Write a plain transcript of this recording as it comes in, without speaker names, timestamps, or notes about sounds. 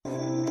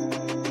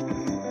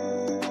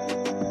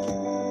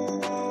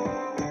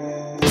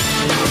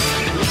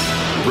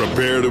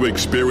Prepare to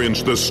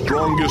experience the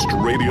strongest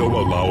radio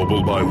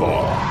allowable by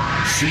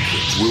law.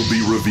 Secrets will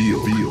be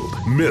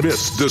revealed.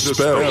 Myths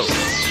dispelled.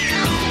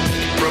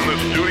 From the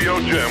studio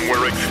gym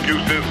where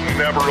excuses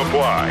never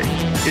apply,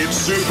 it's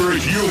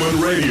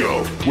Superhuman Radio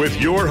with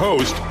your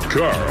host,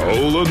 Carl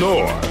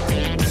Lenore.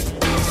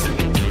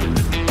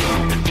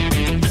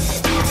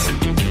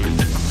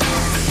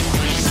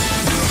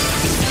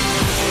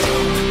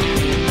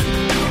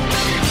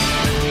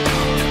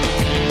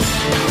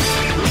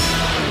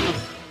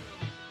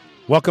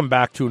 Welcome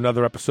back to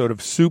another episode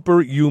of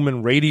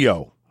Superhuman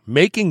Radio,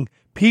 making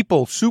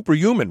people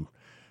superhuman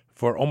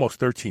for almost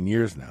 13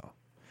 years now.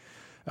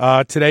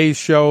 Today's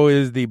show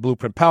is the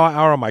BluePrint Power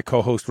Hour. My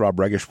co-host Rob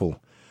Regish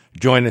will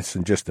join us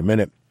in just a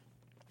minute.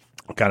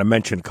 I've got to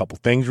mention a couple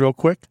things real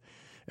quick,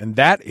 and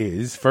that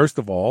is, first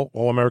of all,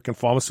 All-American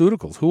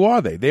Pharmaceuticals. Who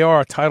are they? They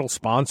are a title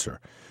sponsor,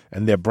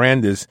 and their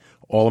brand is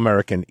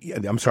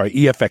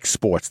EFX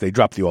Sports. They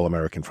dropped the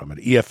All-American from it,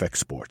 EFX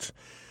Sports.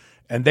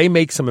 And they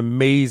make some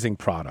amazing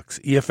products.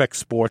 EFX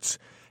Sports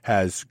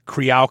has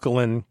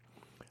Crealkaline.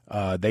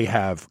 They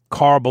have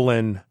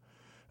Carbolin.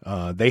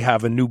 They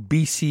have a new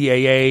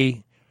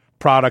BCAA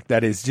product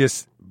that is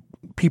just,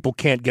 people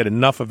can't get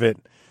enough of it.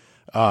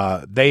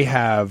 They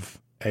have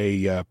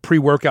a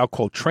pre-workout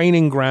called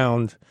Training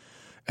Ground.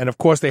 And, of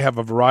course, they have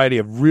a variety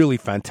of really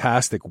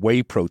fantastic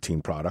whey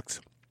protein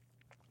products.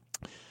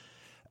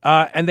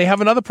 And they have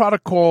another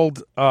product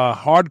called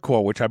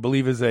Hardcore, which I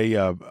believe is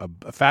a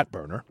fat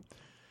burner.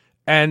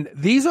 And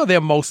these are their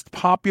most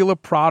popular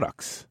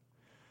products.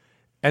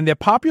 And they're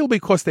popular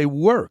because they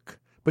work.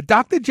 But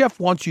Dr. Jeff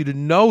wants you to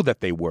know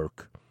that they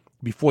work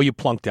before you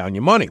plunk down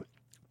your money.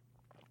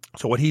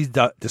 So what he's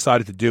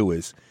decided to do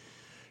is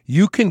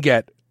you can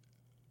get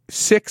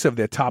 6 of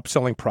their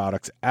top-selling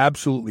products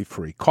absolutely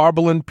free.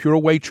 Carbolin, Pure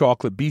Whey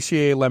Chocolate,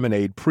 BCAA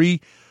Lemonade,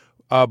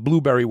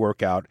 Blueberry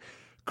Workout,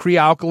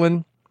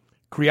 Crealkaline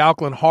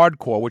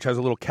Hardcore, which has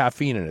a little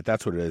caffeine in it.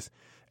 That's what it is.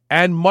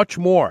 And much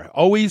more.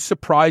 Always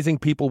surprising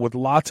people with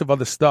lots of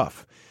other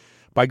stuff.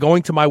 By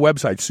going to my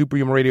website,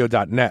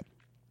 superhumanradio.net,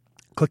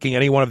 clicking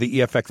any one of the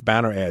EFX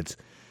banner ads,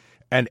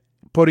 and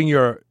putting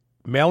your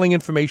mailing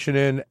information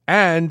in,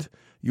 and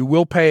you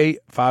will pay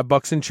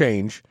 $5 and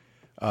change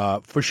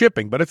for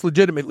shipping, but it's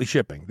legitimately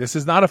shipping. This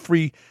is not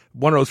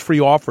one of those free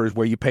offers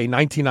where you pay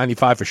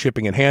 $19.95 for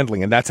shipping and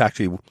handling, and that's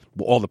actually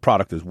all the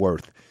product is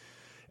worth.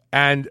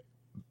 And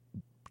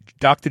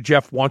Dr.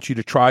 Jeff wants you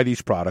to try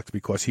these products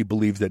because he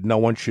believes that no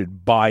one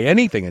should buy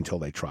anything until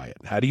they try it.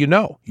 How do you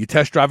know? You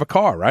test drive a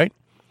car, right?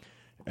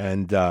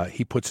 And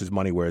he puts his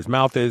money where his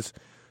mouth is.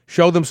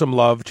 Show them some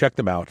love. Check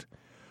them out.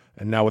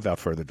 And now, without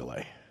further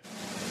delay.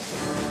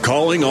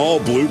 Calling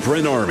all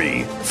BluePrint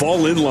Army.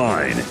 Fall in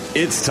line.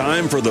 It's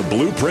time for the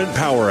BluePrint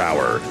Power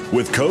Hour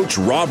with Coach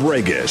Rob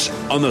Regish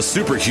on the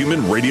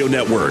Superhuman Radio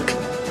Network.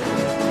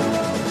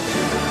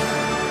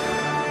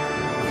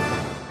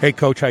 Hey,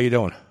 Coach, how you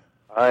doing?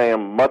 I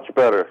am much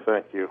better,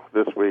 thank you,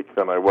 this week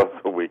than I was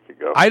a week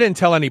ago. I didn't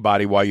tell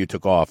anybody why you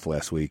took off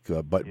last week,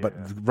 but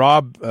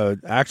Rob,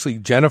 actually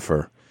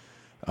Jennifer,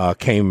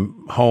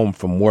 came home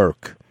from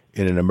work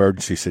in an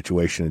emergency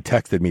situation and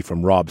texted me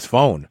from Rob's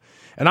phone.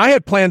 And I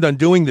had planned on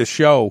doing this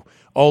show,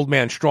 Old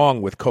Man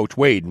Strong, with Coach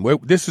Wade. And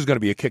this is going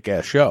to be a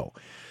kick-ass show.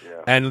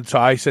 Yeah. And so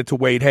I said to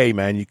Wade, hey,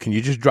 man, can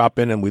you just drop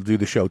in and we'll do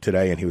the show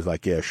today? And he was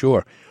like, yeah,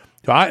 sure.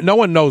 So no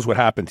one knows what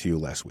happened to you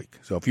last week.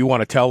 So if you want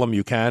to tell them,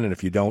 you can. And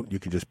if you don't, you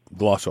can just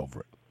gloss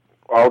over it.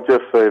 I'll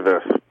just say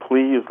this.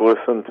 Please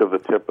listen to the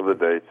tip of the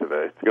day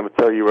today. It's going to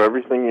tell you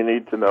everything you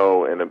need to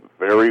know, and it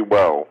very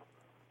well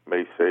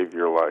may save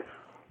your life.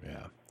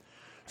 Yeah.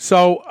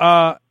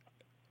 So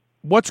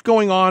what's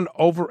going on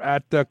over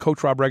at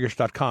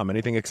CoachRobRegish.com?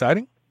 Anything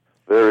exciting?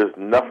 There is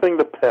nothing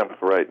to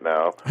pimp right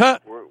now. Huh.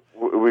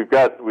 We've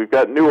got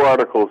new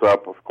articles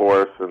up, of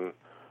course, and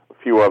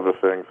few other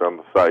things on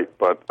the site,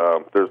 but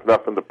there's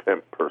nothing to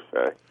pimp per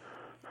se.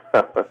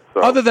 So,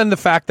 other than the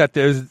fact that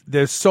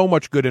there's so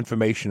much good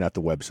information at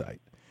the website.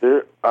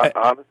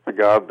 Honest to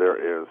God,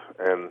 there is,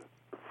 and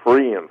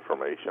free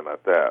information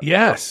at that.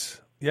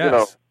 Yes,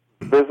 yes.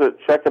 Visit,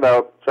 check it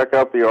out, check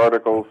out the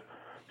articles,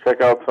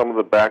 check out some of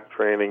the back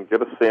training,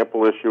 get a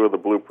sample issue of the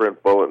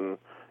BluePrint Bulletin.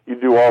 You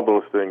do all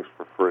those things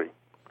for free.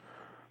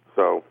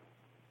 So,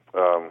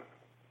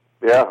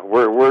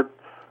 we're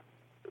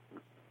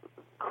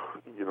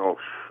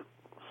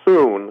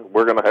soon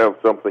we're going to have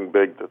something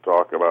big to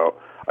talk about.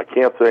 I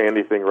can't say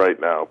anything right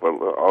now, but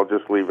I'll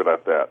just leave it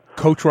at that.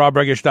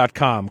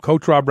 CoachRobRegish.com,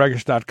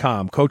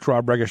 CoachRobRegish.com,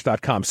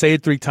 CoachRobRegish.com. Say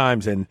it 3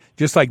 times, and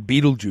just like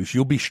Beetlejuice,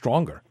 you'll be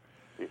stronger.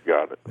 You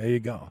got it. There you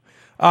go.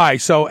 All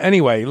right, so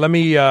anyway, let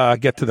me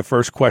get to the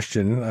first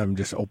question. I'm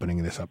just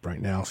opening this up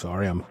right now.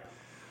 Sorry, I'm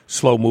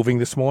slow-moving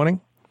this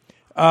morning.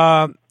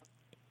 The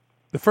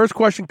first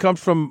question comes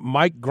from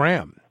Mike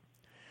Graham.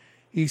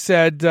 He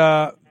said,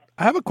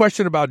 I have a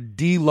question about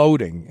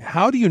deloading.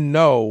 How do you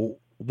know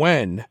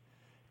when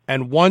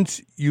and once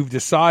you've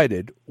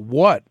decided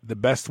what the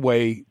best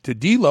way to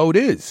deload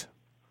is?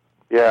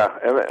 Yeah,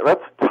 and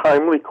that's a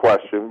timely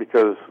question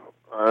because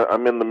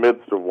I'm in the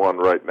midst of one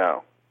right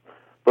now.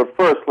 But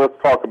first, let's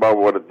talk about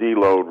what a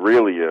deload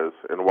really is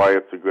and why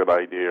it's a good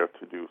idea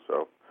to do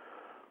so.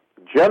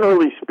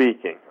 Generally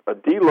speaking, a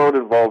deload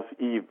involves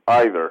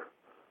either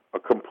a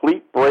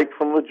complete break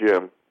from the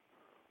gym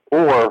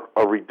or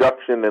a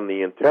reduction in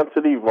the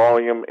intensity,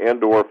 volume,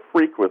 and or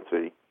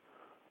frequency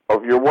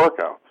of your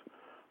workouts.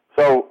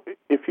 So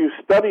if you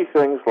study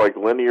things like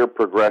linear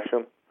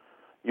progression,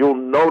 you'll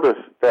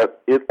notice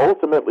that it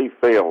ultimately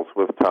fails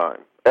with time,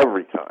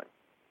 every time.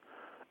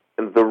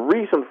 And the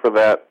reason for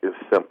that is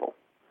simple.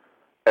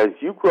 As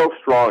you grow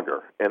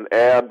stronger and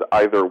add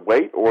either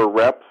weight or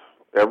reps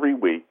every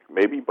week,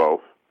 maybe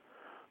both,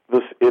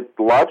 it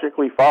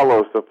logically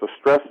follows that the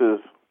stresses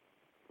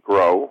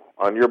grow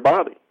on your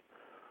body.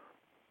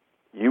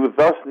 You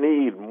thus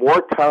need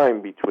more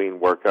time between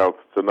workouts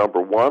to, number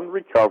one,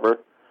 recover,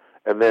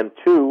 and then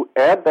two,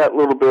 add that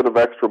little bit of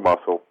extra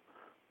muscle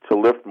to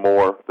lift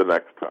more the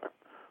next time.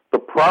 The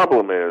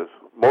problem is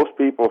most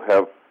people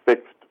have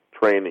fixed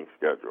training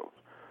schedules,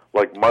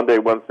 like Monday,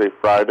 Wednesday,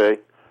 Friday,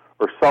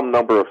 or some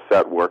number of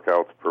set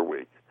workouts per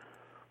week.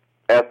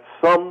 At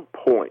some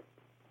point,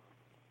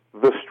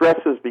 the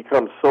stresses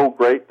become so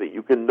great that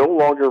you can no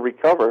longer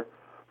recover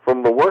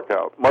from the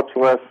workout, much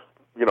less,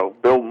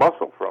 build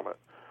muscle from it.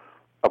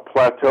 A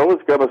plateau is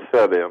going to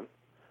set in,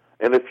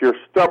 and if you're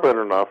stubborn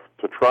enough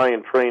to try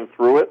and train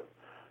through it,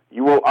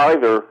 you will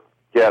either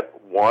get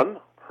one,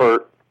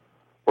 hurt,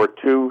 or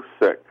two,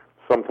 sick,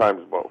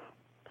 sometimes both.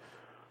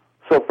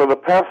 So for the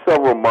past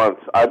several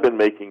months, I've been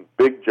making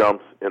big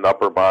jumps in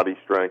upper body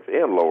strength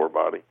and lower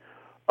body.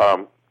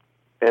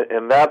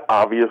 And that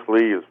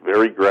obviously is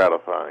very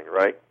gratifying,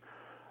 right?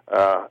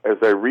 As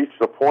I reached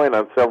a point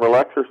on several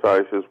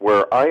exercises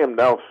where I am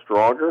now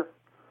stronger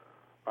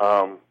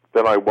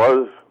than I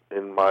was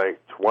in my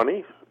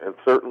 20s, and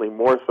certainly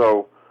more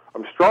so.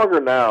 I'm stronger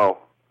now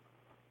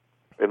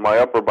in my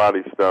upper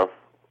body stuff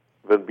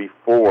than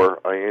before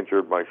I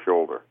injured my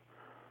shoulder.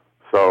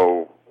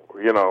 So,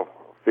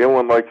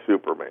 feeling like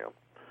Superman.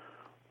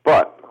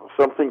 But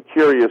something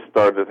curious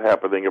started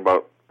happening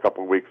about a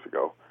couple of weeks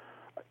ago.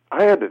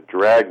 I had to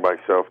drag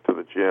myself to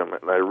the gym,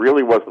 and I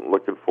really wasn't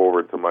looking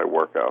forward to my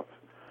workouts,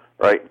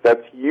 right?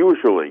 That's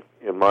usually,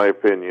 in my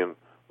opinion,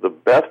 the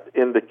best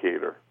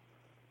indicator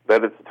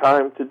that it's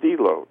time to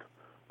deload,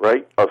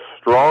 right? A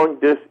strong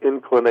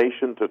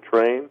disinclination to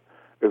train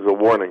is a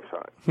warning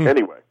sign.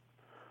 Anyway,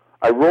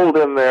 I rolled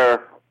in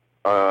there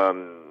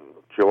on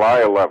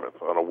July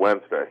 11th, on a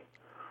Wednesday,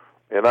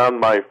 and on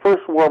my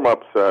first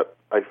warm-up set,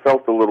 I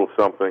felt a little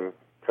something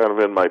kind of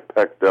in my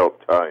pec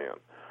delt tie-in.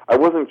 I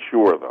wasn't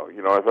sure, though.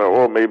 I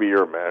thought, maybe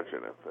you're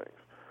imagining things.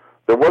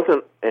 There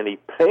wasn't any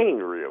pain,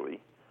 really,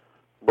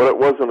 but it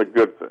wasn't a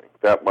good thing.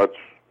 That much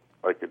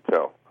I could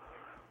tell.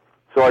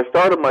 So I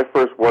started my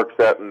first work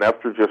set, and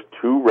after just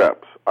 2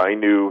 reps, I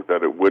knew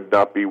that it would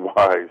not be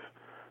wise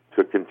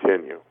to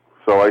continue.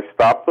 So I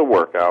stopped the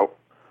workout,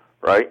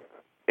 right,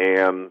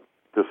 and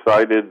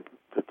decided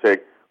to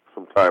take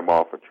some time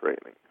off of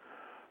training.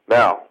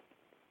 Now,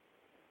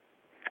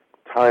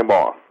 time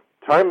off.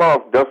 Time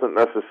off doesn't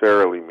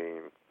necessarily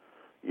mean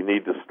you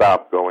need to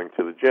stop going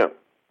to the gym,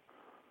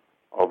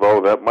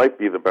 although that might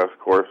be the best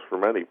course for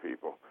many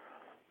people.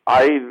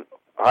 I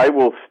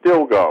will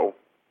still go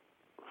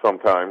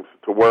sometimes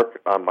to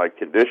work on my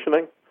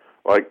conditioning,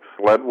 like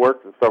sled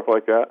work and stuff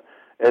like that,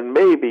 and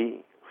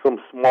maybe some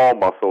small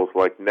muscles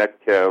like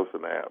neck, calves,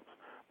 and abs,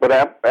 but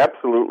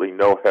absolutely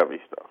no heavy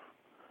stuff,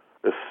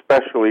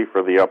 especially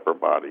for the upper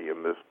body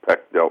in this pec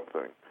delt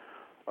thing.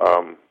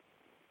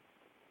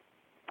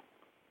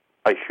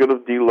 I should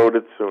have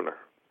deloaded sooner,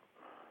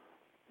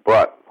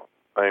 but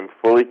I am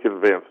fully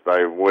convinced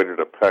I avoided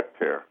a pec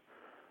tear,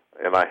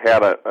 and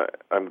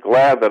I'm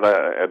glad that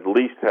I at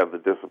least had the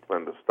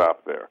discipline to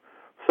stop there.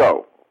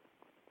 So,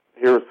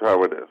 here's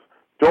how it is.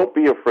 Don't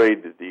be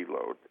afraid to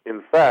deload.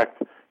 In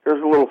fact,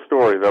 here's a little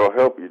story that'll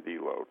help you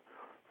deload.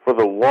 For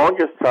the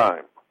longest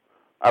time,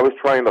 I was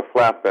trying to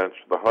flat bench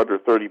the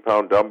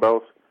 130-pound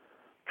dumbbells,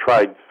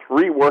 tried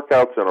 3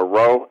 workouts in a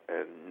row,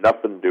 and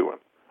nothing doing.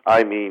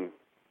 I mean,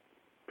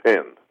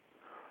 pinned.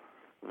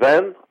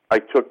 Then I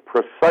took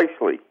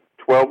precisely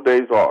 12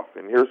 days off,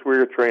 and here's where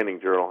your training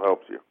journal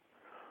helps you.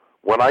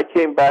 When I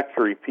came back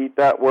to repeat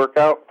that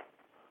workout,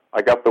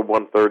 I got the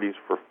 130s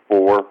for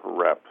 4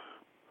 reps.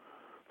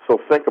 So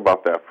think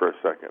about that for a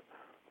second.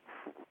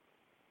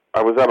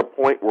 I was at a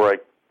point where I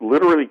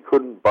literally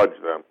couldn't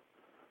budge them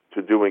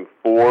to doing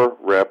 4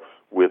 reps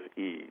with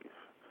ease.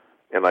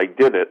 And I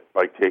did it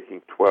by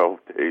taking 12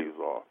 days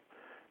off.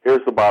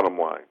 Here's the bottom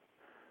line.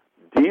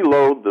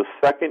 Deload the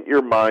second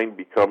your mind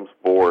becomes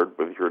bored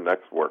with your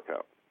next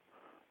workout.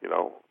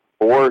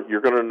 Or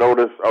you're going to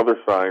notice other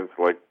signs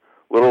like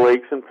little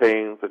aches and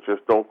pains that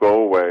just don't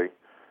go away.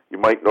 You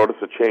might notice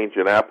a change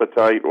in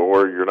appetite,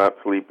 or you're not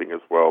sleeping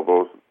as well.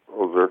 Those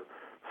are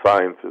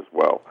signs as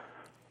well.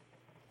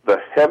 The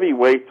heavy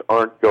weights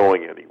aren't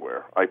going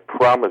anywhere. I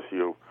promise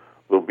you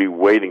they'll be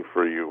waiting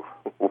for you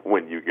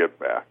when you get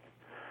back.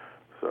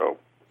 So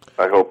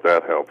I hope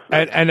that helps.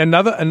 And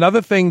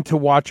another thing to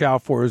watch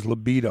out for is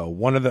libido.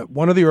 One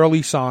of the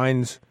early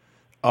signs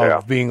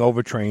of being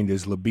overtrained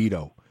is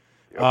libido.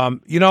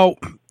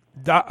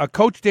 Yep.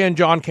 Coach Dan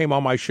John came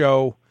on my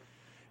show,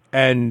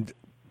 and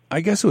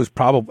I guess it was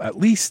probably at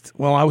least,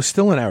 I was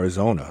still in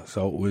Arizona,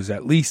 so it was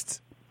at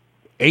least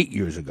 8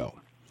 years ago,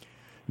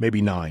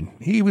 maybe 9.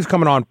 He was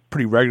coming on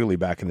pretty regularly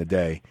back in the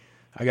day.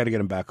 I got to get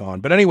him back on.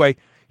 But anyway,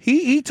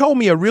 he told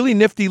me a really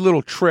nifty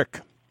little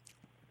trick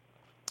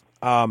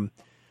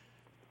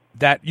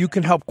that you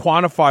can help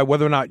quantify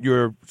whether or not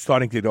you're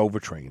starting to get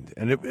overtrained.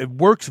 And it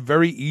works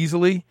very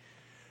easily.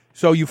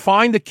 So you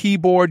find the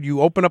keyboard,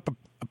 you open up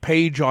a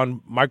page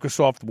on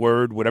Microsoft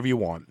Word, whatever you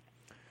want.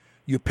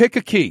 You pick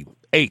a key,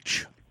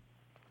 H.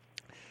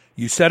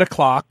 You set a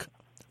clock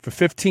for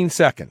 15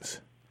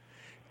 seconds,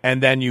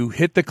 and then you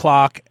hit the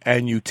clock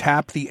and you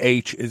tap the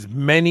H as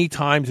many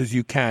times as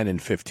you can in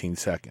 15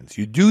 seconds.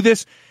 You do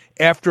this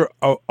after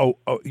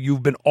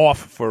you've been off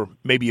for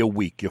maybe a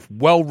week. You're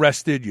well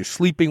rested, you're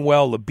sleeping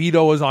well,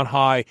 libido is on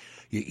high,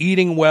 you're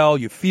eating well,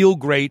 you feel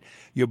great,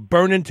 you're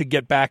burning to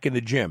get back in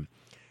the gym.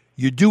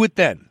 You do it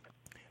then.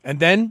 And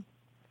then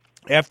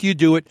after you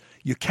do it,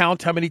 you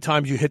count how many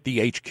times you hit the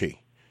H key.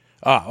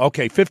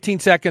 15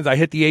 seconds, I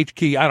hit the H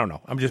key. I don't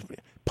know. I'm just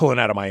pulling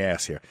out of my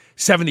ass here.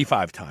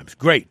 75 times.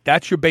 Great.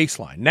 That's your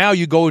baseline. Now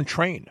you go and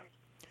train.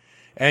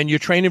 And you're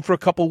training for a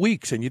couple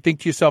weeks, and you think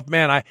to yourself,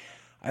 man, I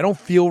don't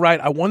feel right.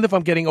 I wonder if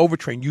I'm getting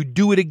overtrained. You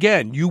do it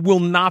again. You will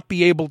not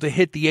be able to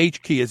hit the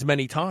H key as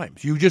many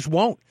times. You just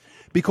won't.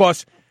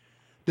 Because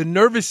the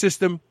nervous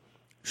system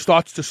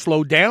starts to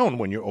slow down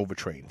when you're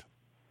overtrained.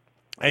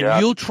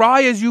 And you'll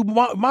try as you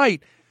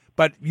might,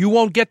 but you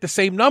won't get the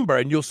same number.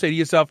 And you'll say to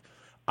yourself,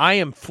 I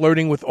am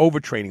flirting with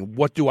overtraining.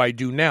 What do I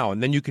do now?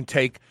 And then you can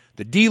take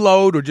the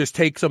deload or just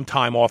take some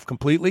time off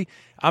completely.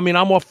 I mean,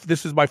 I'm off.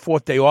 This is my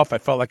 4th day off. I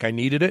felt like I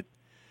needed it.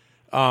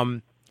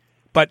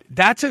 But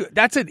that's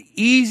an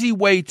easy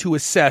way to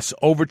assess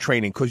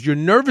overtraining because your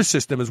nervous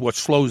system is what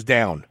slows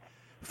down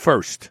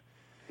first.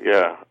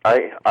 Yeah,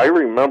 I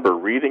remember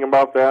reading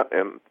about that,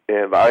 and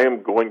I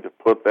am going to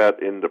put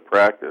that into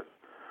practice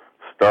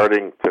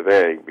starting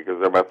today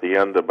because I'm at the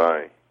end of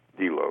my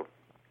deload.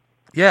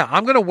 Yeah,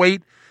 I'm going to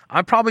wait.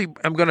 I probably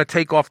am going to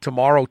take off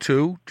tomorrow,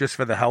 too, just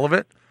for the hell of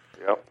it.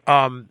 Yep.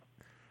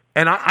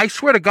 And I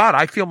swear to God,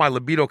 I feel my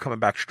libido coming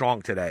back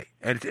strong today.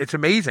 And it's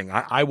amazing.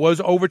 I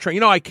was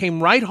overtrained. I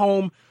came right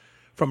home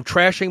from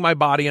trashing my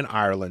body in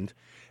Ireland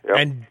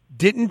and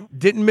didn't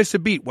miss a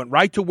beat. Went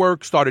right to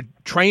work, started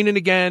training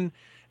again.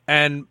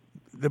 And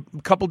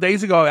a couple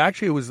days ago,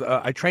 actually, it was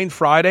I trained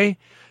Friday.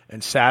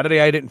 And Saturday,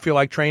 I didn't feel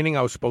like training.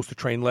 I was supposed to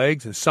train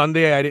legs. And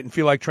Sunday, I didn't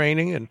feel like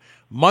training. And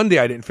Monday,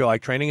 I didn't feel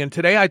like training. And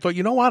today, I thought,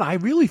 you know what? I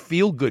really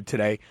feel good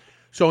today.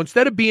 So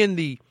instead of being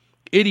the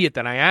idiot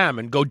that I am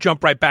and go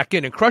jump right back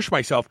in and crush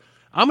myself,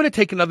 I'm going to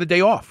take another day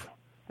off.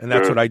 And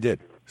that's what I did.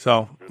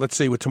 So let's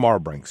see what tomorrow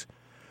brings.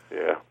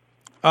 Yeah.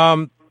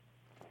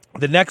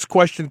 The next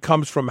question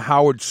comes from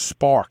Howard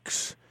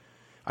Sparks.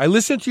 I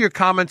listened to your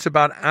comments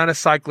about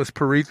anacyclus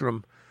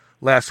pyrethrum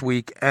last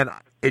week, and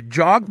it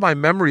jogged my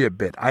memory a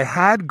bit. I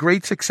had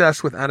great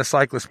success with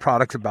anacyclus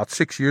products about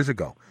 6 years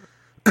ago,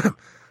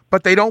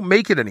 but they don't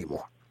make it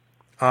anymore.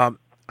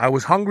 I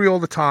was hungry all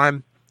the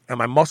time, and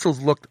my muscles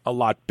looked a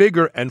lot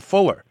bigger and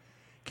fuller.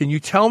 Can you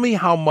tell me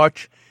how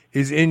much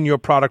is in your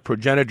product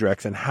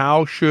Progenadrex, and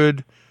how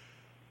should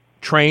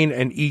train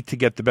and eat to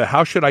get the best?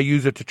 How should I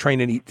use it to train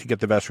and eat to get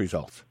the best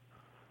results?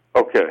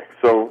 Okay,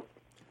 so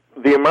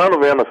the amount of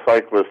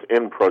anacyclus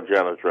in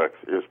Progenadrex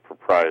is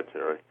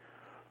proprietary,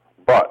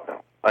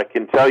 but I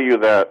can tell you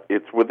that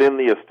it's within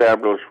the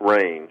established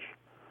range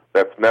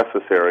that's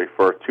necessary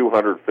for a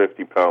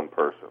 250-pound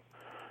person.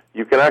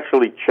 You can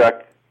actually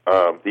check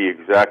the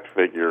exact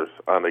figures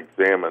on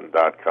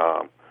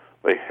examine.com.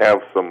 They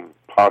have some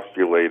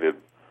postulated,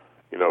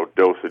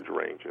 dosage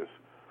ranges.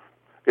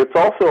 It's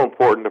also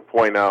important to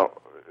point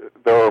out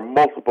there are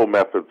multiple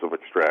methods of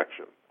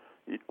extraction: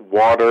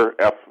 water,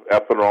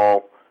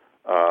 ethanol,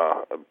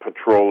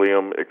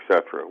 petroleum,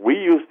 etc. We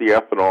use the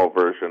ethanol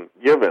version,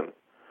 given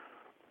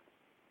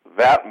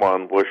that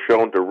one was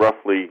shown to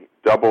roughly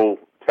double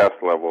test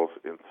levels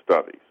in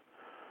studies.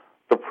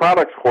 The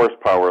product's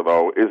horsepower,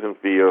 though,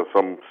 isn't via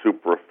some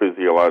super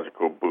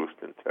physiological boost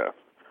in tests.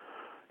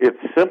 It's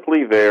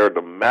simply there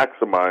to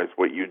maximize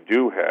what you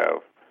do have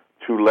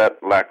to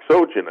let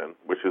laxogenin,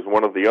 which is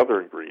one of the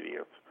other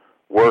ingredients,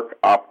 work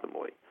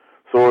optimally.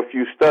 So if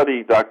you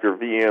study Dr.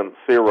 V.N.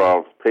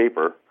 Serov's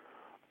papers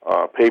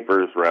on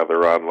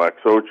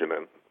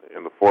laxogenin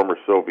in the former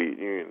Soviet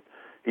Union,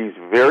 he's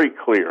very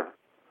clear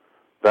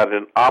that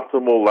an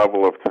optimal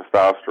level of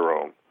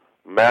testosterone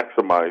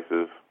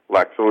maximizes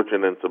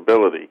laxogenin's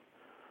ability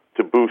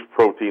to boost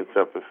protein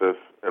synthesis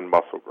and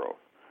muscle growth.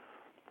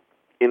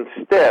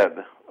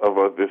 Instead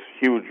of this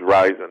huge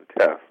rise in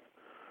test,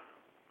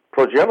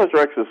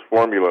 Progenadrex's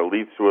formula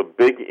leads to a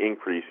big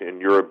increase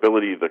in your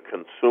ability to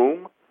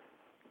consume,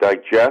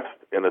 digest,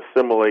 and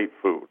assimilate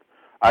food.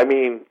 I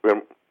mean,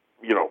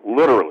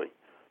 literally,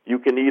 you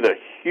can eat a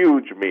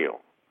huge meal,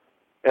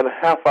 and a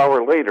half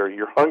hour later,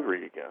 you're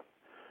hungry again.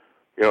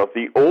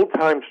 The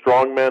old-time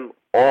strongmen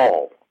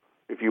all,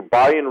 if you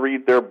buy and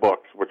read their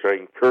books, which I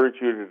encourage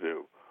you to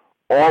do,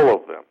 all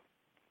of them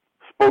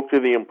spoke to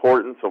the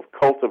importance of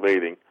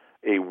cultivating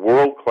a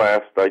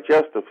world-class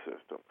digestive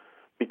system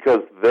because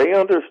they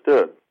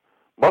understood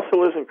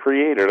muscle isn't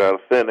created out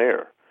of thin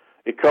air.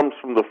 It comes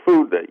from the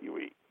food that you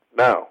eat.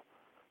 Now,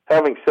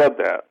 having said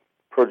that,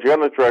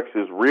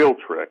 Progenitrex's real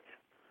trick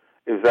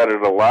is that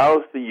it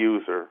allows the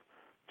user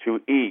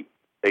to eat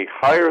a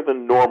higher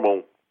than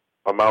normal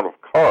amount of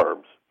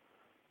carbs,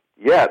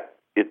 yet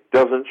it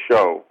doesn't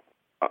show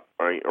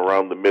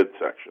around the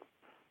midsection.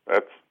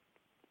 That's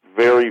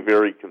very,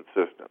 very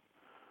consistent.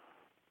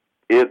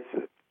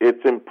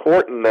 It's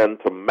important then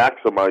to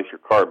maximize your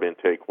carb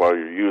intake while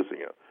you're using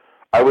it.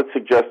 I would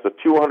suggest a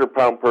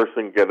 200-pound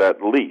person get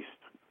at least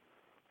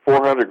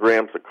 400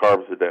 grams of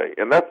carbs a day,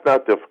 and that's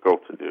not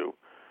difficult to do,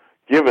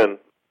 given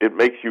it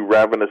makes you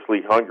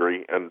ravenously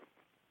hungry, and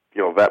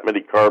that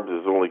many carbs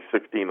is only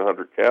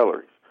 1,600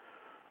 calories.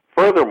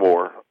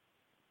 Furthermore,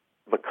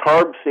 the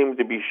carbs seem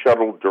to be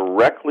shuttled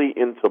directly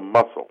into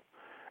muscle,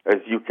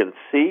 as you can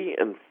see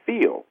and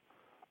feel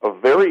a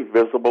very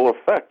visible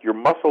effect. Your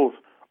muscles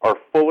are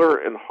fuller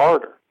and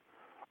harder.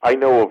 I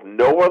know of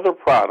no other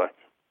product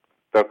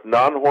that's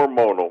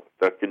non-hormonal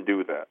that can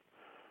do that.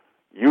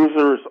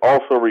 Users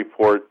also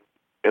report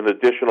an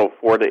additional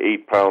 4 to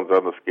 8 pounds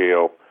on the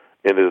scale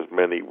in as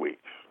many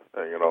weeks,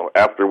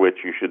 after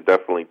which you should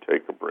definitely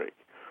take a break.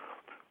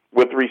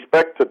 With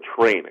respect to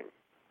training,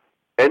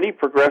 any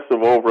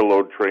progressive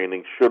overload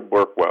training should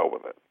work well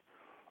with it.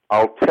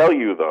 I'll tell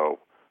you, though,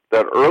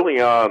 that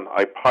early on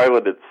I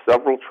piloted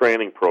several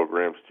training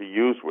programs to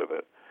use with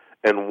it,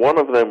 and one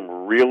of them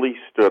really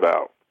stood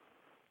out,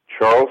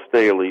 Charles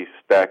Staley's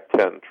Stack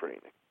 10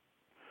 training.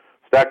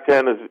 Stack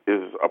 10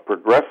 is a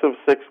progressive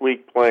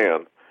 6-week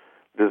plan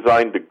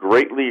designed to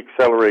greatly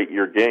accelerate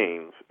your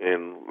gains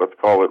in, let's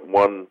call it,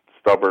 one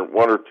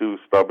or two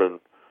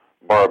stubborn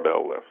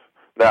barbell lifts.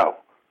 Now,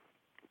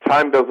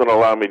 time doesn't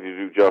allow me to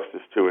do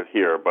justice to it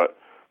here, but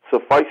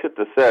suffice it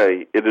to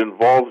say, it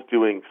involves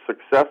doing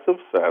successive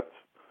sets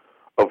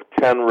of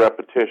 10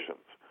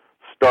 repetitions,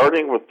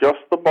 starting with just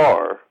the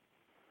bar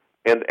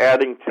and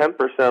adding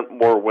 10%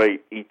 more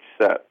weight each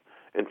set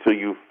until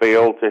you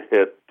fail to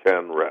hit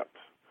 10 reps.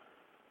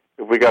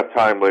 If we got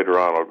time later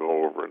on, I'll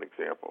go over an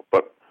example.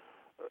 But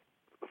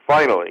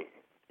finally,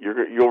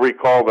 you'll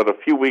recall that a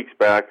few weeks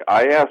back,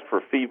 I asked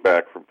for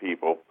feedback from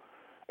people,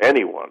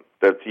 anyone,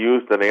 that's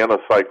used an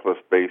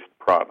anacyclist-based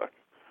product.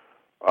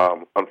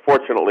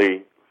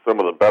 Unfortunately, some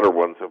of the better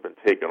ones have been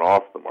taken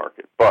off the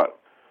market. But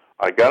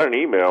I got an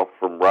email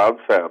from Rod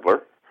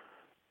Sadler,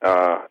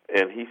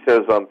 and he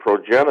says on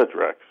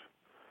Progenitrix,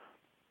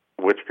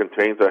 which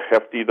contains a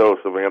hefty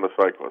dose of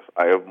anacyclist,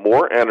 I have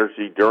more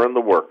energy during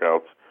the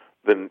workouts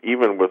than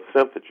even with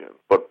Synthogen,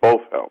 but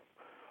both help.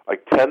 I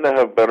tend to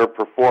have better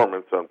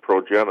performance on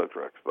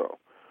Progenitrix, though.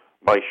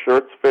 My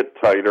shirts fit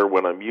tighter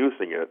when I'm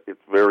using it.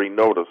 It's very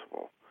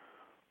noticeable.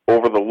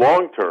 Over the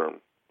long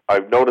term,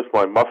 I've noticed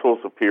my muscles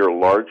appear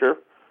larger,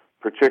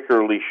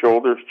 particularly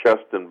shoulders,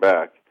 chest, and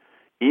back,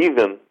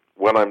 even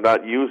when I'm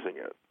not using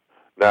it.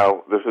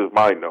 Now, this is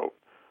my note.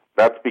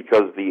 That's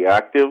because the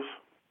actives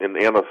in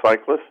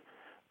anacyclists,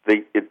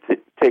 it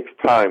takes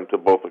time to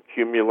both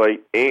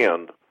accumulate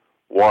and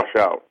wash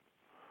out.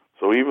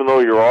 So even though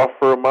you're off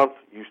for a month,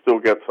 you still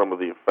get some of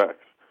the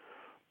effects.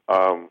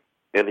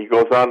 And he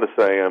goes on to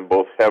say, I'm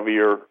both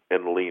heavier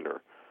and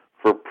leaner.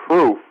 For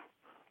proof,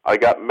 I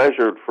got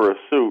measured for a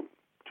suit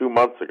 2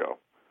 months ago.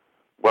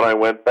 When I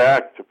went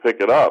back to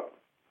pick it up,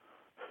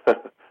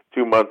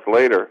 2 months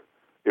later,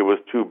 it was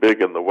too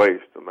big in the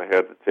waist, and I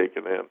had to take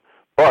it in.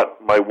 But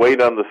my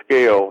weight on the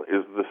scale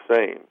is the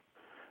same.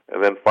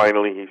 And then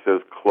finally he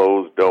says,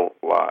 clothes don't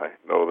lie.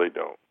 No, they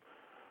don't.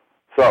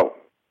 So,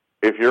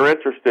 if you're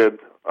interested,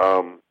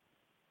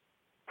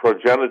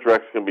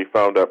 Progenitrix can be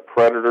found at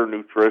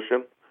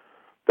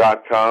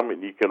PredatorNutrition.com,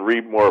 and you can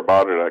read more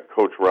about it at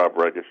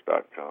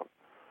CoachRobRegish.com.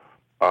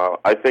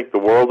 I think the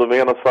world of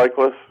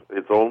anacyclists,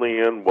 it's only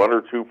in 1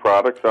 or 2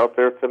 products out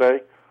there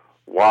today.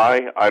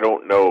 Why? I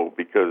don't know,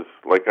 because,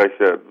 like I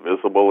said,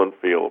 visible and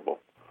feelable.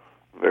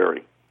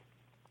 Very.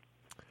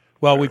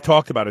 Well, we've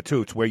talked about it,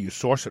 too. It's where you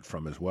source it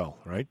from as well,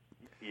 right?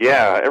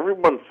 Yeah,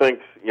 everyone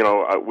thinks,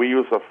 we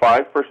use a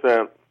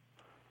 5%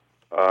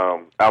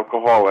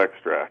 alcohol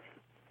extract,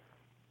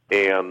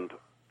 and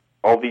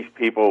all these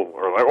people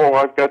are like, oh,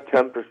 I've got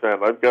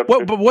 10%, I've got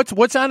 50%. But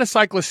what's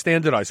anacyclist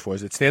standardized for?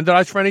 Is it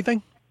standardized for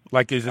anything?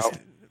 Like, is this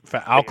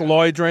for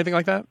alkaloids or anything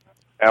like that?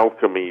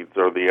 Alkamides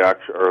are the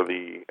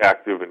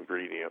active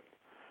ingredient.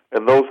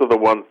 And those are the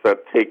ones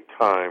that take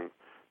time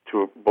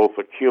to both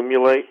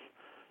accumulate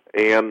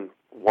and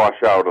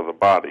wash out of the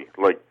body.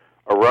 Like,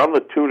 around the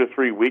 2 to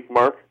 3 week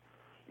mark,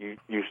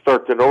 you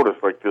start to notice,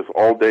 like, this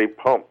all-day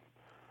pump.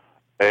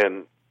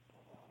 And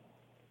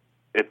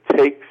it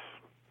takes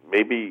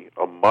maybe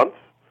a month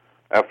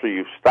after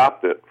you've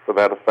stopped it for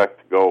that effect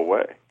to go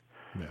away.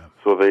 Yeah.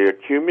 So they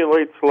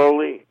accumulate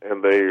slowly,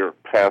 and they are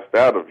passed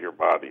out of your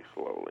body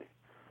slowly.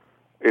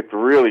 It's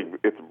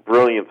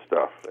brilliant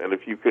stuff. And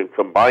if you can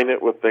combine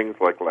it with things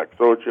like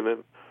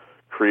laxogenin,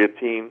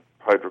 creatine,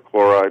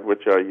 hydrochloride,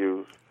 which I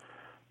use,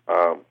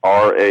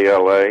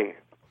 RALA,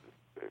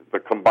 the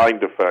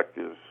combined effect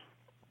is,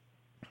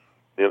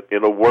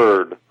 in a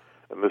word,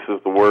 and this is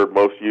the word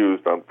most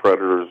used on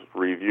Predator's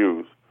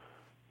reviews,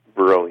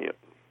 brilliant.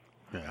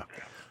 Yeah.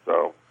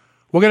 So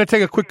we're going to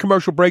take a quick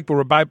commercial break, but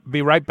we'll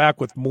be right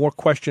back with more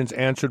questions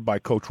answered by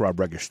Coach Rob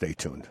Regish. Stay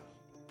tuned.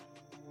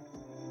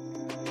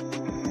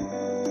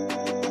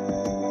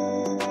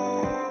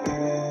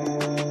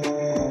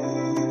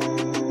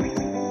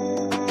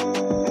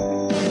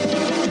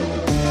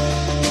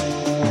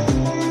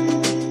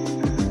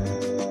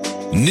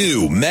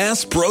 New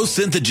Mass Pro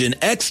Synthogen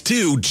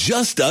X2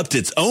 just upped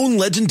its own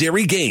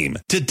legendary game.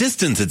 To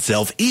distance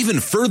itself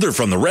even further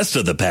from the rest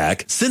of the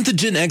pack,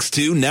 Synthogen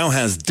X2 now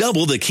has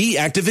double the key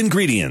active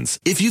ingredients.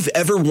 If you've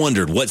ever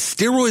wondered what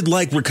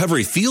steroid-like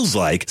recovery feels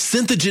like,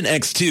 Synthogen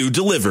X2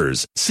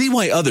 delivers. See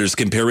why others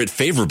compare it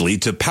favorably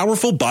to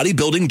powerful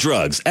bodybuilding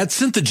drugs at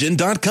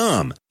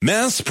Synthogen.com.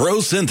 Mass Pro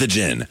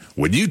Synthogen.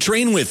 When you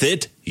train with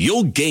it,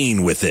 you'll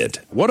gain with it.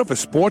 What if a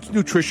sports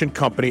nutrition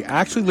company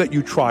actually let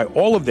you try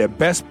all of their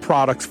best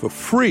products for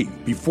free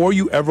before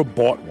you ever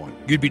bought one?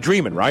 You'd be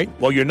dreaming, right?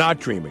 Well, you're not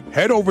dreaming.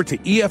 Head over to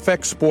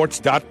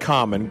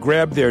EFXsports.com and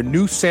grab their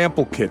new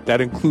sample kit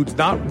that includes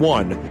not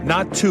one,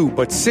 not two,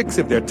 but 6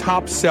 of their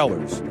top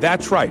sellers.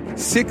 That's right,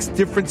 6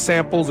 different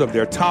samples of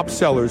their top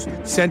sellers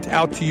sent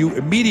out to you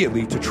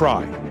immediately to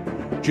try.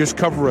 Just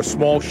cover a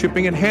small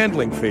shipping and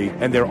handling fee,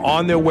 and they're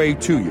on their way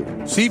to you.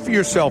 See for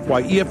yourself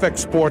why EFX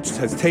Sports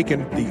has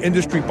taken the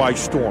industry by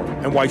storm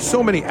and why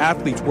so many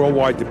athletes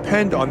worldwide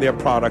depend on their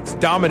products,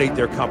 dominate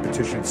their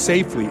competition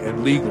safely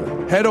and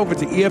legally. Head over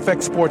to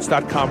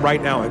EFXsports.com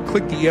right now and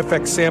click the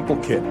EFX sample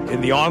kit in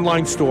the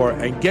online store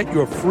and get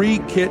your free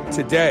kit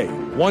today.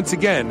 Once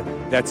again,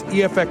 that's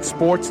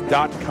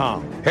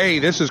EFXsports.com. Hey,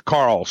 this is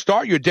Carl.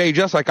 Start your day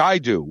just like I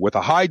do with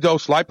a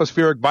high-dose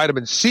lipospheric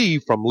vitamin C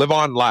from Live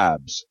On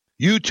Labs.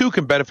 You, too,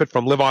 can benefit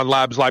from Live On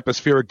Labs'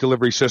 lipospheric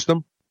delivery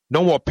system.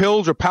 No more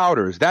pills or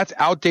powders. That's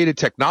outdated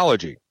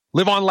technology.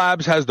 Live On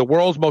Labs has the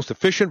world's most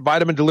efficient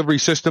vitamin delivery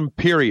system,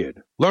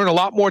 period. Learn a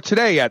lot more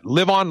today at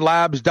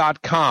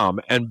liveonlabs.com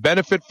and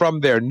benefit from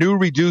their new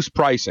reduced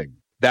pricing.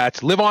 That's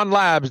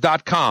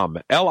liveonlabs.com,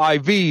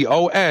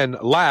 Livon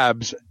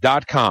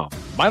labs.com.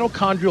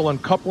 Mitochondrial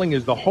uncoupling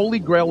is the holy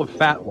grail of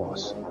fat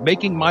loss.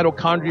 Making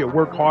mitochondria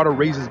work harder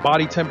raises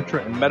body temperature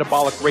and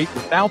metabolic rate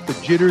without the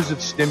jitters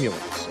of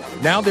stimulants.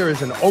 Now there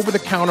is an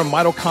over-the-counter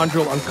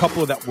mitochondrial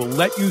uncoupler that will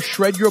let you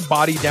shred your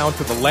body down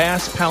to the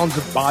last pounds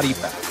of body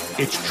fat.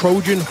 It's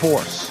Trojan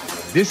Horse.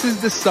 This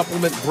is the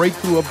supplement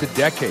breakthrough of the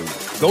decade.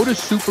 Go to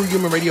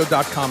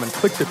superhumanradio.com and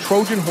click the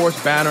Trojan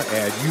Horse banner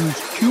ad. Use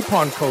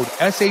coupon code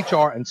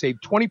SHR and save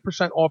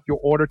 20% off your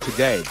order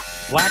today.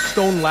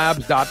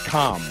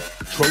 BlackstoneLabs.com.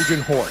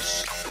 Trojan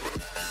Horse.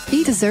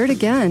 Eat dessert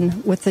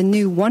again with the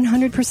new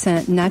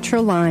 100%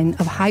 natural line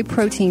of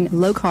high-protein,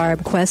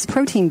 low-carb Quest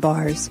protein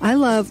bars. I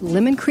love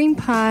lemon cream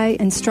pie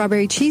and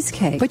strawberry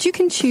cheesecake, but you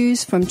can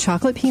choose from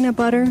chocolate peanut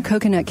butter,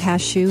 coconut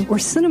cashew, or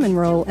cinnamon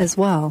roll as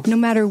well. No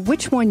matter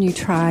which one you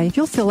try,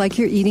 you'll feel like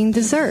you're eating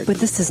dessert. But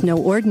this is no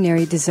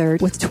ordinary dessert.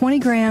 With 20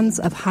 grams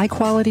of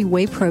high-quality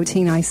whey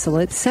protein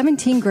isolate,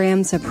 17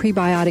 grams of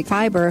prebiotic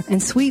fiber,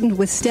 and sweetened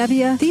with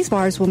stevia, these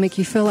bars will make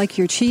you feel like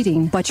you're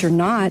cheating, but you're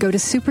not. Go to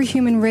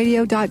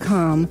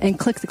superhumanradio.com and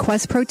click the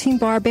Quest Protein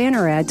Bar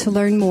banner ad to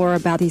learn more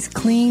about these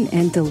clean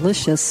and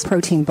delicious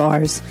protein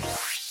bars.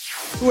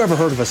 Who ever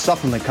heard of a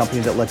supplement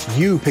company that lets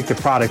you pick the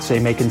products they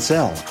make and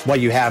sell?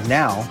 What you have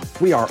now,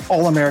 we are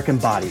All American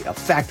Body, a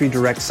factory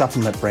direct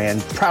supplement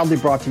brand proudly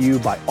brought to you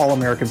by All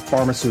American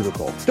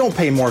Pharmaceutical. Don't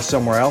pay more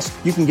somewhere else.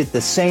 You can get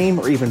the same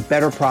or even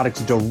better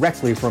products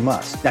directly from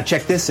us. Now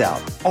check this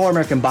out. All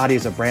American Body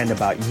is a brand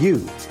about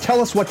you.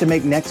 Tell us what to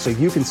make next so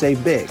you can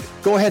save big.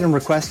 Go ahead and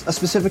request a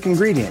specific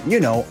ingredient. You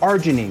know,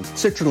 arginine,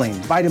 citrulline,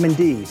 vitamin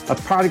D, a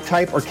product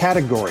type or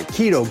category,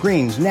 keto,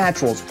 greens,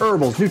 naturals,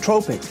 herbals,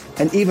 nootropics,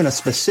 and even a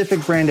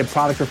specific branded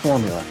product or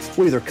formula.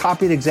 We'll either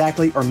copy it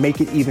exactly or make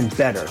it even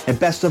better. And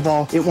best of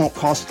all, it won't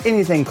cost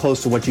anything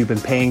close to what you've been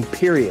paying,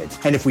 period.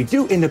 And if we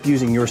do end up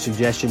using your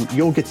suggestion,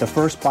 you'll get the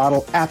first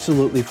bottle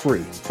absolutely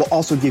free. We'll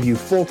also give you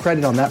full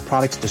credit on that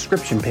product's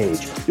description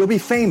page. You'll be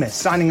famous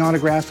signing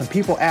autographs and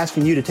people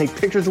asking you to take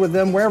pictures with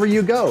them wherever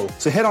you go.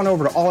 So head on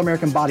over to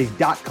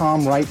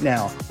allamericanbody.com right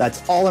now.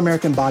 That's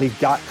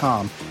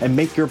allamericanbody.com and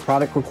make your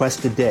product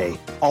request today.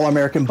 All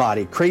American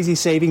Body, crazy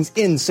savings,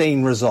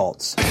 insane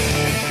results.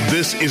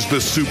 This is the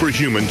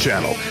Superhuman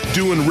Channel,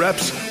 doing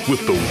reps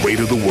with the weight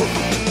of the world.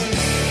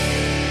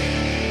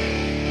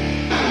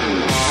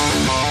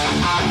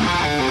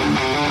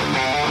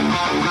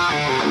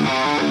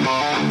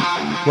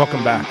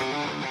 Welcome back.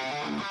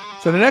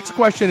 So the next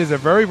question is a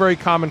very, very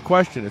common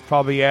question. It's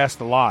probably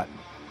asked a lot.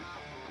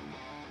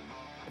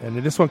 And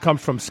this one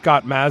comes from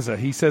Scott Mazza.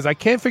 He says, I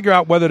can't figure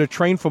out whether to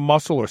train for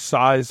muscle or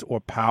size or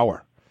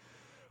power.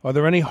 Are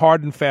there any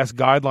hard and fast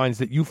guidelines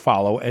that you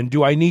follow, and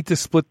do I need to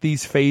split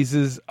these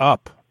phases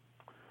up?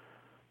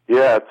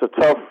 Yeah, it's a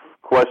tough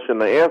question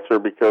to answer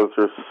because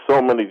there's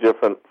so many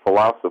different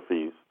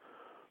philosophies,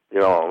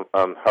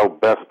 on how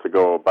best to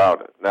go about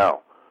it.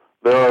 Now,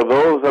 there are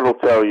those that will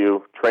tell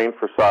you train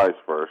for size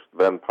first,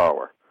 then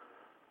power.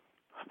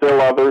 Still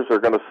others are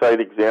going to cite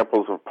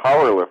examples of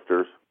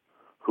powerlifters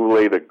who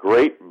laid a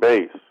great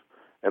base,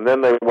 and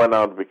then they went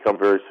on to become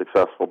very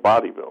successful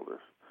bodybuilders.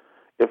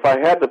 If I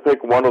had to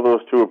pick one of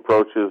those two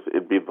approaches,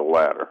 it'd be the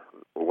latter,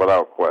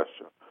 without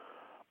question.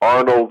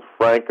 Arnold,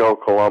 Franco,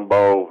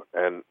 Colombo,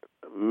 and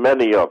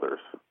many others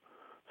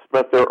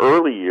spent their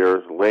early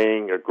years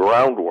laying a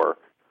groundwork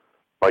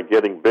by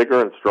getting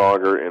bigger and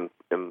stronger in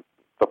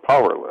the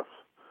power lifts.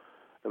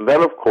 And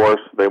then, of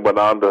course, they went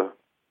on to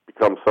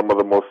become some of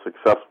the most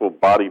successful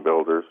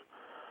bodybuilders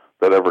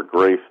that ever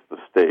graced the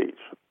stage.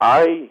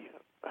 I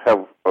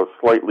have a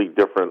slightly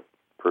different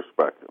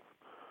perspective,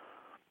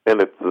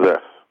 and it's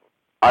this.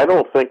 I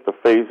don't think the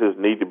phases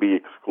need to be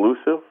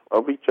exclusive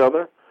of each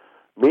other,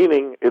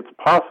 meaning it's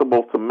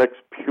possible to mix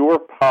pure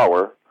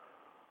power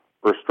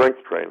or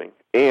strength training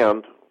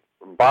and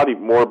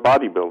more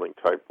bodybuilding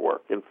type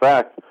work. In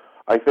fact,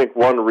 I think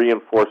one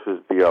reinforces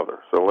the other.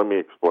 So let me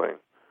explain.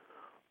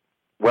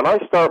 When I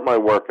start my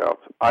workouts,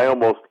 I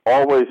almost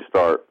always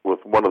start with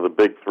one of the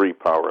big three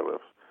power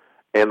lifts,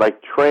 and I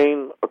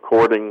train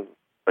according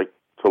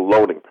to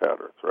loading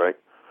patterns, right?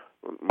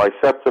 My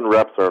sets and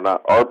reps are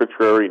not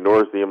arbitrary,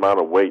 nor is the amount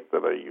of weight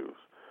that I use.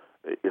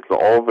 It's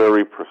all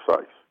very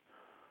precise.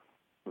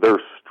 They're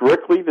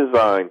strictly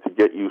designed to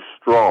get you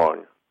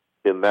strong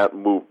in that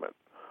movement.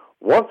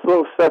 Once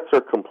those sets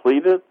are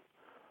completed,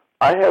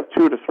 I have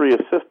 2 to 3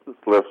 assistance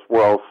lifts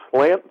where I'll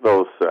slant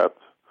those sets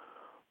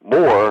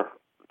more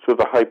to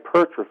the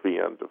hypertrophy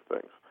end of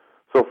things.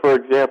 So, for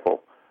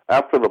example,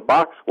 after the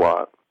box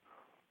squat,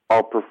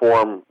 I'll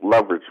perform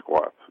leverage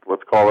squats.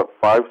 Let's call it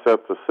 5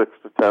 sets of 6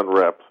 to 10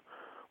 reps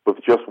with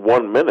just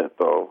 1 minute,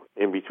 though,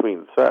 in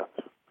between sets.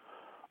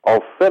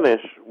 I'll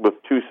finish with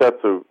 2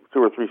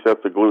 or 3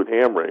 sets of glute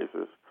ham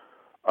raises,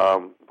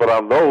 but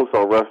on those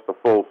I'll rest a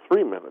full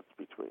 3 minutes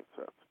between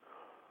sets.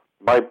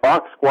 My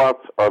box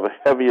squats are the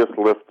heaviest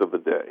lift of the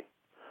day.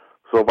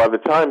 So by the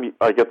time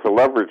I get to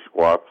leverage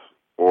squats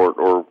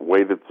or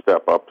weighted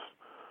step-ups,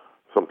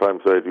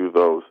 sometimes I do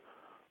those,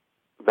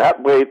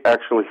 that weight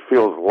actually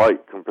feels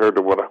light compared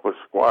to what I was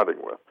squatting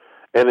with.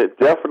 And it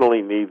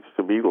definitely needs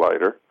to be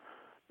lighter,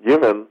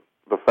 given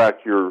the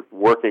fact you're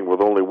working with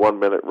only 1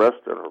 minute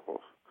rest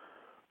intervals.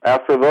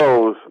 After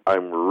those,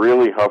 I'm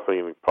really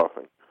huffing and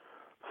puffing.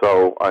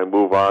 So I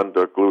move on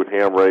to glute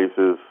ham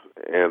raises,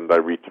 and I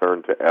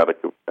return to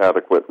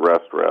adequate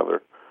rest,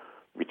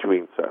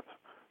 between sets.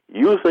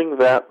 Using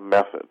that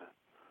method,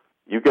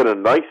 you get a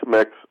nice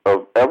mix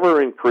of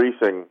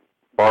ever-increasing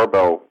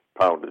barbell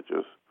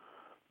poundages,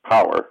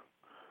 power,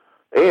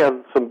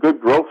 and some good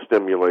growth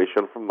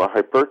stimulation from the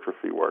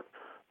hypertrophy work.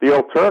 The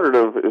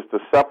alternative is to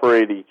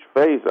separate each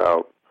phase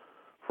out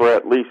for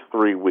at least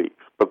 3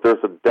 weeks, but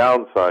there's a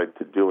downside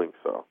to doing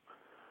so.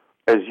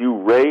 As you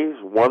raise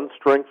one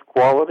strength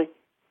quality,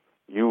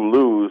 you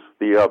lose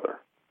the other.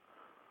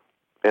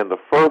 And the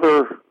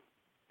further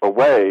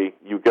away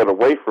you get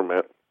away from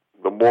it,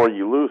 the more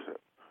you lose it.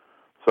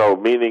 So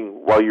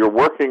meaning while you're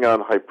working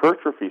on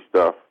hypertrophy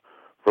stuff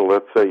for,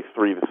 let's say,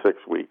 3 to 6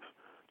 weeks,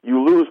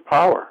 you lose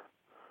power,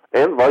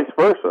 and vice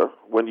versa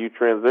when you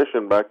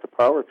transition back to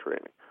power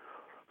training.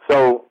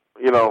 So,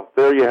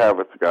 there you have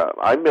it, Scott.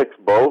 I mix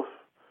both,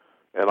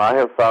 and I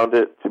have found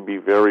it to be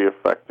very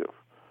effective.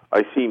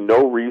 I see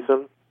no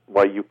reason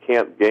why you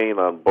can't gain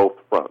on both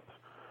fronts.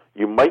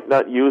 You might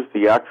not use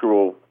the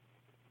actual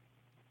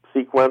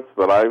sequence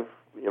that I've,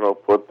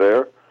 put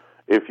there.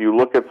 If you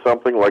look at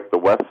something like the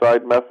West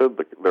Side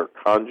method, their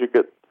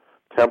conjugate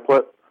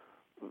template,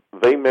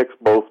 they mix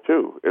both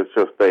too. It's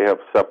just they have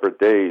separate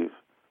days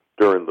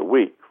during the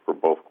week for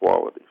both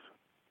qualities.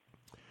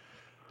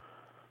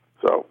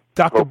 So,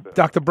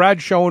 Dr.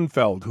 Brad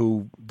Schoenfeld,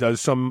 who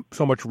does so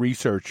much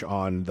research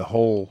on the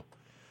whole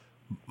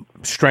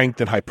strength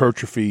and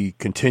hypertrophy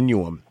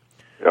continuum,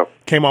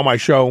 came on my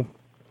show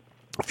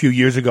a few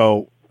years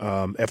ago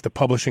after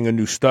publishing a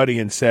new study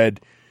and said,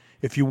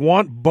 if you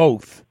want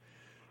both,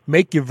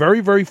 make your very,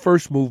 very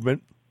first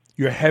movement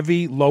your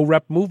heavy,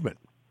 low-rep movement.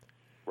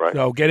 Right.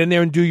 So get in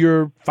there and do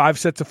your 5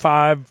 sets of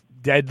 5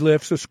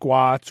 deadlifts or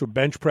squats or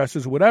bench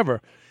presses or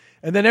whatever.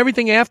 And then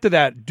everything after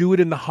that, do it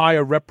in the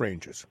higher rep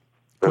ranges.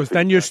 Because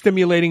then you're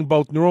stimulating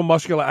both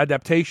neuromuscular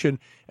adaptation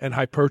and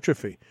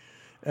hypertrophy.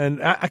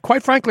 And I,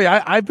 quite frankly,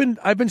 I've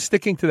been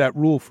sticking to that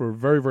rule for a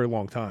very, very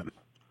long time.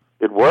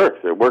 It works.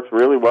 It works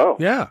really well.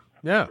 Yeah.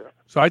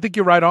 So I think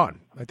you're right on.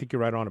 I think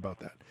you're right on about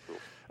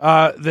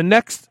that. The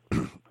next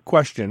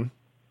question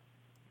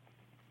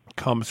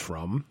comes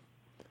from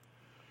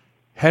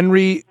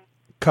Henry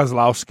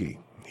Kozlowski.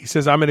 He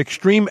says, I'm an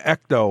extreme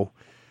ecto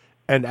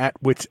and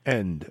at wit's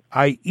end.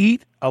 I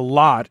eat a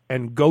lot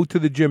and go to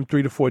the gym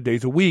 3 to 4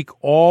 days a week,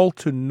 all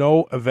to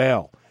no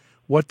avail.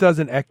 What does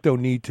an ecto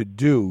need to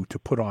do to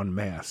put on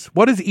mass?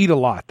 What is eat a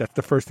lot? That's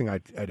the first thing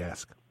I'd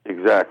ask.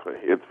 Exactly.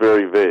 It's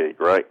very vague,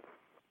 right?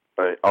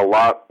 A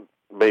lot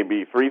may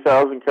be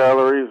 3,000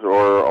 calories,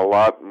 or a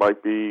lot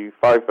might be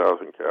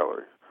 5,000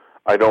 calories.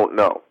 I don't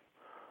know.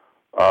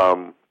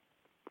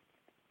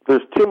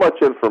 There's too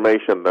much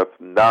information that's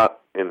not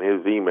in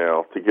his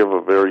email to give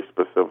a very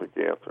specific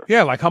answer.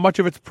 Yeah, like how much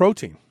of it's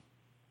protein?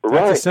 That's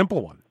right. a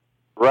simple one.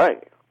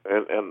 Right.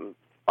 And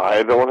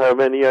I don't have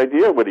any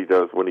idea what he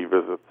does when he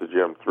visits the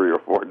gym 3 or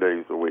 4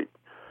 days a week.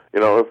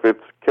 If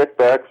it's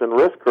kickbacks and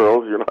wrist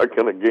curls, you're not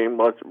going to gain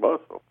much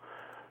muscle.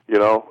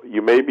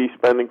 You may be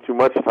spending too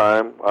much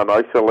time on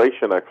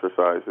isolation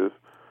exercises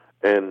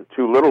and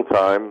too little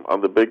time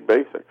on the big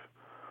basics.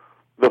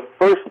 The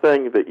first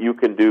thing that you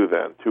can do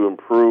then to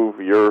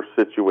improve your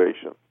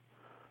situation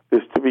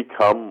is to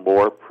become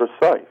more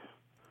precise.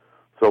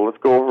 So let's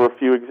go over a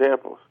few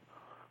examples.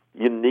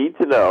 You need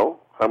to know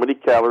how many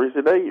calories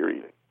a day you're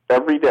eating.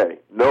 Every day,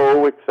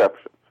 no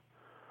exceptions.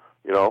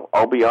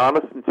 I'll be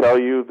honest and tell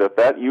you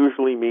that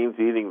usually means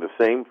eating the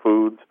same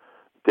foods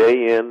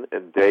day in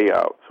and day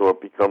out, so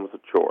it becomes a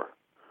chore.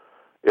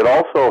 It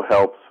also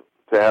helps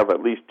to have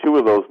at least 2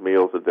 of those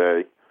meals a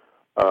day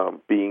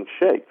being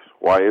shakes.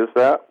 Why is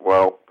that?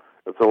 Well,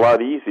 it's a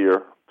lot easier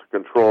to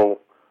control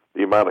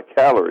the amount of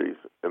calories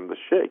in the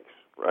shakes,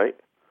 right?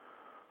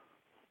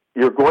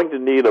 You're going to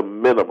need a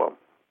minimum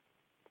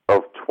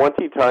of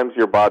 20 times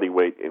your body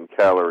weight in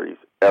calories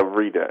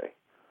every day,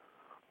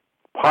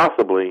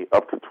 possibly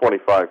up to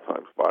 25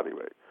 times body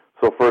weight.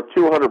 So for a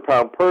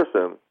 200-pound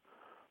person,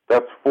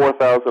 that's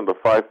 4,000 to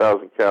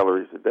 5,000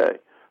 calories a day.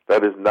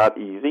 That is not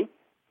easy,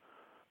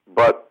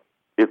 but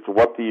it's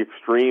what the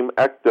extreme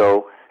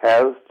ecto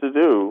has to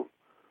do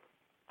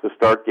to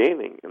start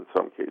gaining in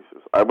some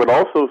cases. I would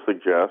also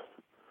suggest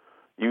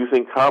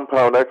using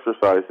compound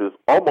exercises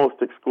almost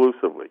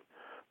exclusively.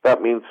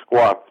 That means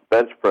squats,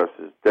 bench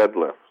presses,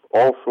 deadlifts,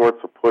 all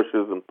sorts of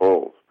pushes and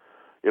pulls.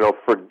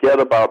 Forget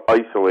about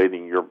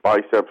isolating your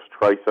biceps,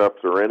 triceps,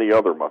 or any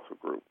other muscle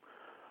group.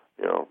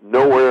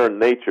 Nowhere in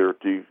nature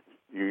do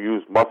you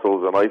use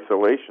muscles in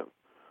isolation.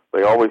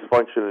 They always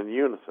function in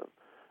unison.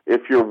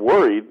 If you're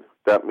worried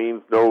that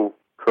means no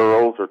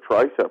curls or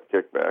tricep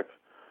kickbacks,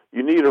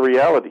 you need a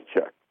reality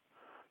check.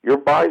 Your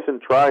bis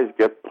and tris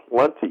get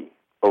plenty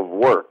of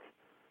work,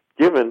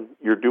 given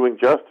you're doing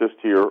justice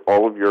to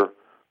all of your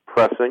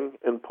pressing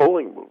and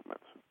pulling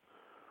movements.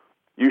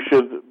 You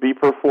should be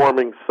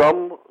performing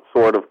some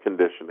sort of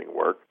conditioning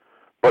work,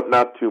 but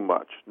not too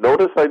much.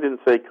 Notice I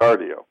didn't say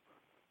cardio.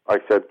 I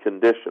said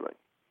conditioning.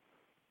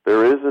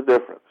 There is a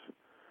difference.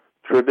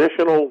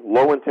 Traditional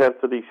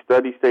low-intensity,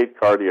 steady-state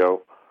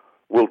cardio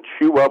will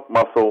chew up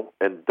muscle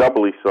and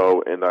doubly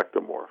so in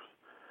ectomorphs.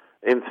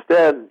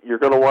 Instead, you're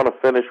going to want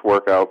to finish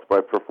workouts by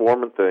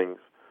performing things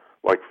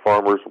like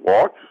farmer's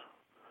walks,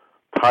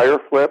 tire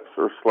flips,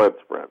 or sled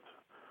sprints.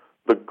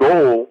 The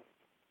goal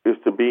is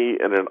to be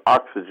in an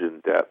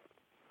oxygen debt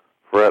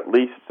for at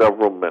least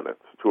several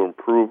minutes to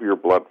improve your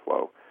blood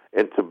flow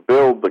and to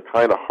build the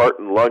kind of heart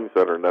and lungs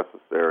that are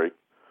necessary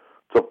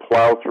to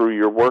plow through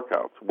your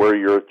workouts, where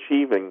you're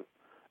achieving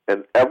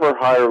an ever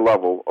higher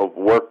level of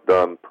work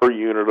done per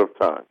unit of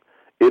time.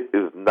 It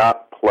is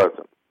not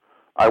pleasant.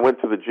 I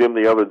went to the gym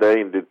the other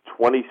day and did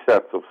 20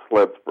 sets of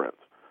sled sprints,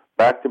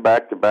 back to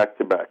back to back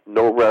to back,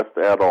 no rest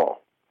at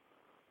all.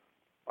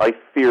 I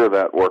fear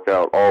that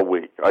workout all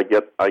week. I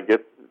get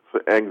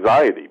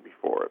anxiety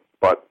before it,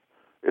 but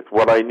it's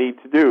what I need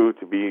to do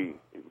to be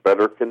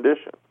better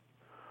conditioned.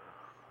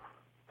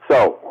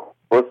 So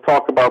let's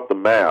talk about the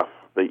math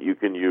that you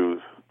can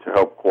use to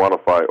help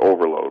quantify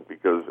overload,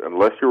 because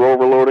unless you're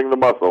overloading the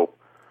muscle,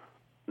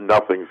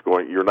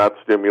 you're not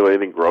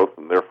stimulating growth,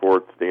 and therefore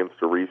it stands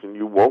to reason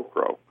you won't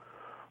grow.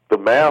 The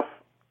math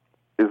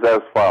is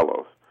as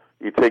follows.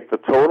 You take the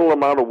total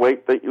amount of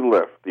weight that you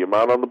lift, the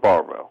amount on the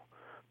barbell,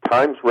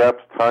 times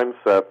reps, times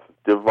sets,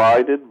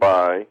 divided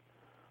by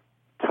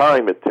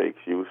time it takes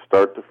you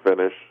start to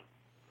finish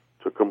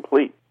to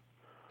complete.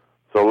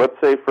 So let's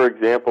say, for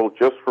example,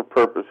 just for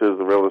purposes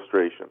of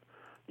illustration,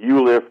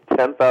 you lift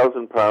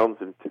 10,000 pounds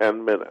in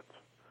 10 minutes.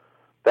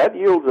 That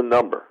yields a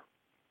number,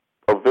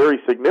 a very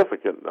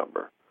significant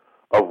number,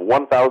 of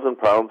 1,000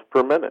 pounds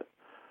per minute.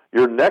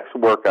 Your next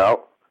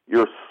workout,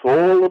 your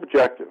sole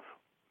objective,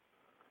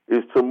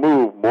 is to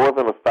move more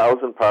than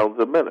 1,000 pounds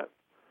a minute.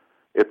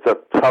 It's a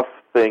tough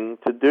thing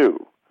to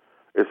do,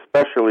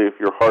 especially if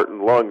your heart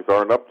and lungs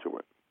aren't up to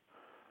it.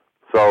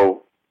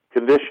 So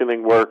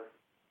conditioning work,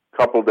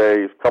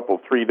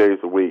 3 days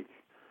a week,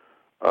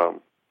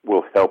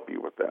 will help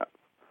you with that.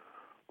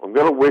 I'm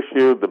going to wish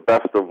you the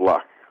best of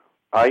luck.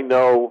 I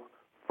know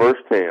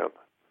firsthand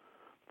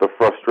the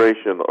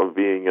frustration of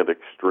being an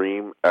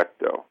extreme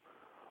ecto.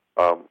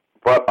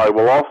 But I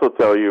will also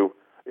tell you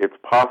it's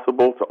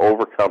possible to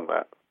overcome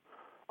that.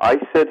 I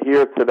sit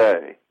here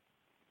today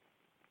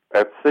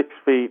at 6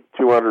 feet,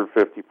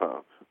 250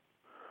 pounds,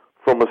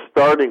 from a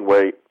starting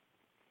weight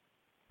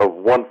of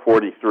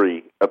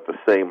 143 at the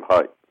same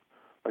height.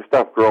 I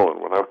stopped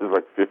growing when I was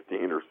like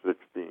 15 or 16.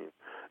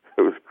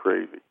 It was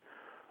crazy.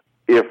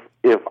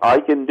 If I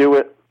can do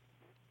it,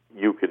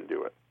 you can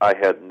do it. I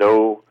had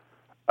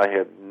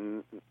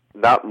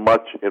not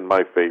much in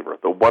my favor.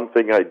 The one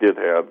thing I did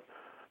have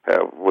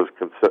was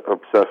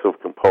obsessive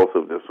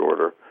compulsive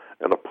disorder,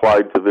 and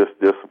applied to this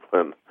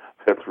discipline,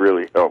 that's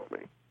really helped me.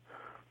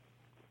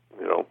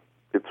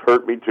 It's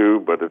hurt me too,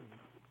 but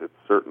it's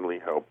certainly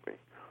helped me.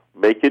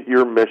 Make it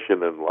your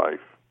mission in life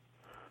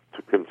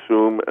to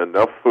consume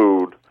enough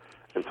food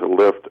and to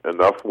lift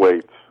enough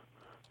weights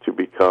to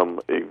become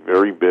a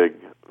very big,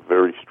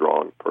 very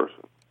strong person.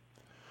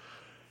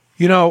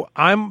 You know,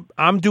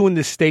 I'm doing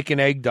this steak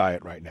and egg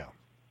diet right now.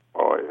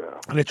 Oh, yeah.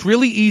 And it's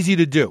really easy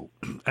to do.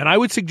 And I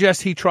would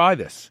suggest he try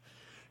this.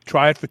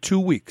 Try it for 2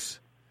 weeks.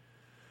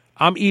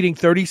 I'm eating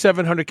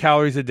 3,700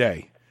 calories a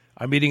day.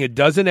 I'm eating a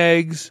dozen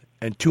eggs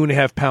and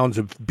 2.5 pounds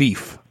of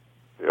beef.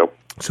 Yep.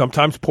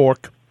 Sometimes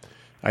pork.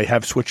 I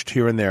have switched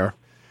here and there.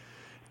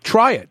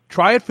 Try it.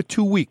 Try it for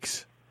 2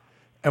 weeks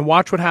and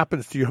watch what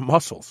happens to your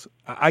muscles.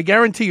 I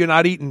guarantee you're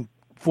not eating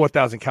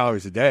 4,000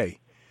 calories a day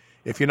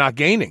if you're not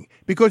gaining,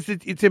 because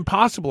it's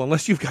impossible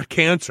unless you've got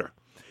cancer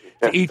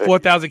to eat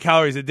 4,000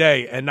 calories a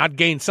day and not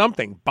gain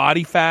something.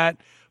 Body fat,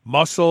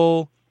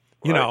 muscle,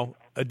 you know,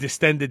 a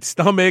distended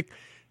stomach.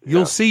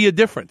 You'll see a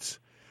difference.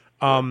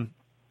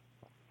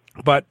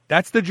 But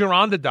that's the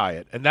Gironda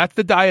diet, and that's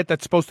the diet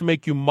that's supposed to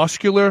make you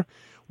muscular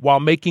while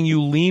making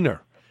you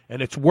leaner.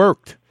 And it's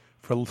worked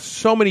for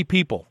so many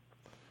people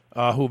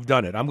who've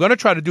done it. I'm going to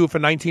try to do it for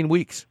 19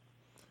 weeks.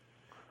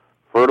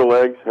 Fertile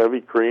eggs,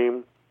 heavy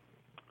cream,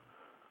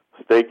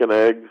 steak and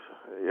eggs.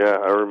 Yeah,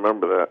 I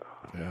remember that.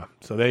 Yeah,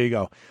 so there you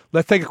go.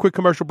 Let's take a quick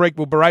commercial break.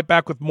 We'll be right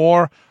back with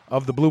more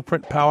of the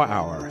Blueprint Power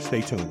Hour.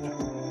 Stay tuned.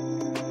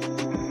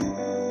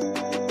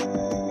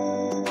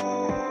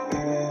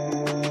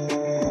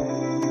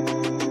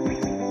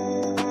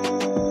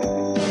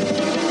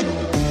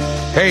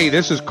 Hey,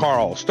 this is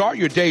Carl. Start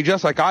your day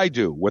just like I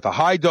do with a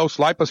high-dose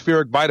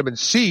lipospheric vitamin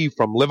C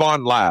from Live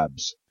On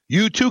Labs.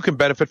 You, too, can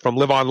benefit from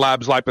Live On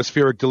Labs'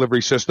 lipospheric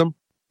delivery system.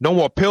 No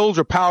more pills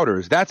or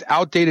powders. That's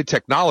outdated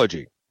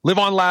technology. Live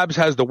On Labs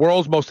has the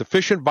world's most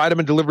efficient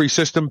vitamin delivery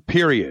system,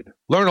 period.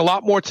 Learn a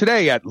lot more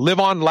today at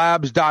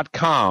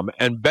liveonlabs.com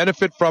and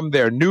benefit from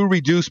their new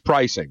reduced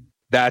pricing.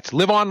 That's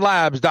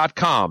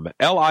liveonlabs.com,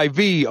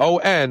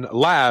 Livon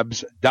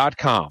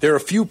labs.com. There are a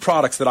few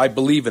products that I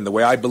believe in the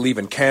way I believe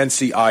in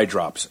Can-C eye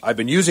drops. I've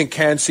been using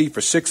Can-C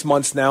for 6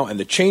 months now, and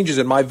the changes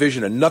in my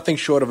vision are nothing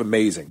short of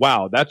amazing.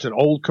 Wow, that's an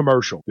old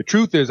commercial. The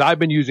truth is I've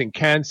been using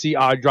Can-C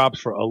eye drops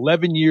for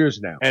 11 years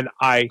now, and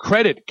I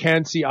credit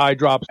Can-C eye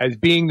drops as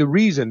being the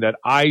reason that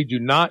I do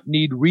not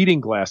need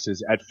reading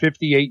glasses at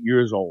 58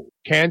 years old.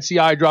 Can-C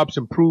eye drops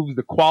improves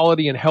the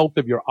quality and health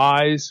of your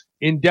eyes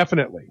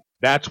indefinitely.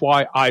 That's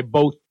why I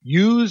both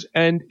use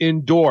and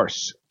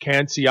endorse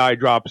Can-C eye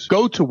drops.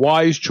 Go to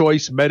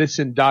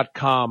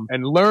wisechoicemedicine.com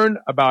and learn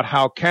about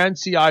how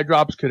Can-C eye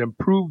drops can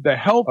improve the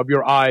health of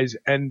your eyes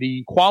and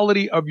the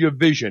quality of your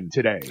vision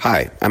today.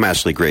 Hi, I'm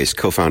Ashley Grace,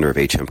 co-founder of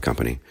H Hemp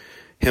Company.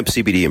 Hemp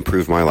CBD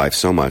improved my life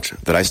so much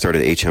that I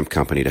started H Hemp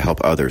Company to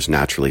help others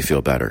naturally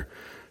feel better.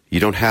 You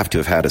don't have to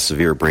have had a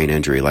severe brain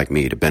injury like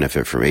me to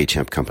benefit from H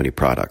Hemp Company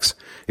products.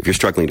 If you're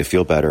struggling to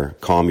feel better,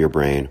 calm your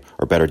brain,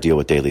 or better deal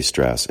with daily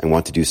stress and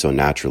want to do so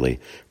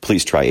naturally,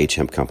 please try H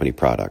Hemp Company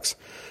products.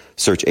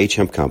 Search H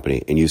Hemp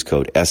Company and use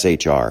code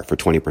SHR for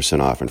 20%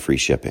 off and free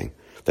shipping.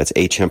 That's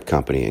H Hemp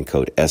Company and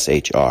code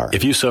SHR.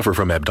 If you suffer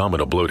from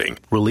abdominal bloating,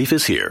 relief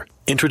is here.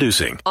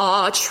 Introducing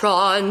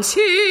Atrantil.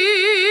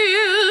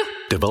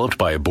 Developed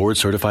by a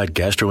board-certified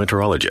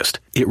gastroenterologist,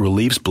 it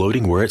relieves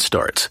bloating where it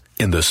starts,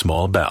 in the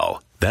small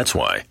bowel. That's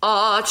why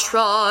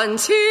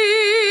Atrantil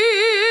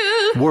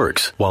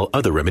works while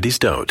other remedies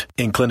don't.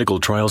 In clinical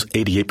trials,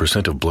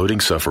 88% of bloating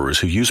sufferers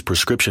who use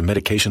prescription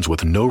medications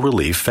with no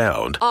relief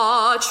found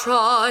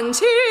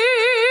Atrantil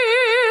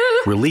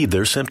relieve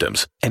their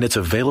symptoms, and it's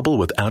available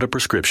without a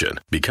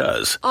prescription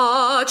because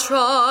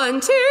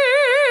Atrantil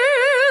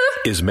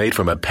is made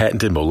from a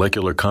patented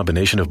molecular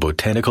combination of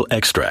botanical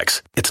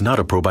extracts. It's not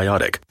a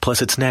probiotic. Plus,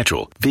 it's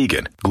natural,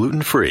 vegan,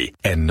 gluten-free,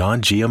 and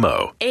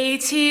non-GMO.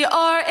 Atrantil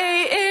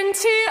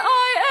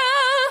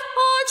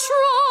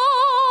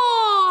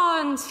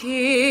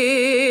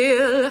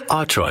Atrantil.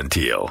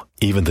 Atrantil.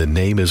 Even the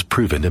name is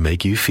proven to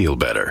make you feel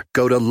better.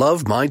 Go to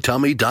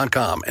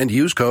lovemytummy.com and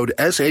use code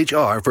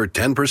SHR for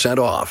 10%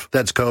 off.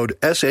 That's code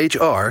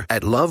SHR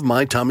at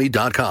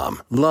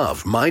lovemytummy.com.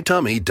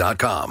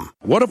 Lovemytummy.com.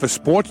 What if a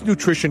sports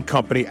nutrition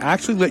company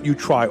actually let you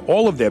try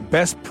all of their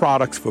best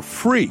products for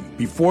free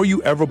before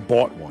you ever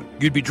bought one?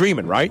 You'd be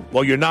dreaming, right?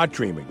 Well, you're not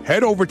dreaming.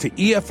 Head over to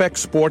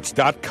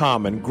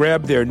EFXsports.com and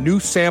grab their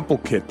new sample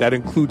kit that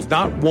includes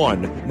not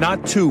one,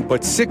 not two,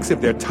 but 6 of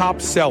their top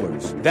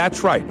sellers.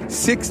 That's right,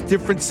 6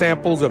 different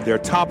samples of their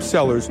top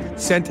sellers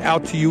sent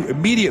out to you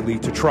immediately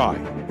to try.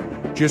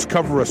 Just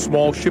cover a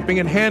small shipping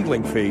and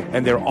handling fee,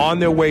 and they're on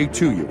their way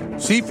to you.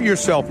 See for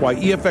yourself why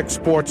EFX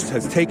Sports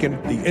has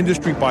taken the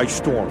industry by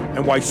storm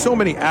and why so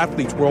many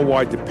athletes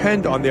worldwide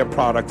depend on their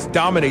products,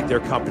 dominate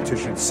their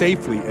competition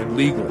safely and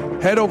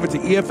legally. Head over to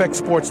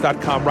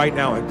EFXsports.com right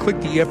now and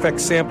click the EFX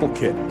sample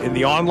kit in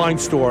the online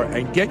store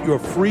and get your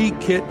free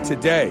kit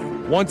today.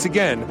 Once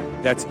again,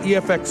 that's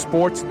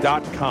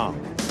EFXsports.com.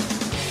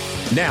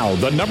 Now,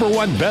 the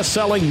 #1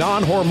 best-selling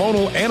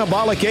non-hormonal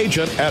anabolic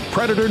agent at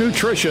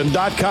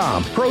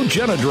PredatorNutrition.com.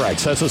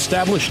 Progenadrex has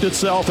established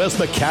itself as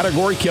the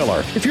category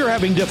killer. If you're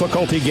having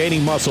difficulty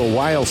gaining muscle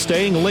while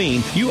staying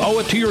lean, you owe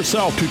it to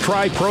yourself to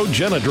try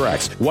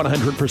Progenadrex.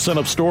 100%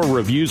 of store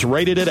reviews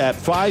rated it at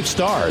 5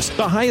 stars,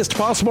 the highest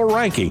possible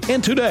ranking.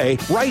 And today,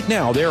 right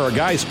now, there are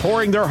guys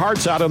pouring their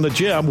hearts out in the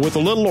gym with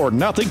little or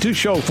nothing to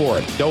show for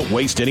it. Don't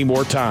waste any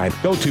more time.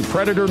 Go to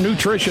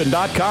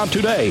PredatorNutrition.com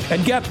today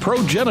and get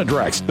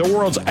Progenadrex, the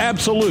world's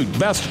absolute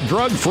best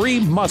drug-free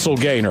muscle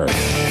gainer.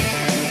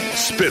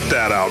 Spit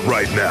that out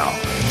right now.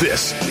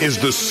 This is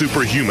the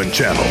Superhuman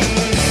Channel.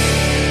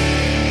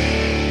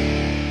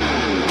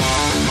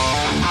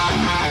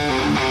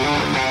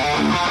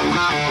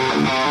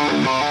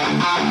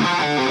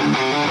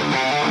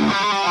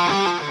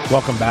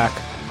 Welcome back.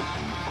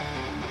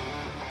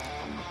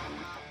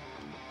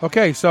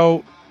 Okay,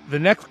 so the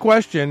next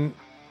question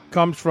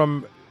comes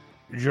from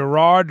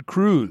Gerard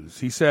Cruz.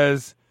 He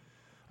says,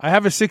 I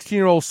have a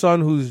 16-year-old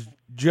son who's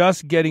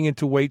just getting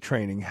into weight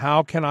training.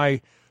 How can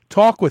I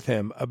talk with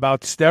him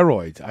about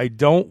steroids? I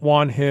don't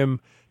want him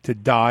to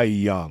die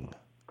young.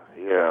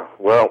 Yeah,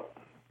 well,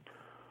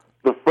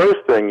 the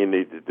first thing you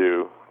need to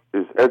do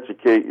is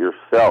educate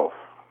yourself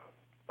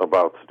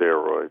about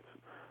steroids.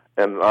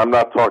 And I'm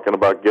not talking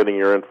about getting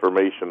your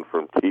information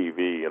from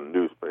TV and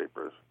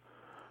newspapers.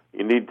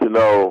 You need to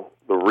know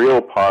the real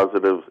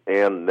positives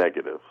and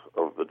negatives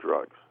of the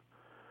drugs.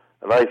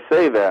 And I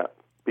say that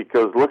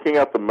because looking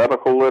at the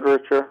medical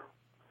literature,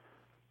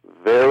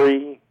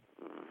 very,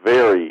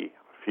 very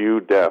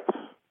few deaths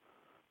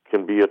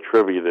can be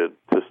attributed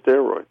to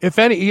steroids. If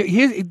any,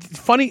 here's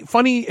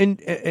funny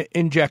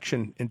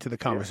injection into the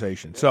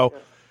conversation. So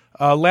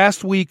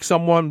last week,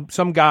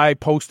 some guy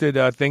posted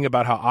a thing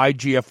about how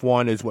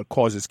IGF-1 is what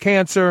causes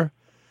cancer,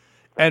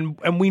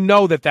 and we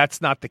know that that's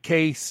not the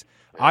case.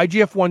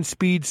 IGF-1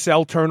 speeds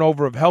cell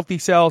turnover of healthy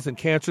cells and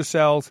cancer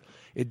cells.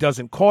 It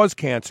doesn't cause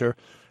cancer.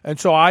 And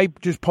so I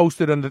just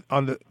posted on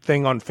the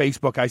thing on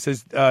Facebook. I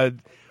says,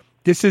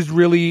 this is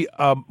really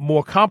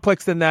more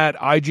complex than that.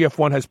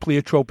 IGF-1 has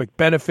pleiotropic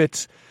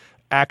benefits,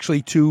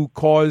 actually, to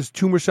cause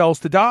tumor cells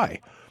to die.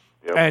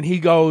 Yep. And he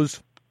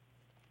goes,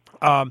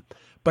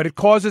 but it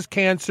causes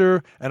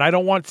cancer, and I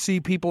don't want to see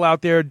people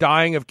out there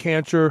dying of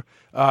cancer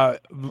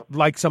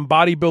like some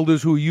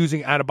bodybuilders who are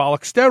using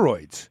anabolic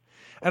steroids.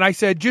 And I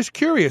said, just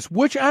curious,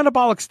 which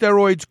anabolic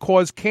steroids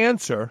cause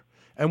cancer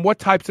and what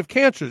types of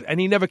cancers? And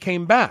he never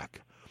came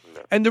back.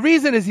 And the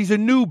reason is he's a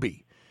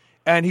newbie,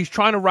 and he's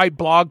trying to write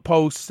blog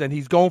posts, and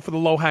he's going for the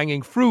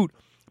low-hanging fruit.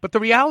 But the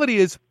reality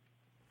is,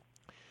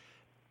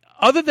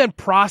 other than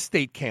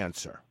prostate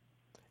cancer,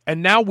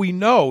 and now we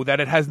know that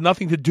it has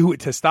nothing to do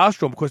with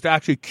testosterone because they're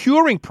actually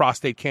curing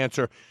prostate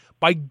cancer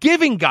by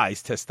giving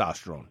guys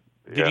testosterone.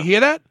 Did you hear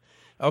that?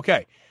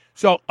 Okay.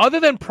 So other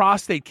than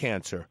prostate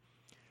cancer,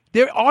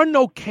 there are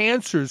no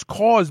cancers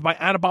caused by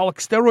anabolic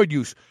steroid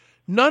use.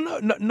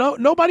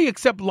 Nobody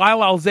except Lyle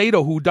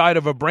Alzado, who died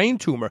of a brain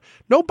tumor.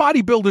 No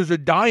bodybuilders are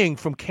dying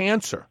from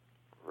cancer.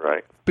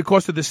 Right.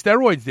 Because of the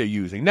steroids they're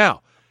using.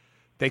 Now,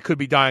 they could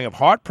be dying of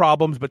heart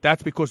problems, but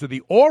that's because of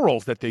the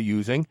orals that they're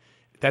using,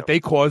 that they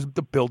cause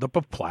the buildup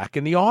of plaque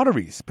in the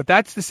arteries. But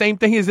that's the same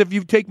thing as if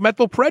you take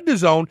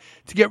methylprednisone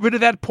to get rid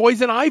of that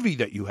poison ivy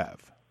that you have.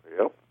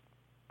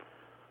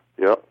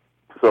 Yep.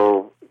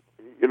 So,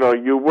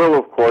 you will,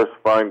 of course,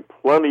 find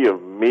plenty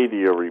of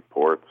media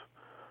reports,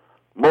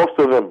 most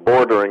of them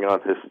bordering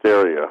on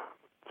hysteria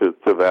to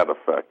that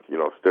effect.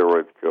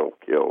 Steroids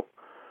kill.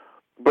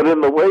 But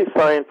in the way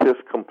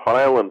scientists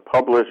compile and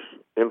publish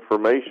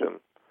information,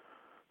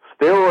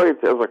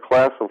 steroids as a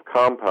class of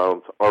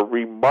compounds are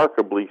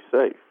remarkably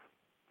safe.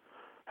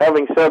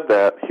 Having said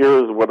that,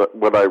 here's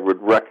what I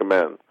would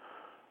recommend,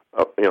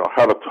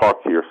 how to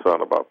talk to your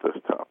son about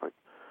this topic.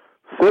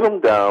 Sit him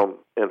down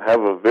and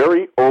have a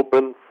very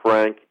open,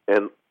 frank,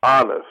 and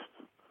honest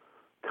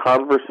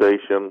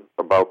conversation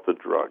about the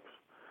drugs.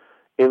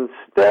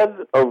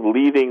 Instead of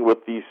leading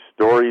with these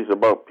stories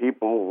about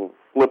people who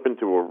flip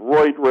into a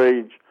roid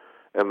rage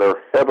and their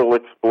head will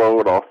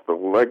explode off the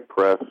leg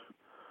press,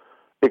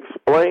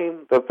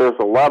 explain that there's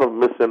a lot of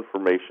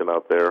misinformation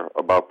out there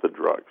about the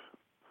drugs.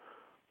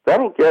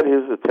 That'll get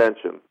his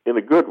attention in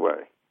a good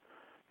way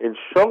and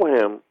show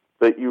him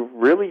that you've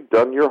really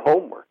done your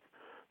homework,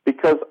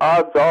 because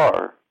odds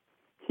are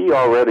he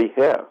already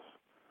has.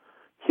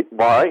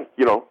 Why?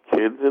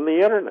 Kids in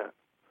the internet.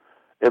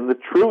 And the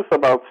truth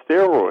about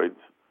steroids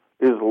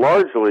is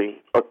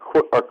largely a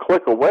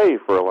click away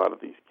for a lot of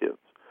these kids.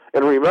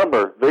 And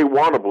remember, they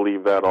want to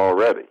believe that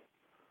already.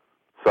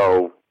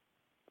 So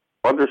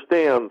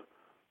understand,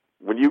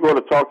 when you go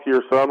to talk to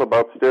your son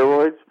about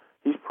steroids,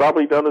 he's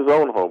probably done his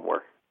own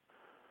homework.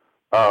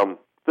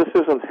 This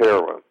isn't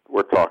heroin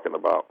we're talking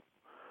about.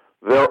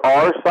 There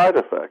are side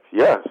effects,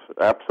 yes,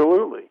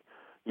 absolutely.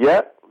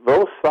 Yet,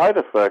 those side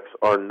effects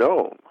are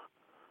known.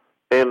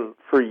 And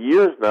for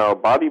years now,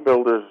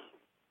 bodybuilders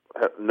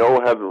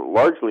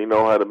largely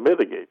know how to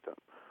mitigate them.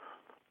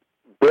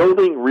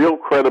 Building real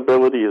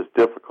credibility is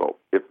difficult.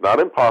 It's not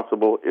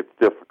impossible, it's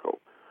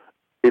difficult.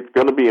 it's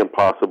going to be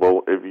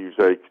impossible if you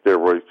say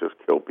steroids just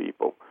kill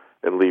people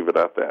and leave it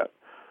at that.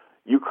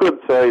 You could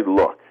say,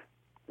 look,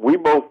 we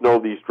both know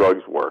these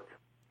drugs work.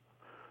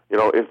 You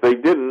know, if they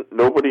didn't,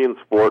 nobody in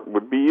sport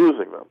would be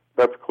using them.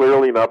 That's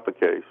clearly not the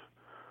case,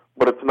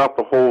 but it's not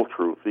the whole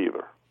truth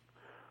either.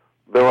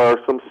 There are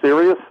some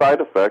serious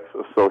side effects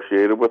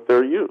associated with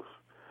their use,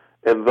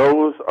 and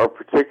those are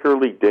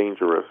particularly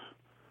dangerous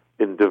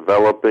in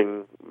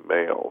developing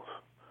males.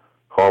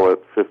 Call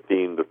it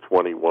 15 to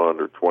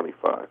 21 or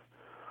 25.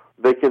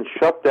 They can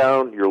shut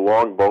down your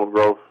long bone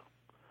growth,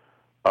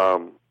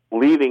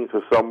 leading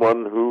to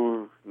someone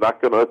who's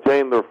not going to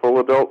attain their full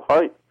adult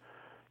height.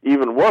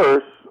 Even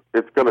worse,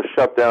 it's going to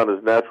shut down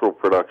his natural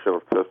production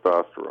of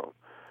testosterone.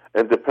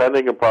 And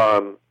depending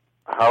upon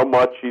how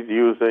much he's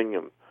using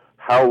and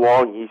how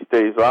long he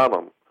stays on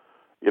them,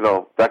 you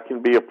know, that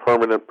can be a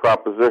permanent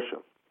proposition.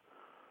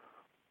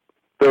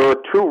 There are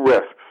two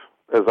risks,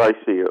 as I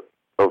see it,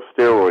 of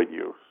steroid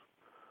use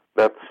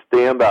that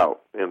stand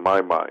out in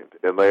my mind,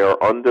 and they are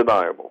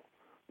undeniable.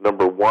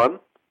 Number one,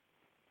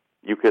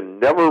 you can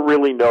never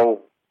really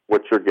know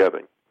what you're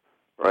getting,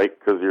 right?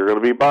 Because you're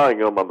going to be buying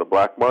them on the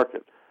black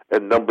market.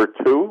 And number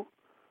two,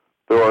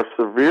 there are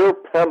severe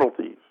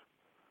penalties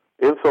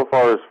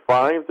insofar as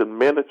fines and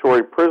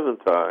mandatory prison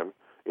time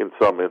in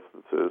some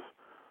instances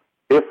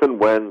if and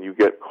when you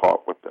get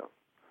caught with them.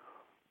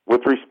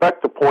 With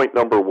respect to point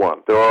number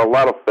one, there are a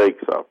lot of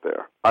fakes out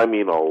there. I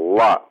mean a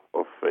lot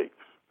of fakes.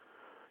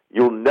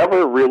 You'll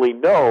never really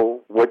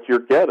know what you're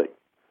getting.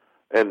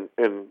 And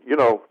you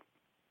know,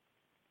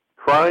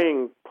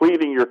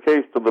 pleading your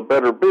case to the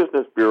Better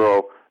Business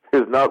Bureau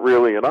is not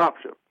really an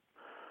option.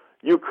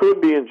 You could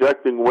be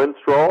injecting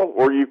Winstrol,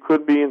 or you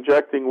could be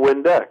injecting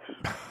Windex.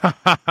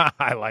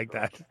 I like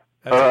that.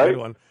 That's a good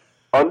one.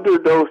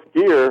 Underdosed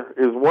gear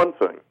is one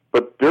thing,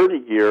 but dirty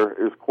gear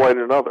is quite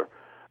another.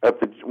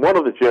 At one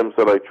of the gyms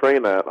that I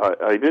train at,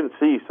 I didn't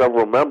see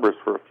several members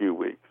for a few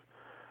weeks.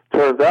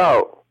 Turns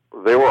out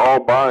they were all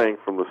buying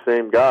from the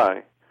same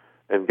guy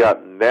and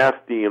got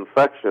nasty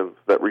infections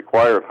that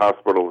required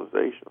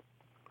hospitalization.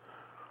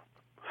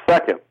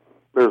 Second,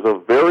 there's a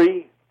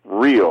very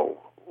real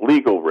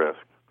legal risk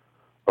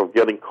of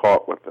getting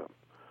caught with them.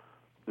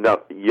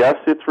 Now, yes,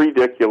 it's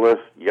ridiculous.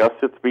 Yes,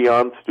 it's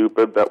beyond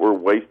stupid that we're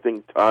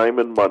wasting time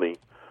and money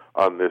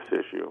on this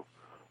issue,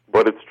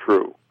 but it's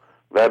true.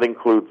 That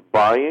includes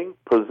buying,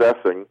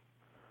 possessing,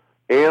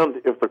 and,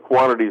 if the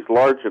quantity is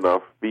large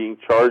enough, being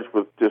charged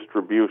with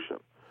distribution.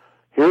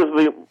 Here's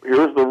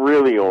the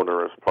really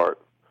onerous part.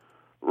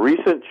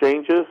 Recent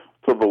changes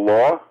to the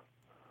law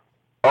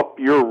up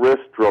your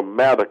risk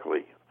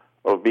dramatically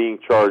of being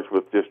charged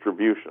with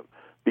distribution,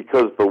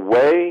 because the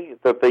way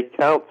that they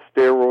count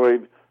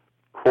steroid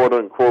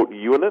quote-unquote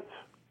units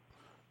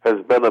has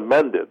been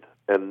amended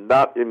and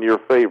not in your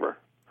favor.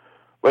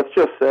 Let's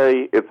just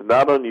say it's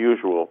not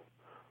unusual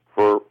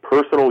for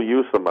personal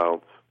use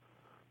amounts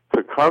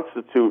to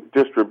constitute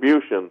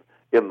distribution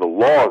in the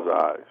law's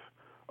eyes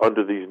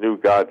under these new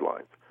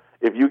guidelines.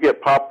 If you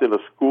get popped in a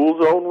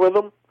school zone with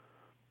them,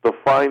 the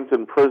fines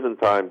and prison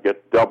time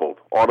get doubled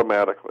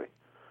automatically.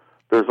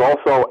 There's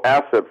also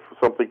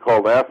something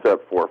called asset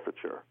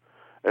forfeiture.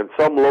 And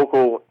some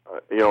local,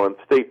 and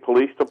state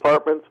police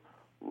departments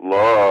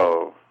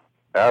love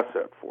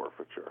asset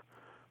forfeiture.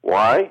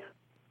 Why?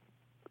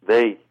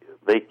 They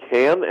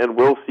can and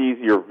will seize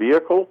your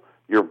vehicle,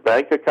 your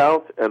bank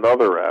accounts, and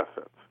other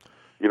assets.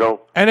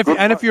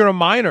 And if you're a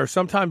minor,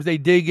 sometimes they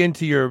dig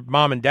into your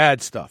mom and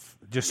dad stuff.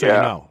 Just so you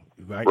know,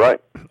 right?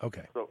 Right.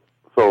 Okay.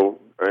 So,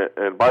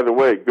 and by the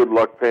way, good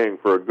luck paying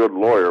for a good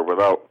lawyer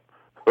without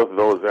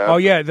those assets. Oh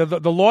yeah,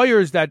 the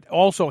lawyers that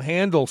also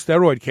handle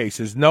steroid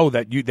cases know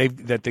that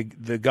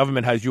the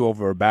government has you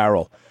over a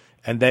barrel,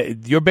 and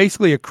that you're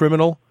basically a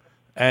criminal,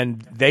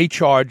 and they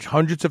charge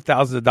hundreds of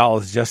thousands of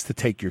dollars just to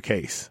take your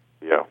case.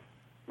 Yeah.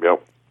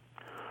 Yep.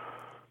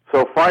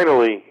 So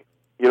finally,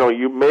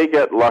 you may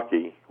get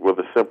lucky with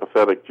a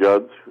sympathetic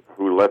judge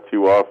who lets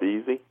you off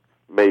easy.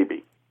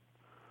 Maybe.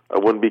 I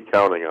wouldn't be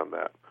counting on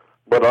that.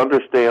 But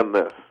understand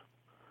this.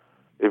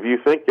 If you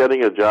think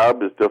getting a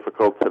job is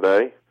difficult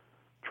today,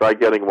 try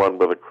getting one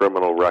with a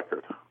criminal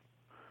record.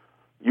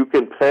 You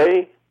can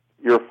pay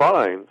your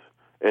fines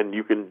and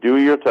you can do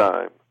your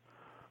time,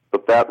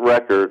 but that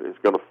record is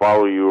going to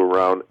follow you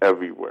around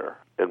everywhere.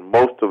 And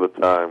most of the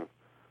time,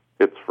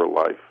 it's for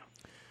life.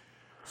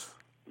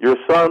 Your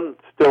son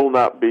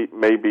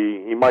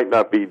he might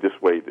not be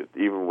dissuaded,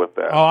 even with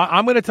that. Oh,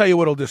 I'm going to tell you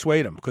what will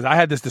dissuade him, because I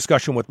had this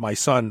discussion with my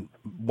son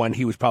when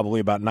he was probably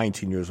about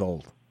 19 years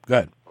old.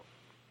 Good.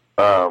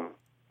 There's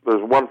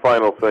one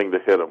final thing to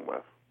hit him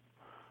with,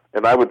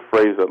 and I would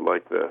phrase it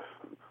like this.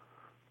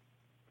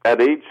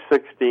 At age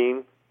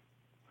 16,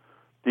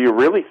 do you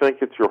really think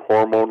it's your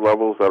hormone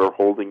levels that are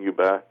holding you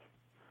back?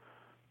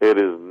 It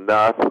is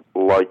not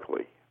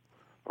likely.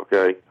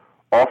 Okay?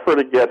 Offer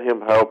to get him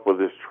help with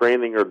his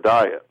training or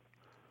diet.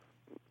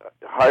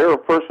 Hire a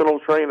personal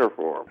trainer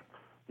for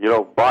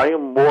him. Buy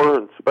him more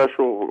and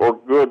special or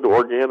good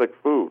organic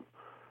food.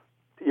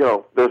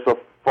 There's a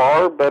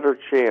far better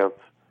chance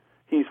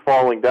he's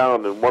falling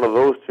down in one of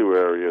those two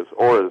areas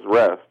or his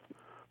rest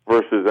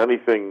versus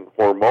anything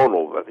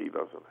hormonal that he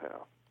doesn't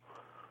have.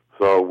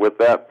 So with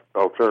that,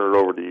 I'll turn it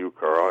over to you,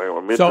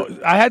 Carl. So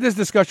I had this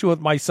discussion with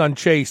my son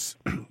Chase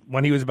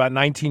when he was about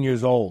 19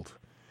 years old,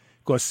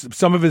 because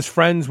some of his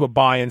friends were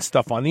buying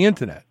stuff on the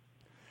internet.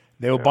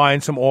 They were buying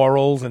some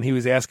orals, and he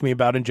was asking me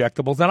about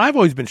injectables. And I've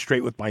always been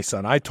straight with my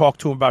son. I talked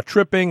to him about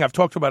tripping. I've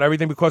talked to him about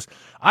everything because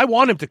I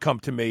want him to come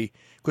to me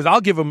because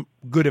I'll give him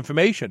good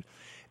information.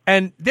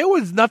 And there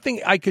was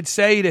nothing I could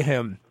say to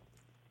him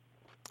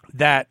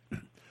that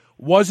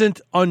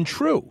wasn't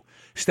untrue.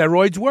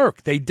 Steroids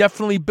work. They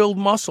definitely build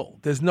muscle.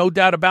 There's no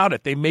doubt about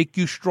it. They make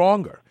you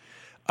stronger.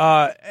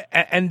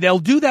 And they'll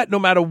do that no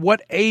matter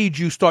what age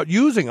you start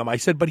using them. I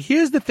said, but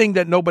here's the thing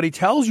that nobody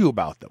tells you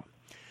about them.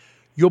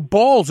 Your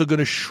balls are going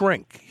to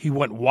shrink. He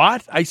went,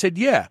 what? I said,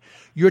 yeah.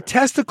 Your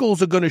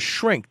testicles are going to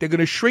shrink. They're going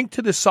to shrink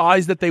to the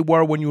size that they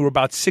were when you were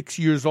about 6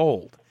 years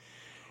old.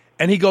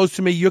 And he goes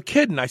to me, you're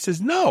kidding. I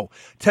says, no.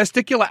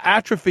 Testicular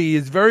atrophy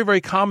is very,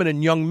 very common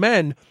in young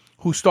men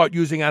who start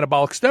using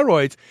anabolic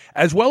steroids,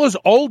 as well as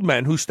old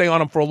men who stay on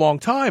them for a long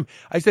time.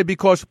 I said,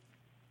 because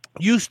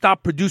you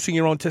stop producing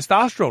your own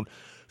testosterone.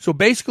 So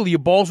basically your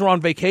balls are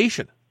on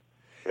vacation.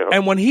 Yep.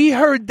 And when he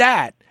heard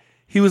that,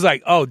 he was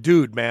like, oh,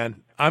 dude,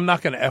 man, I'm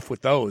not going to F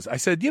with those. I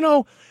said,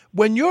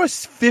 when you're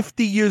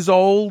 50 years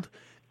old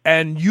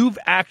and you've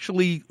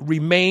actually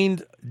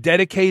remained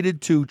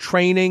dedicated to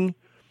training,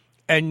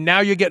 and now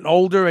you're getting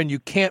older and you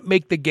can't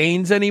make the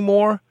gains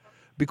anymore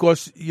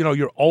because,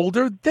 you're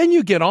older, then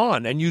you get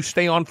on and you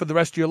stay on for the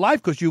rest of your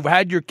life because you've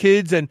had your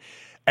kids. And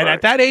right.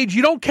 At that age,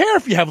 you don't care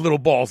if you have little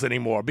balls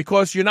anymore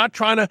because you're not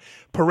trying to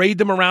parade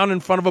them around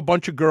in front of a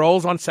bunch of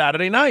girls on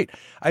Saturday night.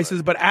 I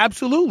says, but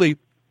absolutely,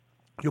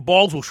 your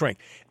balls will shrink.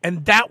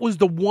 And that was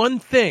the one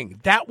thing,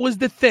 that was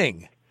the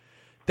thing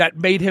that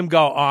made him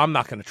go, oh, I'm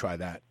not going to try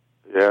that.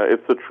 Yeah,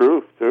 it's the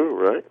truth too,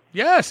 right?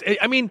 Yes.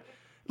 I mean,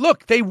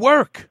 look, they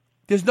work.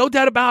 There's no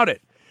doubt about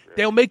it.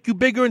 They'll make you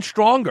bigger and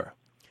stronger.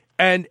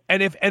 And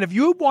if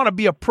you want to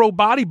be a pro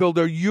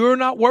bodybuilder, you're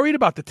not worried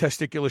about the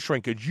testicular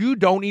shrinkage. You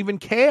don't even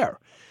care.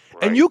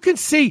 Right. And you can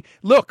see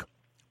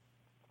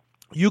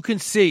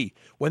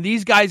when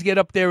these guys get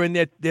up there in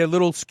their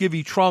little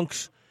skivvy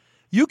trunks,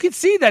 you can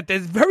see that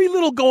there's very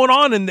little going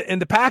on in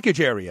the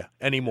package area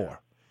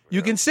anymore.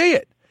 You can see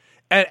it.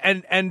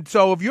 And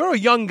so if you're a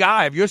young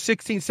guy, if you're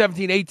 16,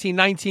 17, 18,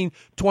 19,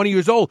 20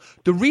 years old,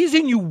 the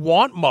reason you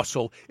want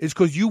muscle is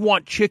because you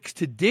want chicks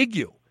to dig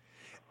you.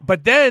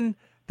 But then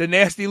the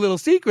nasty little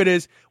secret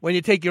is when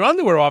you take your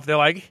underwear off, they're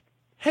like,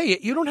 hey,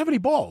 you don't have any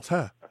balls,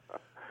 huh?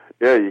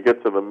 Yeah, you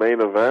get to the main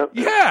event.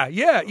 Yeah.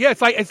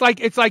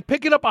 It's like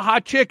picking up a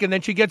hot chick and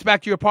then she gets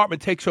back to your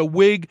apartment, takes her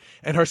wig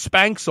and her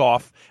Spanx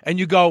off, and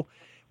you go,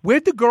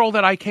 where'd the girl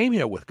that I came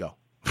here with go?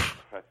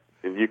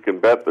 And you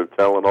can bet they're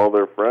telling all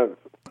their friends.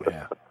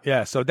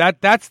 Yeah. So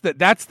that's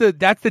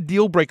the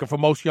deal breaker for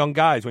most young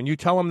guys. When you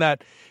tell them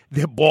that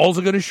their balls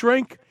are going to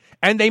shrink,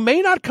 and they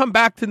may not come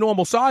back to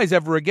normal size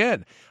ever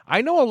again.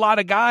 I know a lot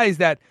of guys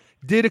that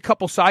did a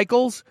couple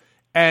cycles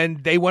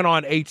and they went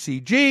on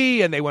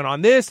HCG and they went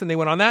on this and they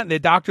went on that, and their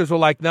doctors were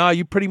like, "No,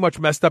 you pretty much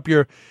messed up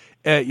your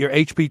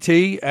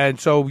HPT, and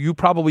so you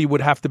probably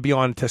would have to be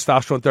on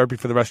testosterone therapy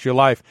for the rest of your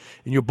life,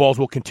 and your balls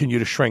will continue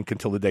to shrink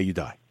until the day you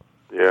die."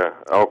 Yeah,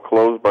 I'll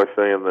close by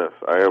saying this.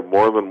 I have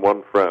more than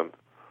one friend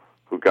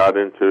who got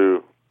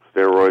into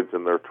steroids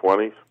in their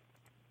 20s,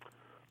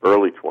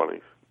 early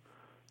 20s,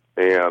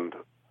 and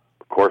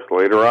of course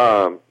later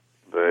on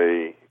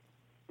they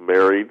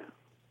married,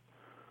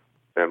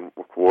 and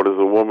what does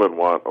a woman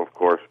want? Of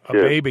course,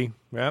 kids. A baby,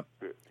 yep.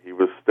 He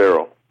was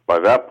sterile. By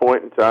that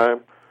point in time,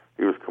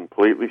 he was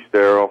completely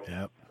sterile,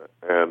 yep.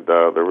 And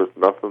there was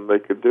nothing they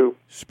could do.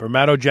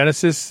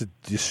 Spermatogenesis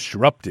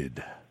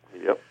disrupted.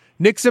 Yep.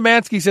 Nick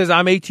Zamansky says,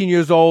 I'm 18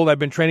 years old. I've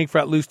been training for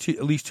at least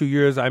 2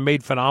 years. I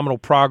made phenomenal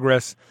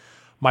progress.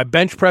 My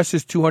bench press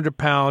is 200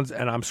 pounds,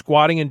 and I'm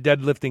squatting and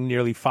deadlifting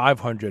nearly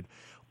 500,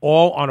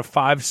 all on a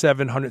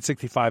 5'7",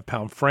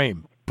 165-pound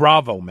frame.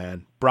 Bravo,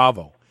 man.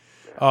 Bravo.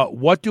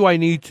 What do I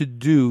need to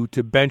do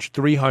to bench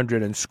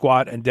 300 and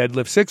squat and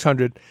deadlift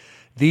 600?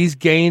 These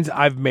gains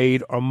I've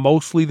made are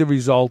mostly the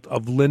result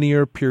of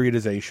linear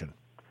periodization.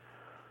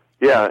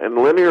 Yeah, and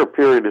linear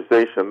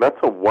periodization, that's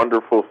a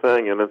wonderful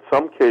thing, and in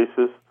some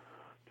cases,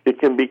 it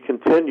can be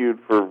continued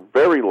for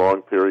very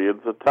long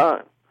periods of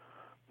time.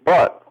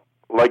 But,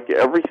 like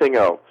everything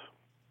else,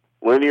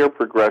 linear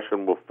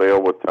progression will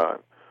fail with time.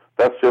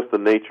 That's just the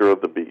nature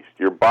of the beast.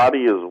 Your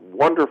body is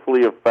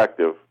wonderfully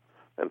effective,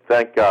 and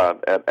thank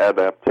God, at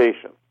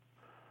adaptation,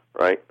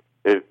 right?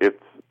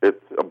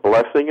 It's a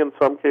blessing in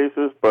some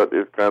cases, but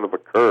it's kind of a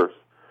curse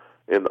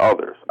in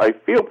others. I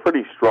feel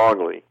pretty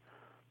strongly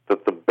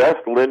that the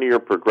best linear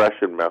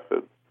progression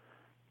method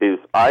is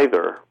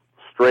either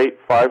straight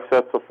 5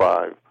 sets of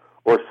 5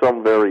 or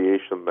some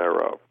variation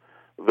thereof.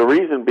 The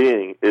reason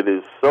being, it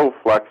is so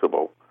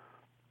flexible,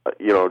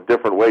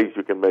 different ways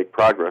you can make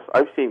progress.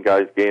 I've seen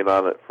guys gain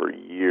on it for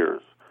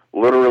years,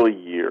 literally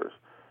years.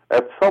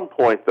 At some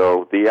point,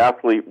 though, the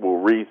athlete will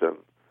reason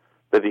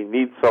that he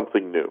needs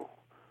something new.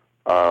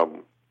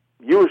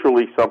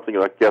 Usually something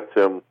that gets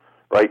him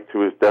right to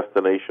his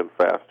destination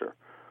faster.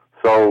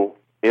 So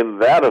in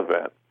that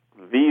event,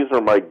 these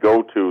are my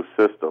go-to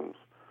systems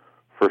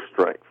for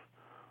strength.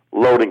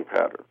 Loading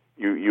pattern.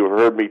 You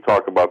heard me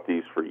talk about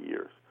these for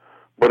years,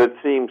 but it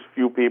seems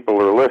few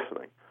people are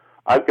listening.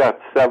 I've got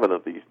 7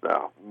 of these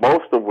now,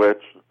 most of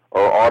which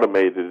are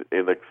automated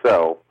in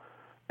Excel,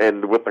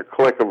 and with a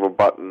click of a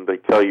button, they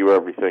tell you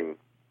everything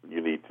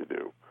you need to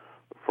do,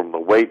 from the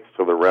weights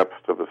to the reps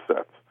to the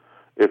sets.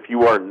 If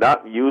you are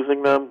not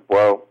using them,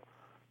 well,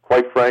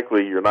 quite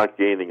frankly, you're not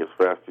gaining as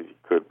fast as you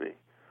could be.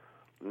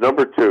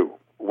 Number 2,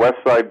 West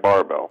Side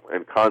Barbell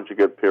and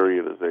conjugate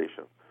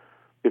periodization.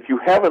 If you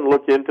haven't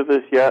looked into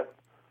this yet,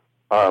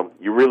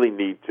 you really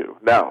need to.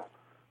 Now,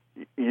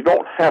 you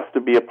don't have to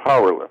be a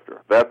power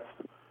lifter. That's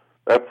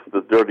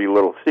the dirty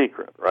little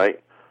secret, right?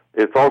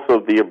 It's also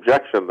the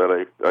objection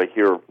that I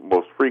hear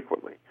most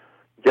frequently.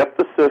 Get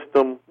the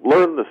system,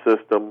 learn the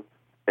system,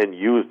 and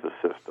use the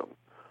system.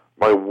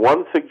 My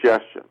one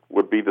suggestion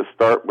would be to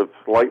start with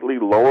slightly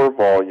lower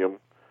volume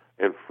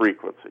and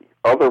frequency.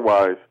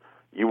 Otherwise,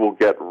 you will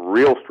get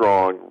real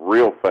strong,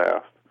 real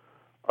fast,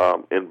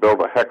 and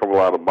build a heck of a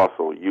lot of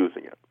muscle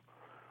using it.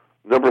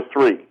 Number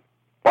 3,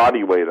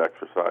 body weight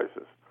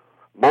exercises.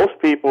 Most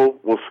people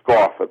will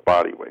scoff at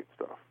body weight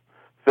stuff,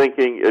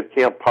 thinking it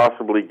can't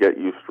possibly get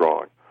you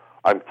strong.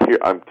 I'm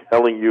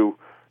telling you,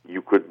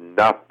 you could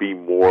not be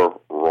more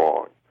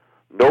wrong.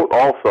 Note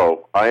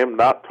also, I am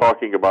not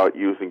talking about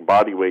using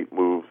body weight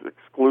moves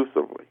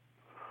exclusively,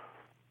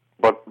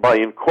 but by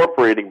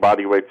incorporating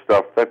body weight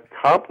stuff that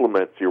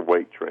complements your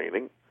weight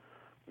training,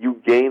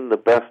 you gain the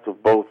best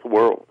of both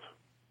worlds.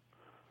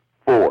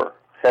 4,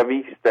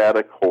 heavy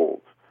static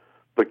holds.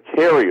 The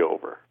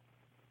carryover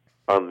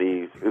on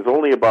these is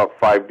only about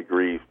 5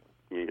 degrees,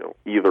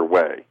 either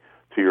way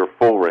to your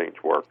full range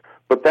work,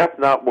 but that's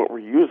not what we're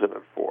using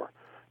it for.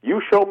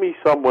 You show me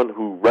someone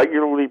who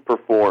regularly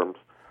performs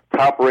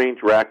top range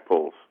rack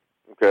pulls,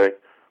 okay,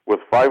 with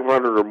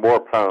 500 or more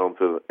pounds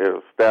in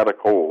a static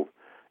hold,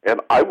 and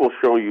I will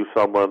show you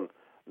someone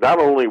not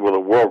only with a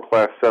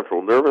world-class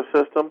central nervous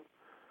system,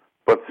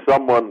 but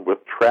someone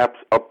with traps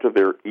up to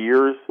their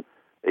ears,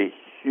 a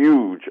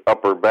huge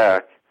upper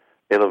back,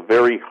 and a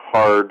very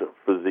hard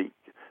physique.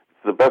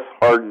 It's the best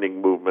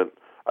hardening movement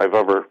I've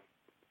ever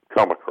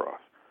come across.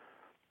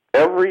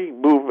 Every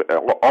move,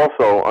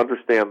 also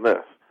understand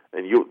this,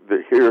 and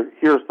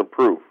here's the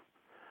proof.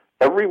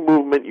 Every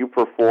movement you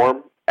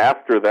perform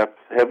after that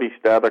heavy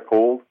static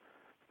hold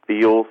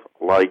feels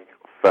like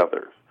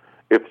feathers.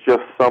 It's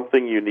just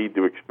something you need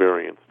to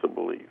experience to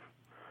believe.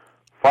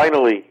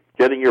 Finally,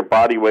 getting your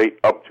body weight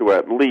up to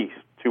at least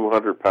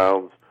 200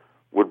 pounds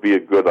would be a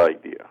good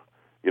idea.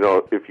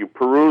 If you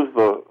peruse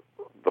the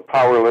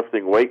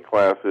powerlifting weight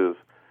classes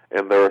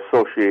and their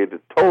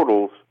associated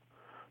totals,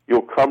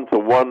 you'll come to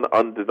one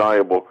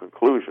undeniable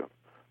conclusion.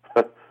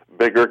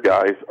 Bigger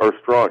guys are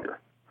stronger,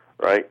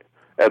 right?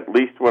 At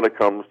least when it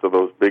comes to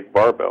those big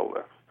barbell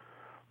lifts.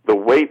 The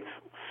weights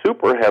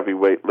super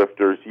heavyweight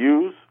lifters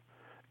use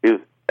is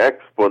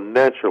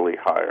exponentially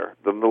higher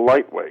than the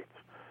light weights.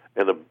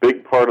 And a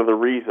big part of the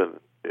reason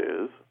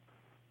is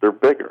they're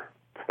bigger.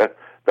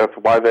 That's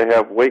why they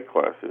have weight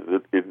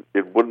classes.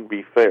 It wouldn't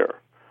be fair,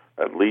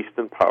 at least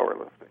in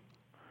powerlifting.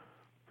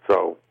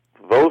 So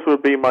those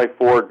would be my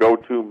 4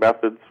 go-to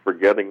methods for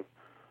getting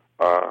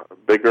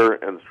bigger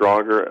and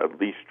stronger, at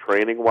least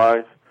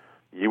training-wise.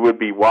 You would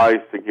be wise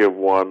to give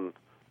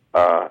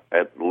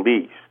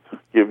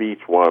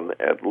each one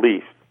at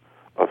least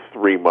a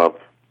 3-month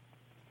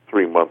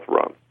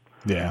run.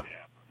 Yeah.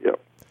 Yep.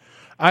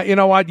 You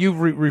know what? You've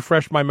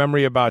refreshed my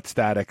memory about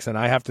statics, and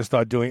I have to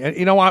start doing.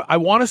 And I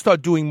want to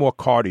start doing more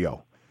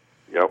cardio.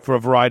 Yep. For a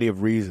variety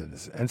of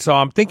reasons, and so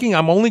I'm thinking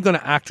I'm only going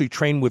to actually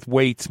train with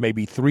weights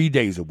maybe 3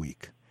 days a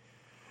week,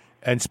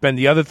 and spend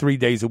the other 3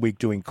 days a week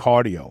doing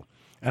cardio.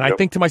 And I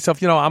think to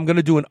myself, I'm going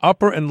to do an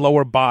upper and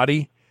lower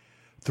body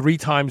 3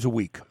 times a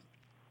week.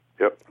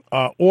 Yep.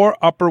 Or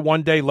upper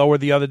one day, lower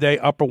the other day,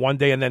 upper one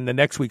day, and then the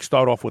next week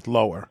start off with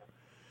lower.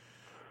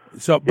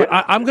 So, but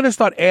I'm going to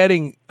start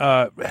adding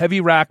heavy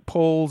rack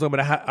pulls. I'm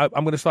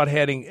going to start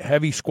adding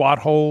heavy squat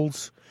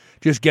holds.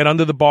 Just get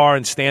under the bar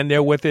and stand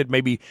there with it.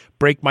 Maybe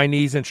break my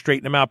knees and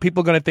straighten them out.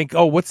 People are going to think,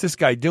 "Oh, what's this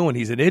guy doing?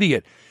 He's an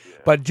idiot."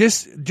 But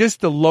just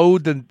to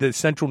load the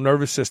central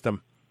nervous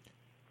system.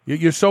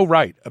 You're so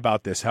right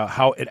about this.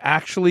 How it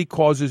actually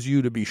causes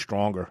you to be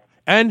stronger,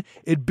 and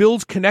it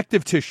builds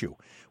connective tissue,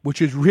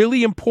 which is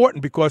really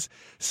important because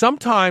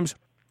sometimes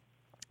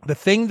the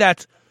thing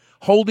that's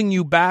holding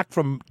you back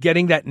from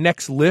getting that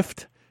next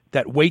lift,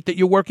 that weight that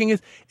you're working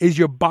is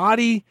your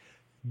body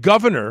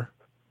governor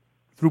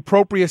through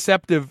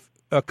proprioceptive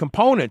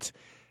components,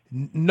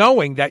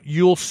 knowing that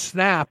you'll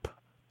snap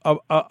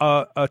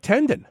a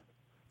tendon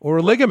or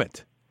a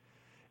ligament.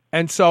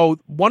 And so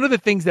one of the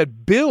things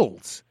that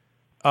builds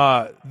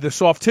the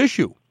soft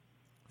tissue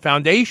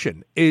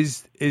foundation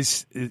is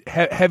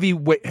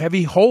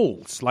heavy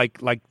holes like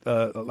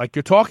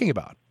you're talking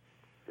about.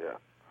 Yeah.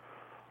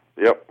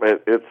 Yep.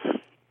 It's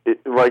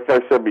like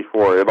I said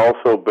before. It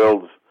also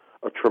builds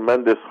a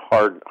tremendous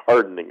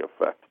hardening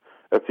effect.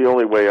 That's the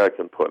only way I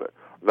can put it.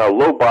 Now,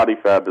 low body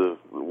fat is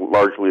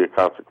largely a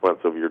consequence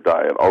of your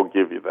diet. I'll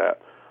give you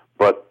that.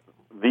 But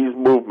these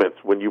movements,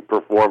 when you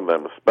perform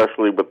them,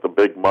 especially with the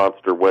big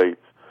monster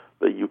weights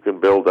that you can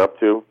build up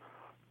to,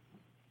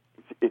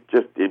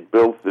 it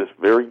builds this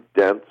very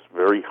dense,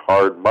 very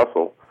hard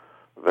muscle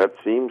that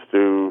seems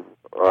to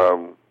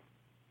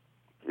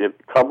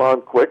come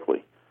on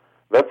quickly.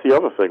 That's the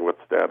other thing with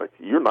static.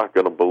 You're not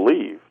going to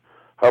believe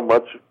how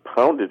much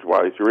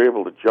poundage-wise you're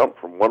able to jump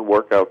from one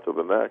workout to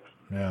the next.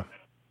 Yeah.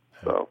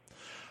 So.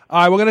 All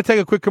right, we're going to take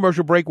a quick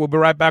commercial break. We'll be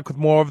right back with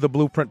more of the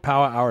Blueprint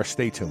Power Hour.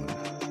 Stay tuned.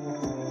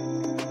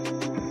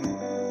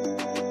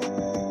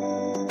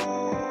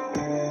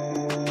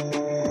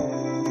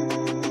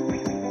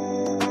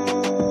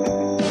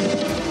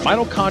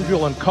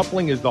 Mitochondrial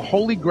uncoupling is the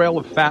holy grail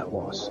of fat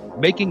loss.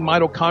 Making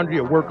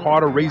mitochondria work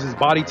harder raises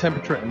body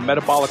temperature and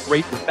metabolic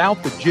rate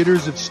without the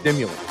jitters of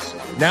stimulants.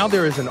 Now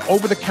there is an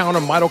over-the-counter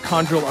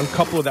mitochondrial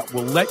uncoupler that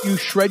will let you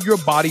shred your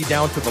body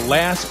down to the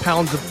last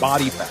pounds of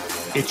body fat.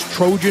 It's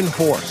Trojan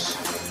Horse.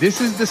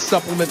 This is the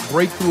supplement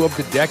breakthrough of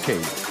the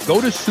decade. Go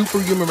to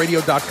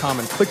superhumanradio.com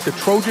and click the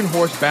Trojan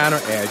Horse banner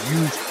ad.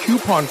 Use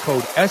coupon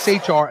code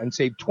SHR and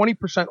save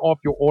 20% off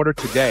your order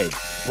today.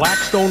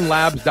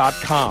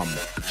 BlackstoneLabs.com.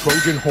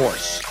 Trojan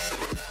Horse.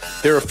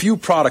 There are a few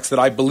products that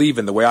I believe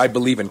in the way I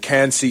believe in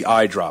Can-C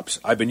eye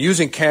drops. I've been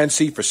using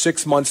Can-C for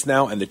 6 months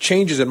now, and the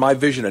changes in my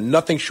vision are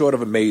nothing short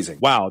of amazing.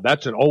 Wow,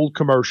 that's an old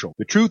commercial.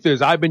 The truth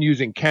is, I've been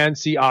using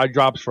Can-C eye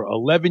drops for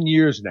 11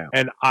 years now,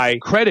 and I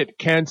credit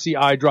Can-C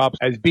eye drops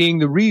as being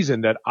the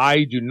reason that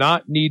I do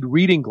not need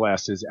reading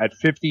glasses at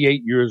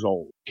 58 years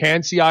old.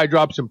 Can-C eye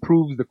drops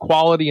improves the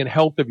quality and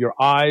health of your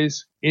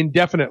eyes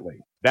indefinitely.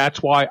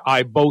 That's why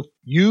I both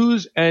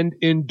use and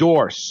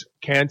endorse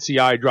Can-C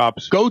eye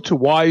drops. Go to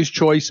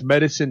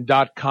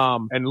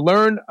wisechoicemedicine.com and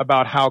learn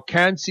about how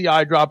Can-C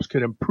eye drops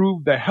can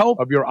improve the health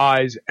of your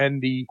eyes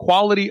and the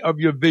quality of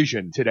your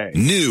vision today.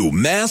 New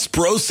Mass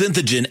Pro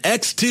Synthogen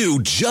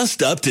X2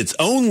 just upped its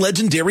own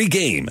legendary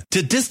game.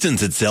 To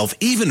distance itself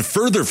even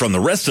further from the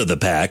rest of the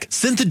pack,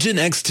 Synthogen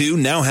X2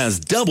 now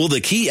has double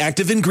the key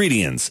active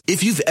ingredients.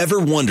 If you've ever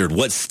wondered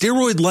what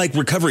steroid-like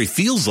recovery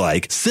feels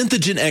like,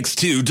 Synthogen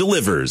X2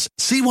 delivers.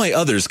 See why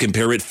others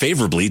compare it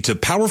favorably to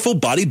powerful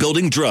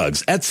bodybuilding drugs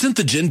at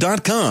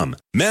Synthogen.com.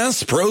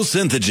 Mass Pro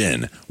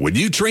Synthogen. When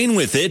you train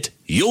with it,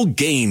 you'll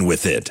gain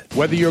with it.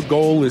 Whether your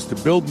goal is to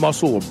build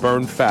muscle or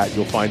burn fat,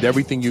 you'll find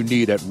everything you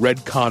need at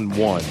Redcon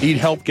One. Need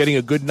help getting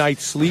a good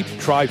night's sleep?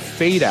 Try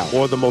Fade Out,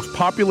 or the most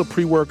popular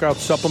pre-workout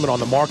supplement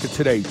on the market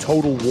today,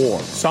 Total War.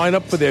 Sign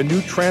up for their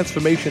new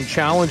Transformation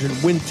Challenge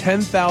and win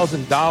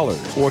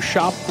 $10,000. Or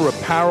shop for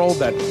apparel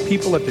that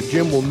people at the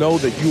gym will know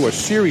that you are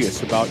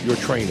serious about your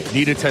training.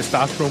 Need a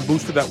testosterone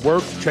booster that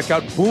works? Check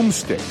out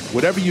Boomstick.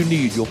 Whatever you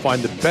need, you'll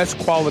find the best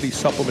quality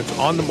supplements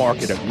on the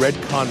market at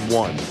Redcon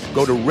One.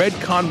 Go to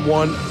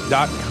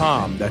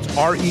redcon1.com. That's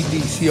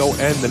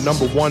REDCON, the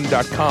number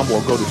 1.com,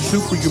 or go to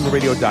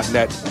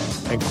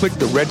superhumanradio.net and click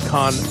the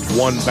Redcon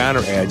One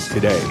banner ad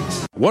today.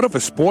 What if a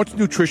sports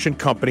nutrition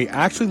company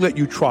actually let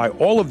you try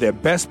all of their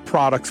best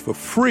products for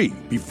free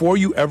before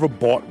you ever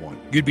bought one?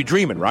 You'd be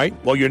dreaming, right?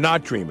 Well, you're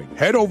not dreaming.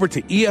 Head over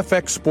to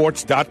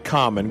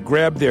EFXsports.com and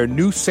grab their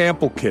new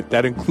sample kit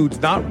that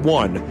includes not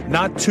one,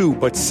 not two,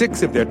 but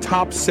 6 of their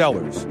top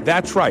sellers.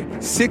 That's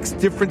right, 6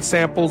 different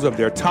samples of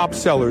their top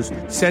sellers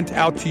sent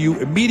out to you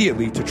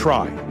immediately to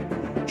try.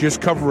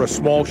 Just cover a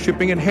small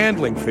shipping and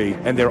handling fee,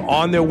 and they're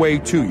on their way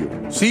to you.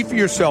 See for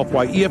yourself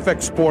why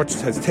EFX Sports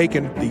has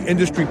taken the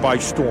industry by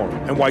storm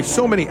and why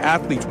so many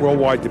athletes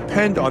worldwide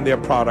depend on their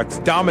products,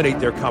 dominate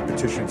their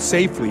competition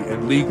safely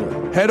and legally.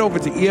 Head over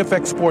to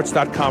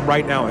EFXsports.com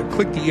right now and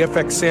click the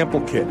EFX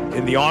sample kit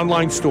in the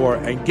online store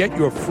and get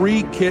your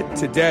free kit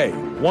today.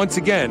 Once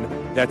again,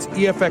 that's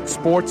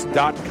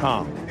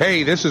EFXsports.com.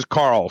 Hey, this is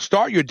Carl.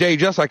 Start your day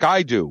just like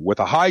I do with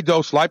a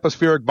high-dose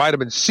lipospheric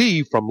vitamin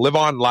C from Live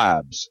On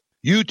Labs.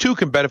 You too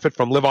can benefit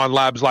from Live On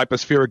Labs'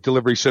 lipospheric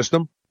delivery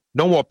system.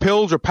 No more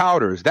pills or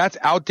powders. That's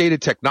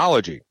outdated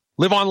technology.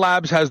 Live On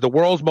Labs has the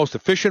world's most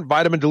efficient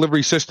vitamin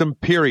delivery system,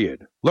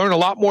 period. Learn a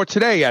lot more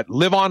today at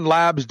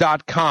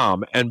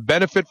liveonlabs.com and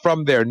benefit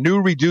from their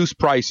new reduced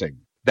pricing.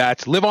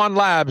 That's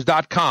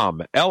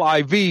liveonlabs.com,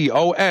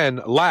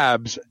 LIVON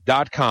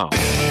labs.com.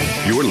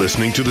 You're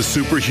listening to the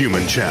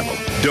Superhuman Channel.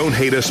 Don't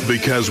hate us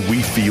because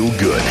we feel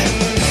good.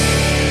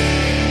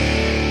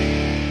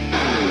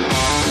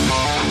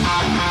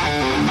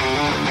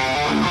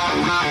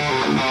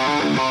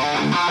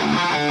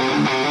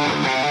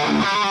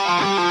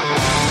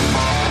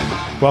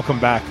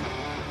 Welcome back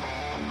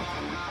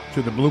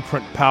to the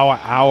Blueprint Power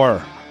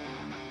Hour.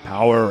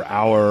 Power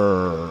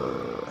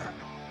Hour.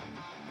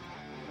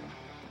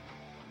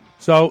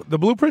 So the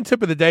Blueprint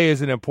tip of the day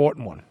is an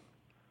important one.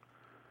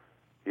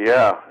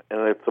 Yeah,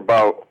 and it's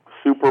about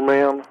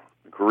Superman,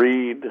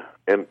 greed,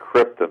 and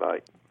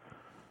kryptonite.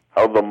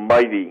 How the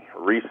mighty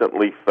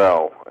recently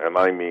fell, and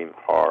I mean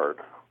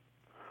hard.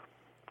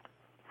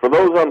 For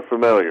those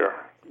unfamiliar,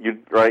 you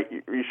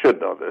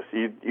should know this.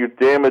 You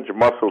damage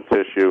muscle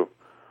tissue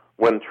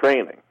when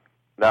training.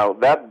 Now,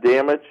 that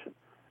damage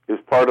is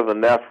part of the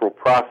natural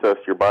process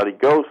your body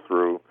goes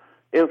through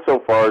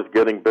insofar as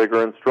getting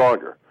bigger and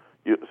stronger.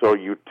 So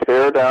you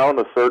tear down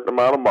a certain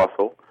amount of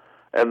muscle,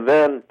 and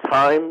then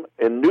time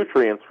and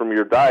nutrients from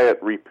your diet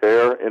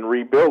repair and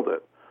rebuild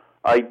it.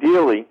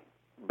 Ideally,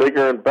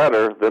 bigger and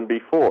better than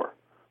before.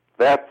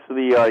 That's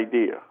the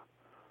idea.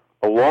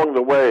 Along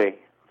the way,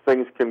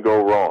 things can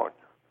go wrong.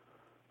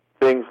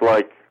 Things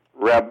like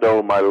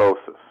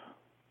rhabdomyolysis.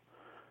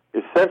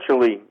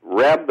 Essentially,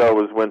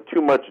 rhabdo is when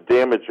too much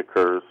damage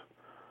occurs.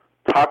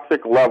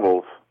 Toxic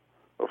levels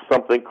of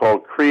something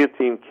called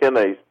creatine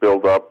kinase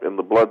build up in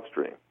the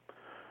bloodstream.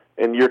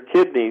 And your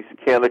kidneys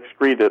can't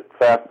excrete it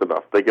fast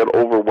enough. They get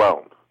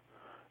overwhelmed,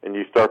 and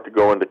you start to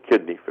go into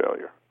kidney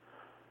failure.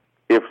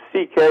 If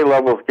CK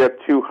levels get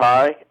too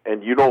high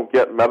and you don't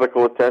get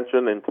medical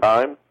attention in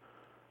time,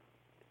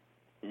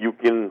 you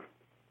can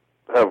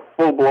have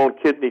full-blown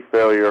kidney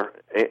failure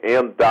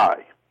and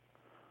die.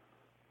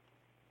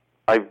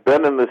 I've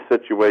been in this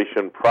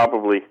situation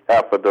probably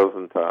half a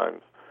dozen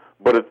times,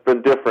 but it's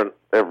been different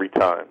every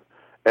time.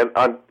 And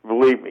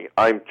believe me,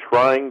 I'm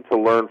trying to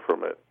learn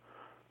from it.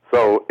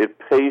 So it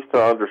pays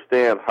to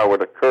understand how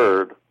it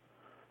occurred,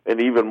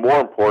 and even more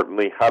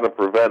importantly, how to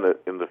prevent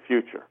it in the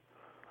future.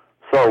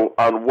 So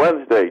on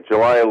Wednesday,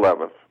 July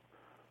 11th,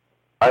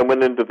 I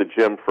went into the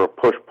gym for a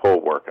push-pull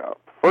workout.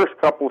 First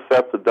couple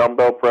sets of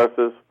dumbbell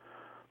presses,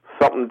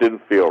 something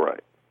didn't feel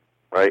right?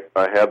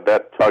 I had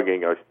that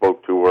tugging I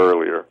spoke to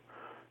earlier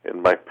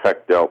in my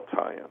pec delt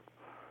tie-in.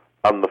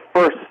 On the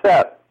first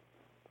set,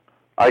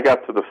 I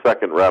got to the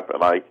second rep,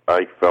 and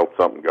I felt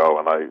something go,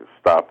 and I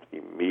stopped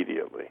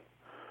immediately.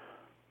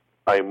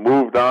 I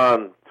moved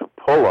on to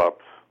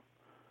pull-ups,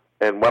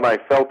 and when I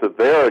felt it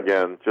there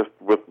again, just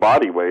with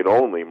body weight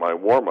only, my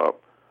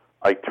warm-up,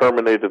 I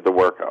terminated the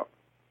workout.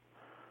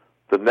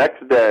 The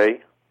next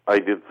day, I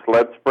did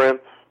sled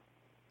sprints,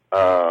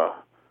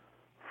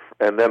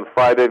 and then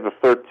Friday the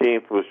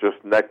 13th was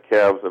just neck,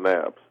 calves, and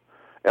abs.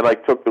 And I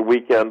took the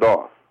weekend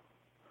off.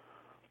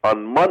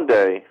 On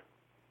Monday,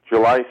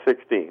 July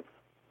 16th,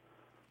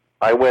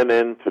 I went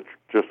in to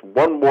just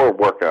one more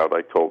workout,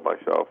 I told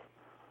myself.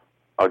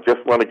 I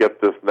just want to get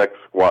this next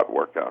squat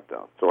workout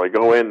down. So I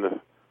go in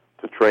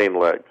to train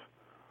legs.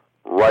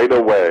 Right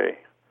away,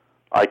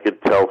 I could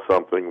tell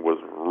something was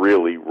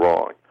really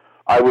wrong.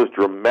 I was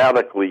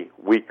dramatically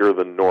weaker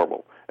than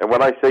normal. And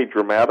when I say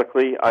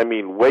dramatically, I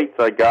mean weights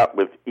I got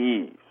with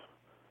ease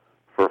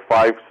for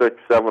 5, 6,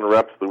 7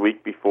 reps the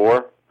week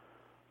before,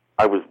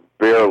 I was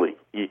barely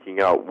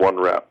eking out 1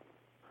 rep.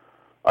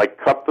 I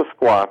cut the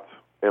squats,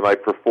 and I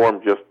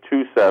performed just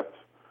 2 sets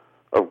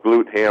of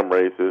glute ham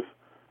raises,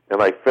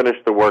 and I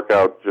finished the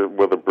workout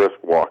with a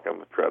brisk walk on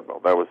the treadmill.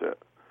 That was it.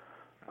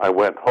 I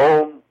went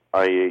home,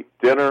 I ate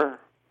dinner,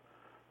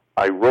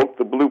 I wrote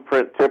the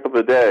BluePrint tip of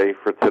the day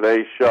for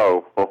today's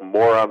show,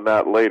 more on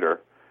that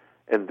later,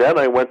 and then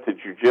I went to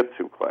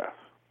jiu-jitsu class.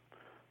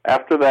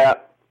 After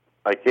that,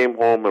 I came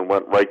home and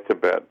went right to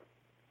bed.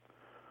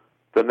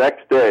 The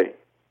next day,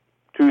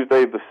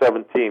 Tuesday the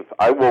 17th,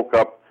 I woke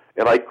up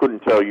and I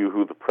couldn't tell you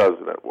who the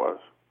president was.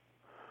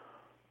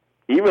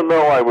 Even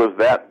though I was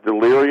that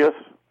delirious,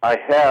 I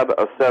had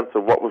a sense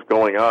of what was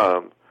going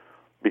on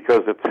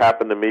because it's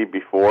happened to me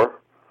before.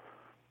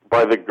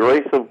 By the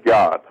grace of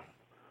God,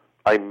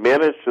 I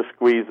managed to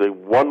squeeze a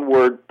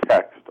 1-word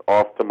text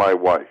off to my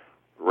wife,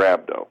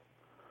 Rhabdo.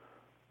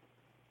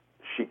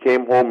 She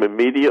came home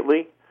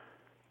immediately.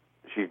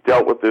 She's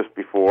dealt with this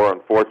before,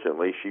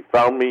 unfortunately. She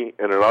found me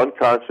in an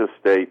unconscious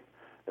state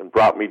and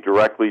brought me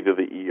directly to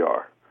the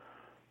ER.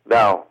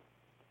 Now,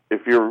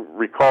 if you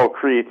recall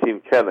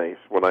creatine kinase,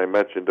 when I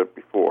mentioned it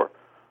before,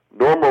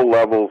 normal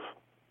levels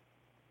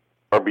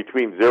are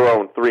between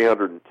 0 and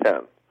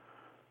 310.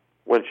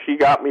 When she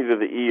got me to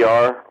the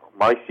ER,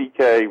 my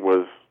CK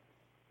was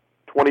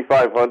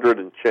 2,500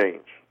 and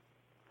change.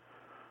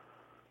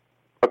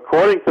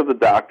 According to the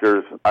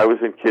doctors, I was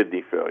in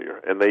kidney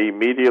failure, and they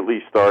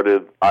immediately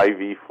started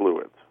IV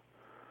fluids.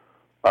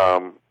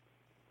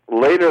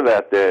 Later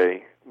that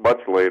day, much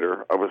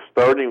later, I was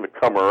starting to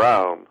come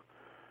around,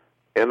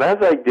 and as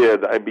I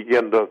did, I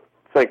began to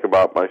think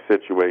about my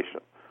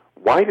situation.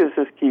 Why does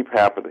this keep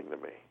happening to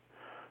me?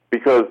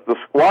 Because the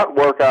squat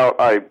workout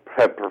I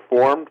had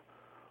performed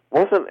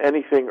wasn't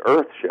anything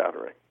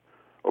earth-shattering.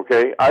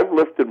 Okay, I've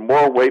lifted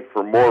more weight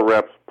for more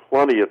reps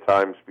plenty of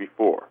times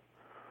before.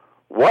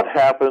 What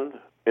happened,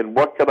 and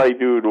what could I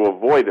do to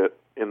avoid it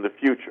in the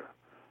future?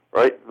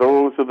 Right?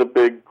 Those are the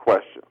big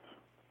questions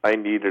I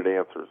needed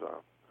answers on.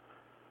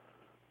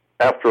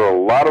 After a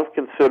lot of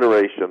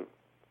consideration,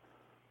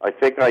 I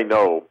think I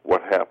know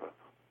what happened.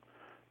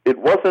 It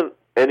wasn't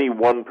any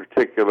one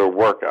particular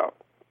workout,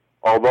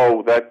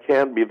 although that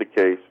can be the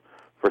case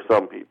for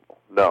some people.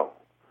 No.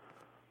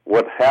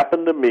 What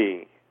happened to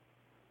me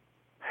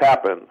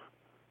happened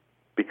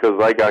because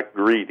I got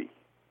greedy.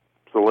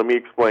 So let me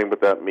explain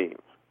what that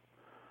means.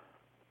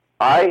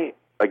 I,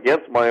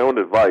 against my own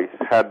advice,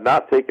 had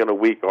not taken a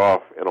week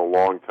off in a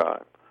long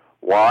time.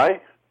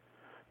 Why?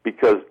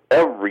 Because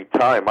every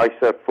time I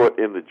set foot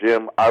in the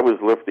gym, I was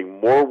lifting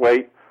more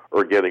weight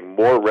or getting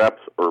more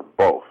reps or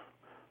both.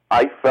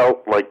 I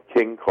felt like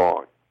King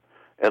Kong.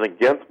 And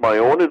against my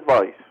own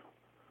advice,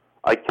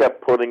 I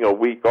kept putting a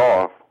week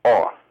off.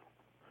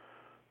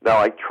 Now,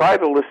 I try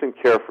to listen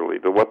carefully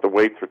to what the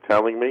weights are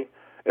telling me,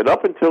 and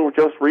up until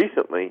just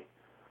recently,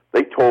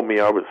 they told me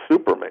I was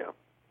Superman.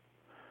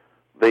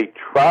 They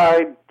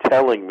tried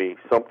telling me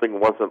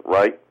something wasn't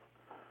right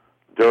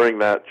during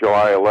that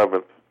July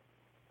 11th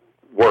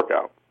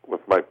workout with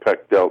my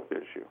pec delt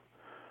issue.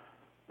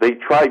 They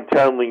tried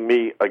telling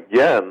me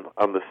again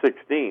on the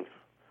 16th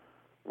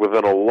with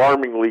an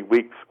alarmingly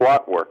weak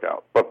squat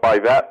workout, but by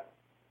that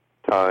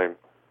time,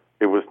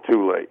 it was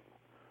too late.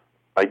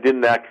 I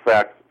didn't act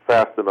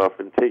fast enough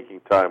in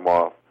taking time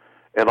off,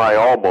 and I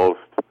almost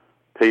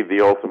paid the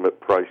ultimate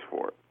price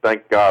for it.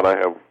 Thank God I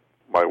have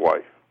my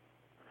wife.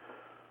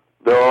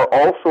 There are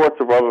all sorts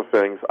of other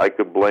things I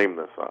could blame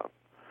this on.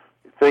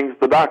 Things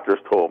the doctors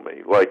told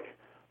me, like,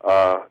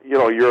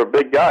 you're a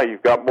big guy,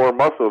 you've got more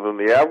muscle than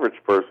the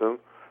average person,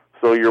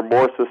 so you're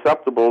more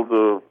susceptible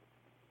to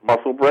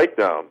muscle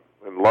breakdown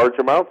and large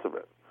amounts of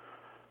it.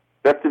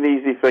 That's an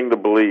easy thing to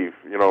believe,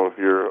 if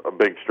you're a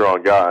big,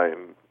 strong guy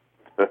and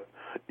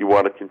you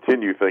want to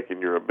continue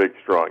thinking you're a big,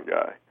 strong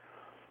guy.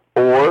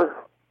 Or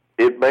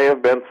it may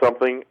have been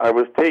something I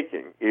was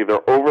taking, either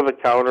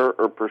over-the-counter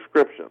or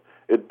prescription.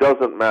 It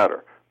doesn't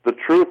matter. The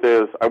truth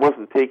is I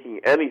wasn't taking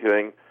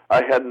anything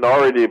I hadn't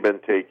already been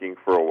taking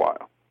for a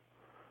while.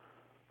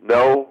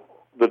 No,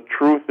 the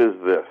truth is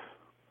this.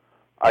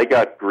 I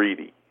got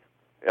greedy,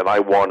 and I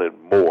wanted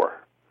more.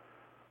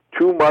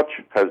 Too much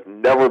has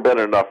never been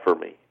enough for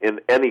me in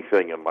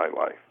anything in my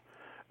life.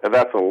 And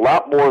that's a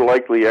lot more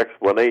likely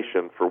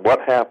explanation for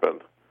what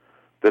happened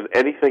than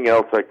anything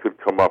else I could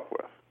come up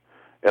with.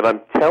 And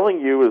I'm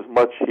telling you as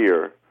much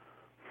here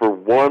for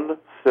one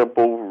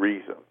simple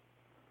reason.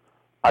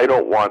 I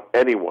don't want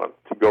anyone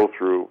to go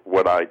through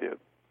what I did.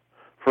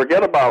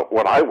 Forget about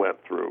what I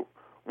went through,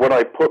 what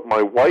I put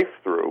my wife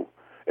through,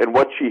 and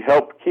what she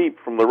helped keep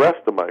from the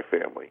rest of my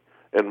family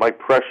and my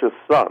precious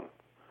son.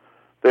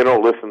 They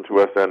don't listen to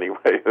us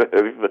anyway.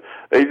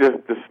 They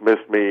just dismiss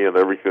me and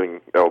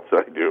everything else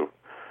I do,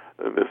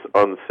 this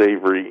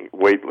unsavory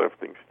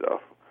weightlifting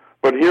stuff.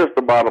 But here's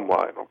the bottom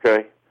line,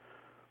 okay?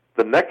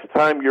 The next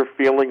time you're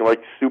feeling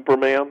like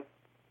Superman,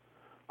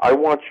 I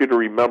want you to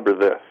remember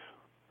this.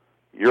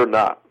 You're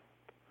not.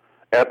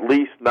 At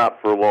least not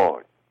for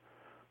long.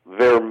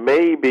 There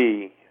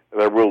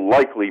will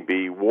likely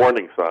be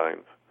warning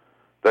signs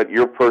that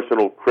your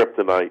personal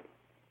kryptonite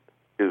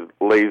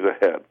lays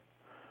ahead.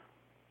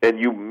 And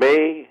you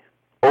may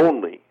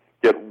only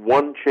get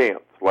one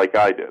chance, like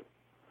I did.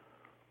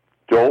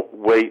 Don't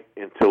wait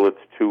until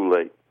it's too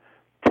late.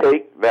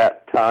 Take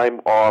that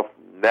time off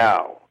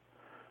now.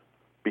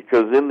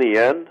 Because in the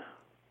end,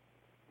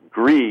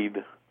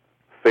 greed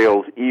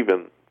fails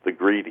even the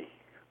greedy,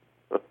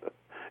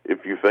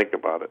 if you think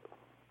about it.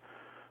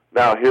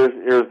 Now,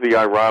 here's the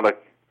ironic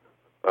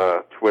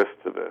twist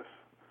to this.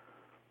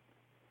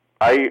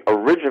 I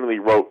originally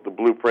wrote the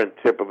BluePrint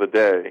tip of the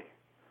day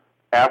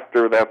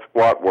after that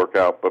squat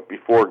workout, but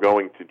before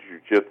going to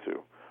jiu-jitsu.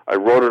 I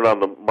wrote it on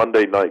the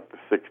Monday night, the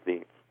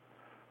 16th.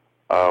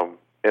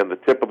 And the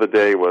tip of the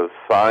day was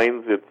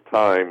signs it's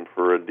time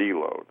for a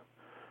deload.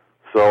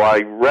 So I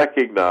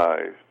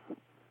recognized,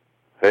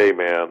 hey,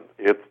 man,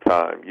 it's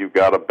time. You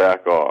got to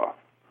back off.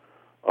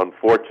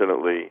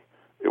 Unfortunately,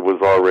 it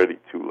was already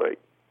too late.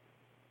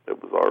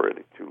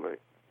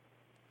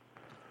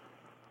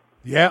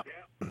 Yeah,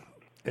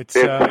 it's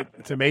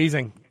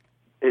amazing.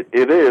 It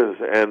is,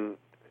 and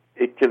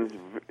it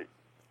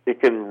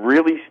can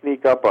really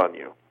sneak up on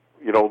you.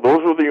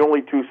 Those were the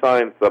only two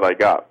signs that I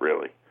got,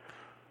 really.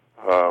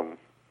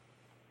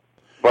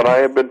 But I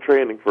have been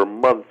training for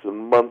months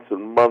and months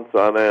and months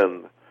on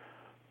end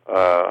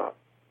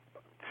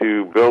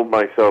to build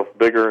myself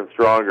bigger and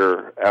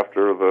stronger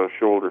after the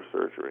shoulder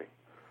surgery.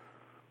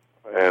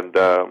 And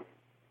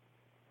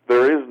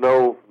there is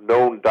no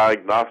known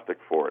diagnostic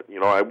for it.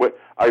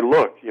 I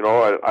looked.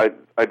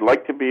 I'd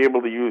like to be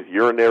able to use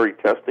urinary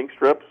testing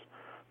strips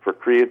for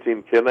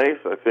creatine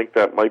kinase. I think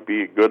that might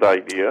be a good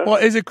idea. Well,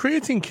 is it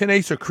creatine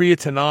kinase or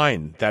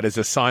creatinine that is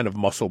a sign of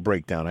muscle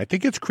breakdown? I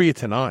think it's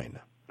creatinine.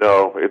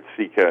 No, it's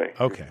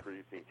CK. Okay. It's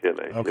creatine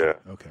kinase, okay.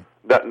 Yeah. Okay.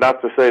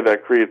 Not to say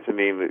that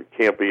creatinine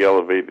can't be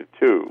elevated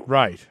too.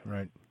 Right.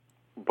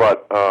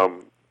 But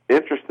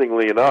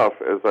interestingly enough,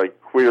 as I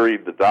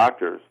queried the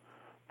doctors,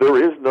 there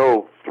is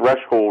no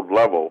threshold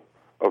level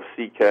of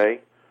CK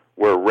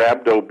where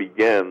rhabdo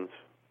begins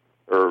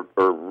or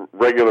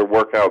regular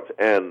workouts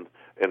end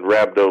and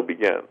rhabdo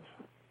begins.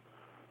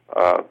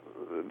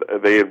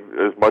 They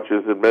as much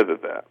as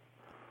admitted that.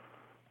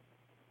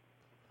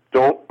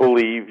 Don't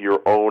believe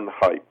your own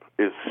hype.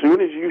 As soon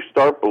as you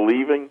start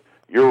believing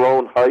your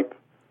own hype,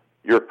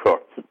 you're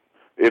cooked.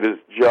 It is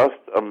just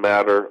a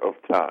matter of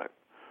time.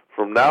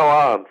 From now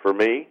on, for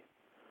me,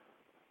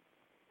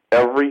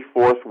 every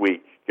fourth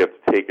week gets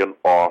taken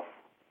off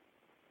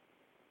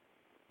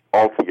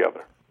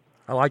altogether.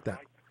 I like that.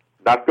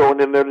 Not going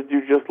in there to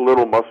do just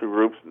little muscle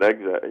groups,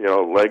 legs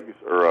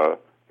or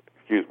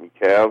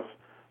calves.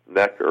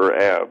 neck, or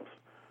abs.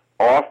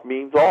 Off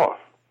means off.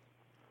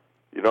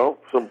 You know,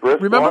 some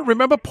brisk walk.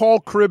 Remember Paul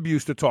Cribb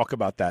used to talk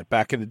about that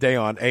back in the day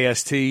on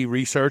AST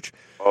research?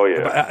 Oh,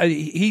 yeah.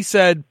 He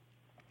said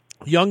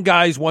young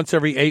guys once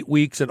every 8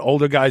 weeks and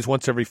older guys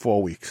once every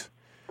 4 weeks.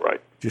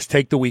 Right. Just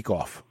take the week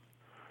off.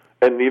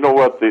 And you know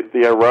what?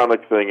 The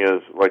ironic thing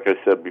is, like I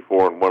said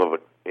before in one of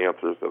the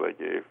answers that I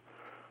gave,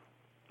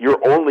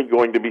 you're only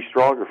going to be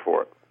stronger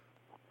for it.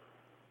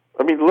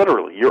 I mean,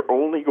 literally, you're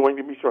only going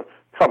to be strong.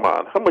 Come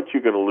on, how much are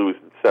you going to lose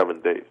in 7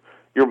 days?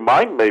 Your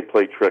mind may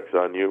play tricks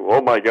on you.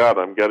 Oh, my God,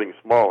 I'm getting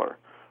smaller.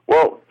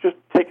 Well, just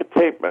take a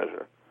tape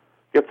measure.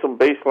 Get some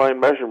baseline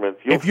measurements.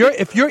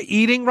 If you're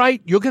eating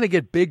right, you're going to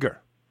get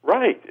bigger.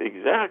 Right,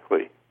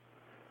 exactly.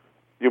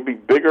 You'll be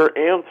bigger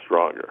and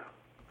stronger.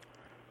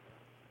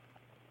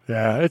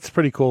 Yeah, it's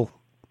pretty cool.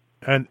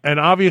 And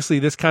obviously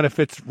this kind of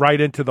fits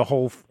right into the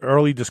whole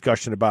early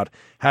discussion about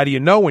how do you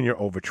know when you're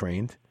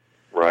overtrained.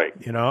 Right.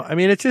 You know, I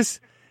mean, it's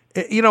just,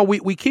 you know,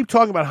 we keep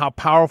talking about how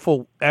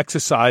powerful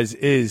exercise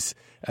is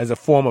as a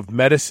form of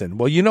medicine.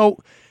 Well, you know,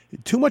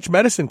 too much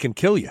medicine can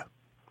kill you.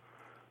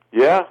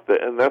 Yeah,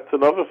 and that's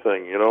another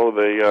thing. You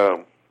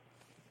know,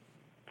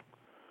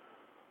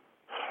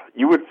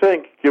 you would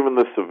think, given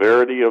the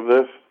severity of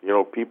this, you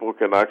know, people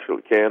can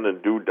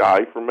and do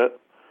die from it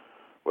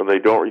when they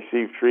don't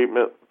receive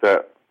treatment,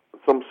 that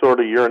some sort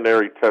of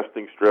urinary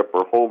testing strip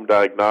or home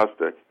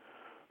diagnostic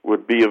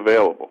would be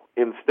available.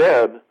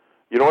 Instead,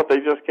 you know what they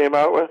just came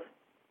out with?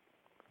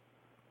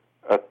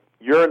 A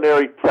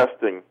urinary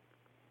testing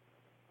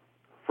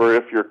for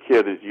if your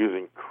kid is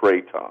using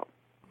kratom.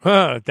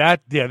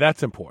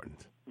 That's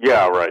important.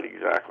 Yeah, right,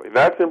 exactly.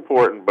 That's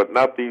important, but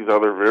not these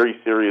other very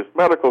serious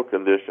medical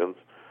conditions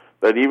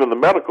that even the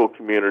medical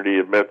community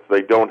admits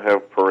they don't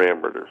have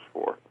parameters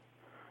for.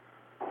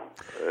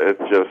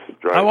 It's just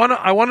I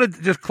want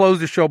to just close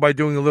the show by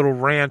doing a little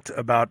rant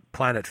about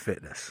Planet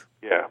Fitness.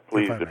 Yeah,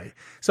 please do.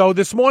 So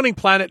this morning,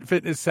 Planet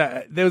Fitness,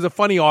 there was a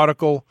funny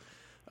article,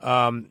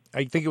 I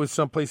think it was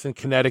someplace in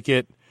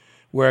Connecticut,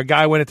 where a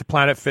guy went into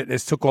Planet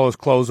Fitness, took all his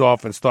clothes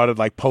off, and started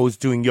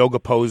doing yoga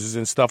poses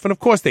and stuff. And of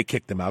course they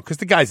kicked him out because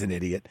the guy's an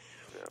idiot.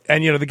 Yeah.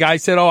 And you know, the guy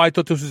said, "Oh, I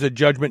thought this was a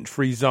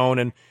judgment-free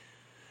zone,"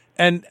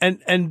 and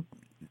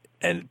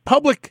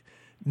public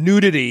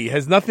nudity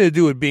has nothing to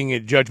do with being a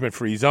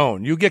judgment-free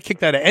zone. You get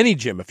kicked out of any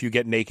gym if you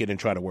get naked and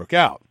try to work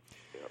out.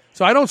 Yeah.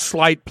 So I don't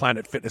slight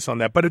Planet Fitness on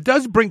that, but it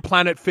does bring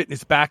Planet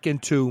Fitness back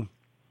into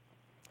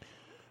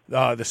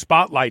the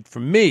spotlight for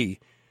me.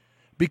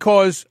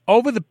 Because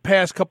over the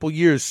past couple of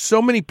years,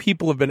 so many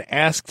people have been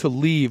asked to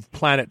leave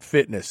Planet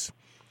Fitness,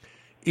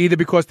 either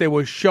because they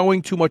were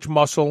showing too much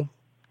muscle,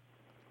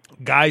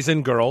 guys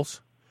and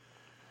girls,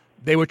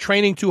 they were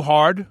training too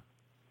hard,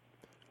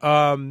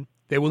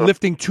 they were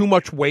lifting too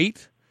much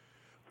weight,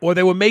 or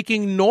they were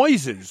making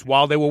noises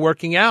while they were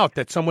working out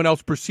that someone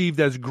else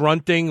perceived as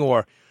grunting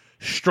or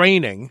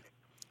straining,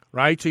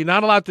 right? So you're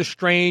not allowed to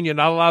strain, you're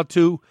not allowed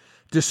to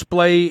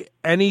display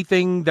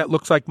anything that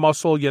looks like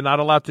muscle. You're not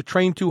allowed to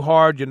train too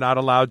hard. You're not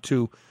allowed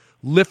to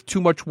lift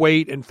too much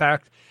weight. In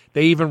fact,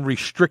 they even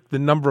restrict the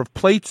number of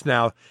plates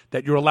now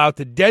that you're allowed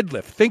to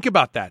deadlift. Think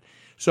about that.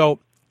 So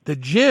the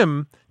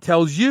gym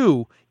tells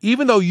you,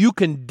 even though you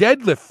can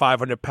deadlift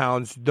 500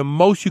 pounds, the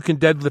most you can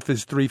deadlift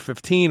is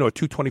 315 or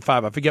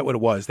 225. I forget what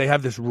it was. They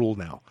have this rule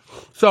now.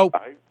 So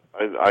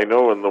I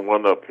know in the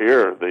one up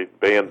here, they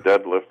banned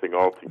deadlifting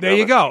altogether. There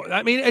you go.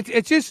 I mean,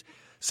 it's just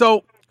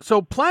so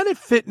Planet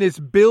Fitness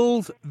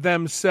bills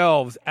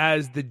themselves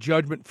as the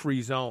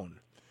judgment-free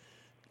zone.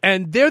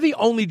 And they're the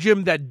only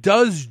gym that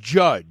does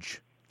judge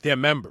their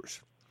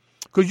members.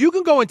 Because you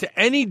can go into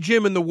any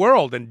gym in the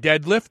world and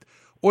deadlift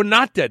or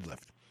not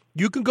deadlift.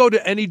 You can go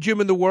to any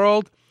gym in the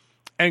world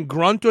and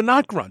grunt or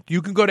not grunt.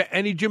 You can go to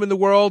any gym in the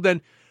world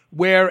and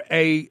wear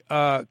a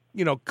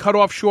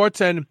cut-off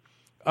shorts and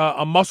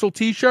a muscle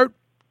T-shirt,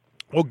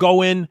 or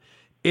go in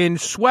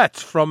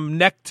sweats from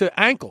neck to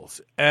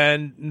ankles,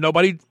 and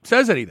nobody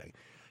says anything.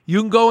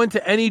 You can go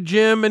into any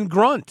gym and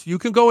grunt. You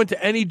can go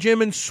into any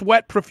gym and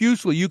sweat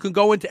profusely. You can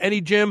go into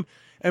any gym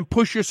and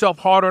push yourself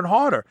harder and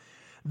harder.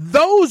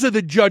 Those are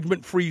the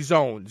judgment-free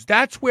zones.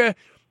 That's where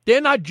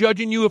they're not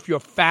judging you if you're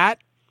fat.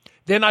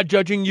 They're not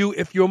judging you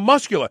if you're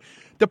muscular.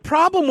 The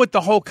problem with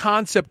the whole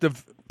concept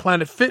of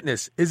Planet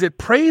Fitness is it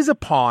preys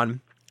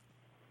upon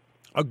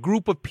a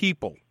group of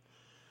people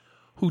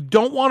who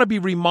don't want to be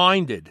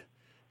reminded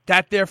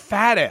that they're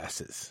fat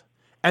asses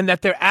and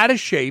that they're out of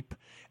shape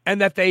and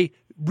that they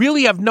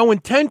really have no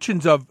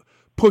intentions of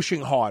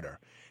pushing harder.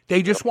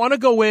 They just want to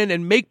go in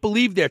and make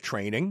believe they're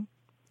training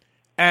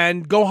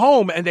and go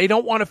home, and they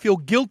don't want to feel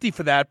guilty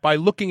for that by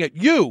looking at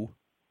you,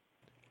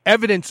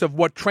 evidence of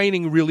what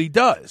training really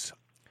does.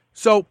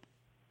 So,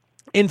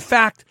 in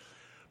fact,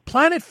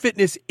 Planet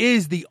Fitness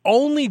is the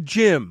only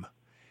gym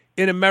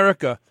in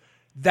America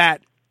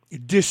that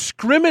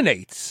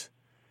discriminates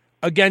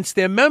against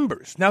their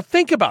members. Now,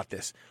 think about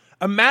this.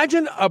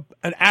 Imagine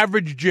an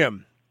average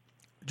gym.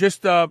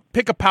 Just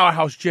pick a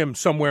powerhouse gym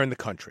somewhere in the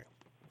country.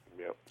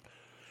 Yep.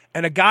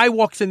 And a guy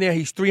walks in there,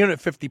 he's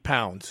 350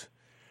 pounds,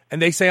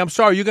 and they say, I'm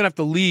sorry, you're going to have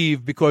to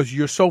leave because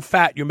you're so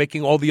fat, you're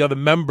making all the other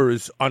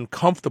members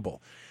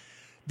uncomfortable.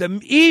 The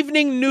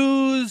evening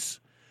news,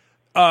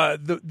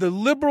 the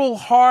liberal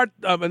heart,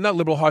 not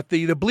liberal heart,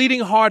 the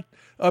bleeding heart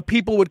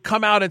people would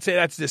come out and say,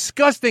 that's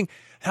disgusting.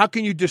 How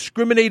can you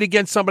discriminate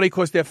against somebody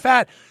because they're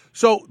fat?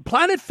 So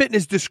Planet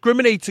Fitness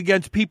discriminates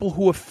against people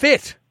who are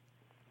fit,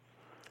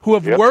 who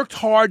have worked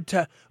hard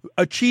to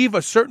achieve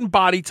a certain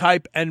body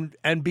type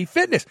and be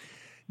fitness.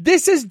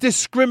 This is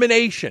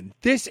discrimination.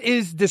 This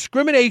is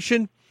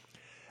discrimination.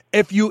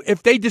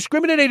 If they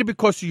discriminated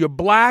because you're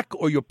black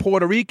or you're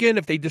Puerto Rican,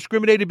 if they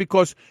discriminated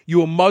because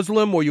you're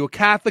Muslim or you're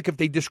Catholic, if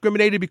they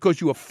discriminated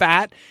because you were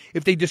fat,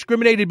 if they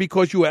discriminated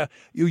because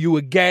you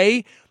were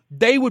gay,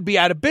 they would be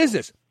out of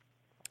business.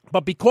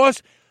 But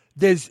because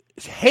there's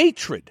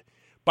hatred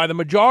by the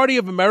majority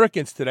of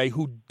Americans today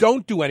who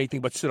don't do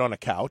anything but sit on a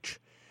couch,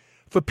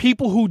 for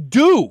people who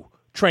do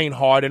train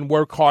hard and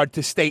work hard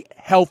to stay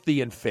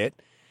healthy and fit,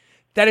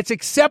 that it's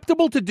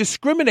acceptable to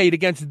discriminate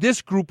against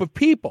this group of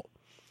people.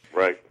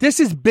 Right. This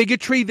is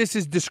bigotry. This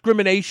is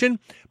discrimination.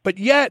 But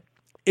yet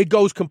it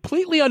goes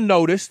completely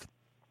unnoticed.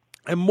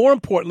 And more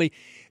importantly,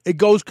 it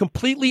goes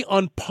completely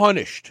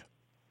unpunished.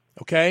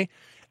 Okay?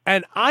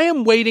 And I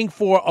am waiting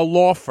for a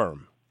law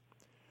firm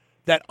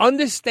that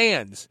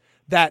understands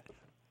that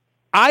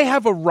I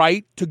have a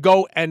right to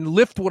go and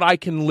lift what I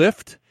can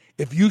lift.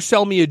 If you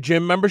sell me a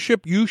gym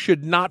membership, you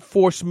should not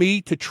force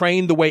me to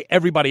train the way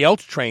everybody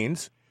else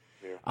trains.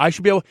 Yeah. I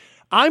should be able.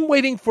 I'm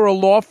waiting for a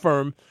law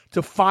firm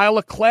to file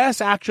a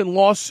class action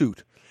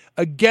lawsuit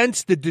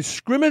against the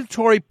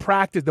discriminatory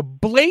practice, the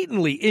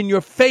blatantly in your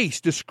face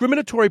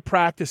discriminatory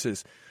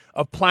practices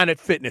of Planet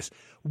Fitness.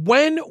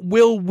 When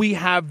will we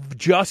have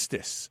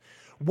justice?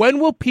 When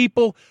will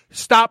people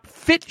stop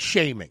fit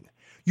shaming?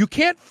 You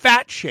can't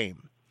fat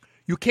shame.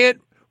 You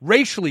can't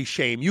racially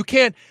shame. You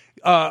can't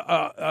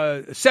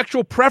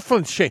sexual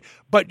preference shame.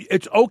 But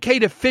it's okay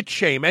to fit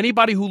shame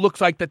anybody who looks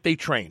like that they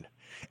train.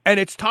 And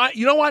it's time.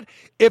 You know what?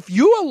 If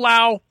you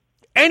allow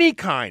any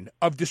kind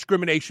of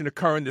discrimination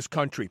occur in this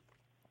country,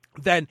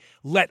 then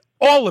let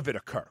all of it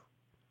occur.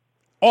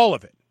 All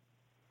of it.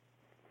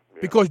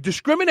 Yeah. Because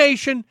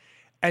discrimination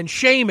and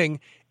shaming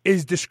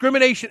is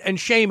discrimination and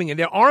shaming. And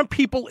there aren't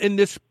people in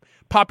this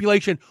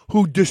population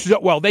who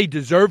they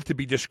deserve to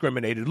be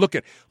discriminated. Look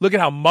at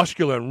how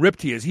muscular and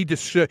ripped he is.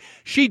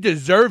 She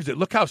deserves it.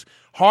 Look how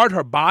hard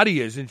her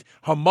body is and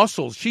her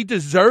muscles. She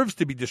deserves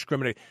to be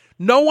discriminated.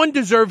 No one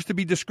deserves to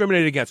be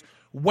discriminated against.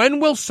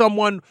 When will some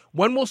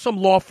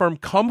law firm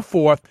come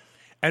forth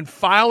and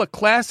file a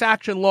class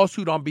action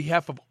lawsuit on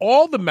behalf of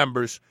all the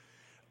members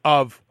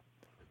of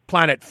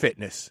Planet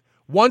Fitness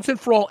once and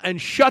for all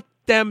and shut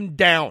them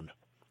down?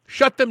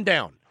 Shut them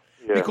down.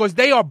 Yeah. Because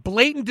they are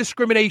blatant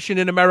discrimination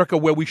in America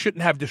where we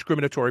shouldn't have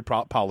discriminatory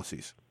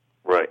policies.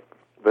 Right.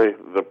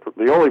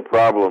 The only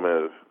problem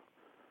is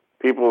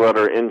people that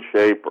are in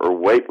shape or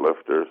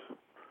weightlifters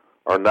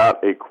are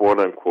not a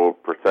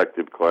quote-unquote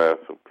protected class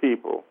of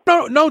people.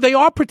 No, they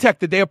are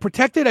protected. They are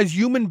protected as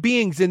human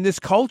beings in this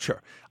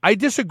culture. I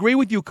disagree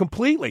with you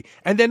completely.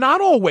 And they're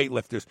not all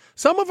weightlifters.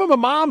 Some of them are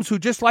moms who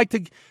just like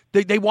to,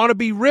 they want to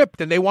be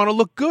ripped and they want to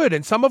look good.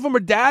 And some of them are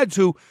dads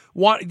who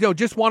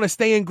just want to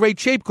stay in great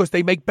shape because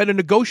they make better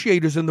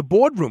negotiators in the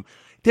boardroom.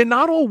 They're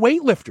not all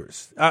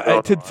weightlifters.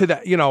 To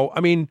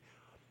that,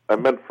 I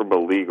meant from a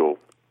legal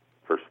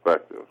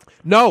perspective.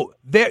 No,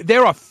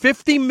 there are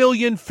 50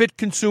 million fit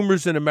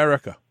consumers in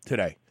America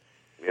today.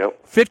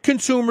 Yep. Fit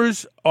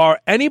consumers are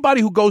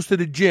anybody who goes to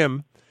the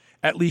gym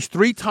at least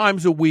 3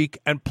 times a week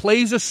and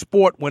plays a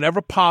sport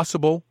whenever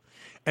possible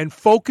and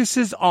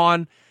focuses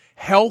on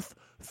health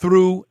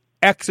through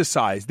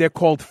exercise. They're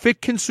called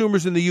fit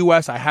consumers in the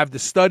U.S. I have the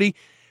study,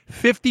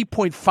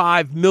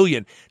 50.5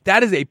 million.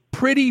 That is a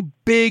pretty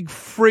big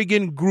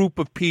friggin' group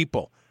of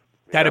people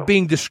that are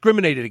being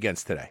discriminated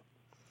against today.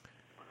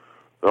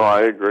 No,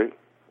 I agree.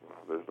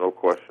 There's no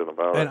question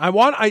about it.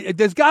 And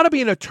there's got to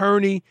be an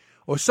attorney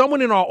or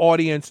someone in our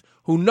audience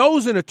who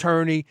knows an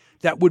attorney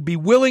that would be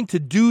willing to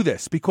do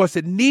this because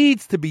it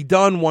needs to be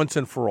done once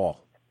and for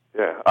all.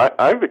 Yeah,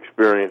 I've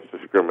experienced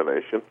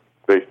discrimination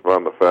based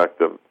upon the fact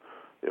that,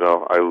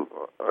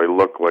 I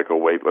look like a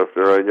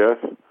weightlifter, I guess.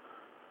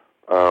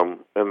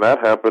 And that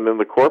happened in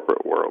the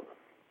corporate world.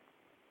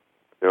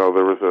 There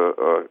was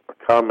a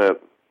comment.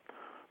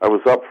 I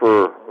was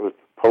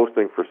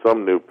posting for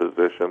some new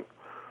position,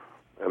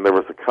 and there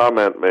was a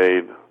comment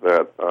made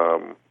that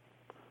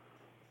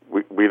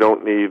we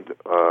don't need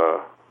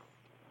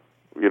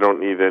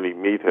any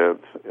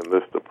meatheads in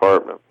this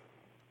department.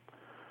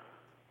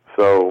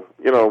 So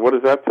what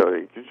does that tell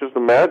you? You just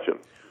imagine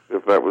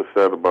if that was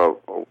said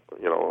about a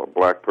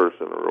black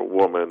person or a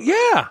woman.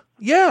 Yeah.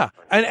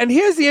 And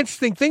here's the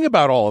interesting thing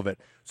about all of it.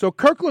 So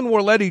Kirkland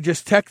Worletti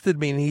just texted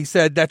me and he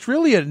said that's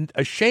really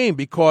a shame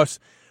because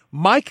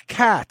Mike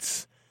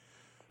Katz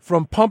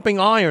from Pumping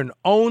Iron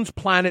owns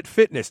Planet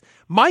Fitness.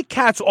 Mike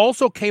Katz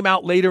also came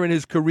out later in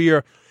his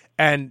career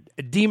and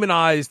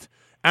demonized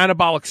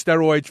anabolic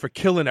steroids for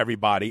killing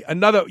everybody.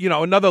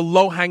 Another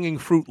low-hanging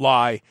fruit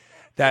lie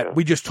that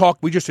we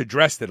just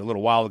addressed it a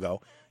little while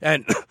ago.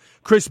 And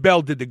Chris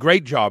Bell did the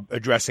great job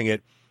addressing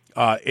it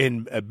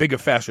in Bigger,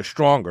 Faster,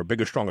 Stronger,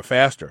 Bigger, Stronger,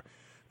 Faster.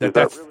 Is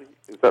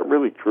that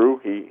really true?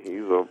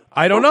 He's a...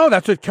 I don't know.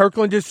 That's what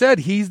Kirkland just said.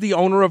 He's the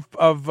owner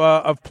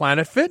of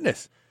Planet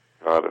Fitness.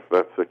 God, if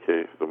that's the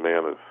case, the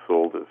man has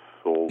sold his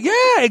soul.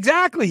 Yeah,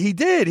 exactly. He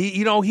did.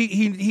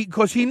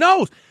 Because he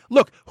knows.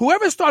 Look,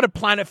 whoever started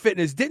Planet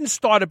Fitness didn't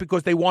start it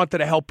because they wanted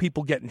to help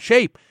people get in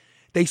shape.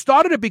 They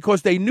started it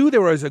because they knew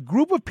there was a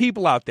group of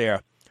people out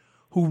there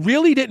who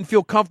really didn't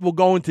feel comfortable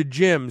going to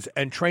gyms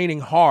and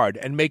training hard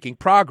and making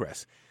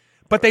progress.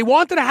 But they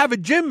wanted to have a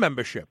gym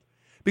membership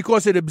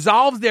because it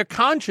absolves their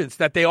conscience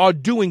that they are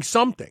doing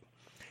something.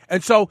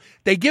 And so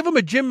they give them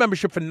a gym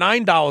membership for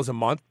 $9 a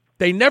month.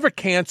 They never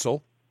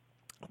cancel,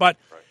 but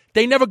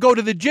they never go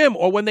to the gym.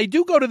 Or when they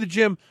do go to the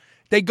gym,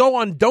 they go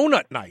on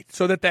donut night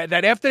so that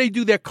after they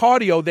do their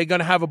cardio, they're going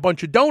to have a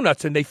bunch of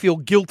donuts and they feel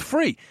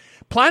guilt-free.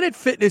 Planet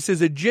Fitness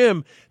is a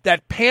gym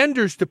that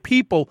panders to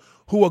people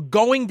who are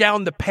going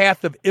down the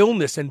path of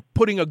illness and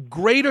putting a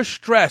greater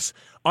stress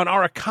on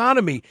our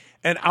economy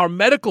and our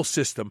medical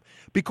system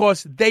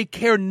because they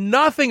care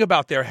nothing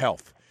about their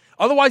health.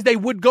 Otherwise, they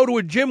would go to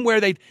a gym where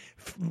they'd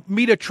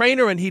meet a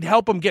trainer and he'd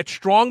help them get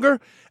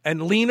stronger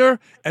and leaner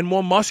and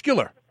more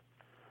muscular.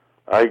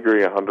 I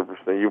agree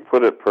 100%. You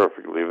put it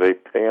perfectly. They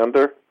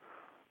pander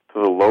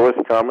to the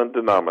lowest common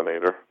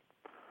denominator,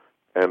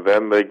 and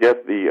then they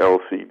get the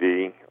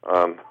LCD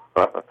on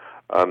 $9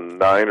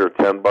 or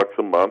 $10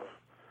 a month.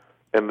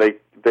 And they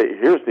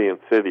here's the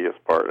insidious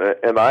part.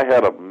 And I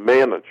had a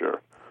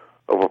manager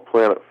of a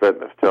Planet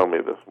Fitness tell me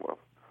this one.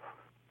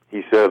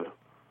 He said,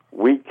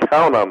 we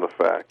count on the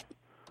fact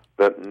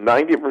that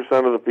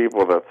 90% of the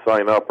people that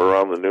sign up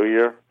around the new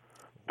year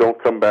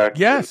don't come back.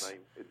 Yes.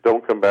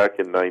 Don't come back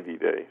in 90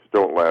 days.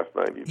 Don't last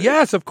 90 days.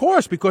 Yes, of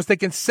course, because they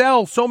can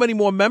sell so many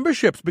more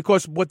memberships.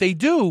 Because what they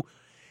do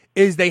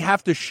is they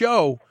have to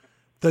show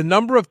the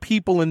number of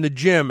people in the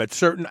gym at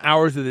certain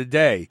hours of the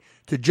day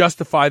to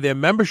justify their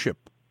membership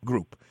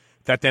group,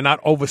 that they're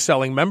not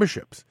overselling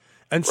memberships.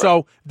 And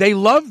so they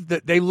love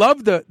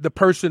the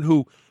person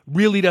who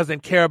really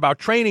doesn't care about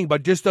training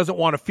but just doesn't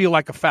want to feel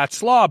like a fat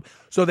slob.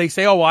 So they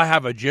say, oh, well, I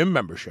have a gym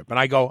membership. And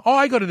I go, oh,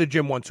 I go to the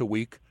gym once a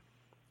week.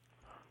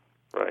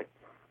 Right.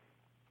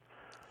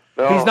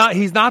 No.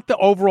 He's not the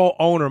overall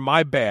owner,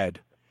 my bad.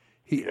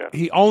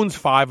 He owns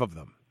 5 of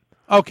them.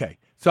 Okay.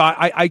 So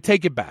I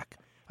take it back.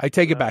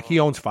 Back.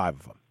 He owns 5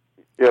 of them.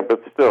 Yeah,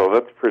 but still,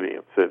 that's pretty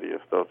insidious,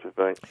 don't you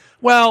think?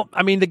 Well,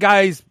 I mean, the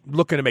guy's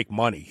looking to make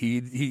money.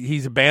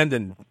 He's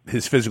abandoned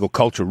his physical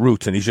culture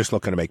roots, and he's just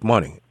looking to make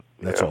money.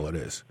 That's all it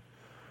is.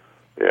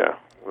 Yeah,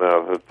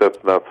 no,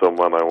 that's not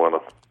someone I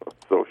want to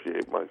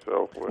associate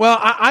myself with. Well,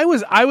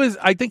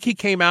 I think he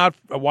came out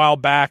a while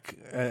back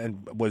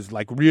and was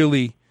like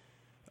really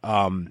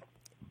calling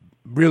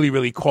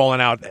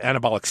out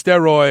anabolic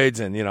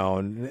steroids, and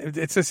and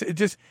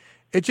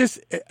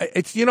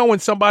it's when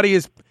somebody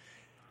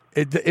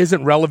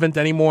isn't relevant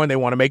anymore and they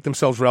want to make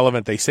themselves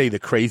relevant, they say the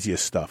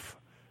craziest stuff.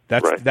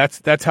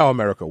 That's how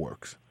America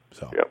works.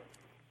 So. Yep.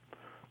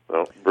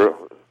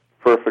 Well,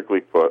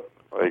 perfectly put.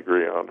 I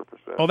agree 100%.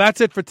 Well,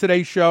 that's it for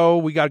today's show.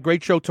 We got a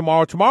great show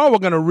tomorrow. Tomorrow we're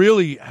going to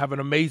really have an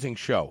amazing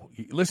show.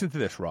 Listen to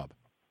this, Rob.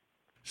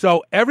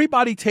 So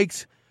everybody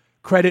takes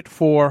credit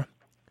for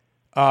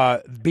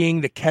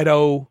being the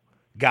keto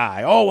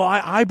guy. Oh, well,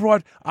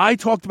 I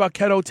talked about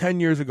keto 10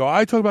 years ago.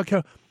 I talked about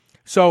keto.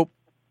 So,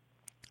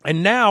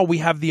 and now we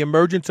have the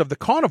emergence of the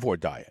carnivore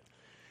diet.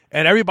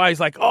 And everybody's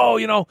like,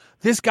 oh,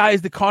 this guy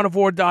is the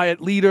carnivore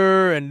diet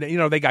leader. And,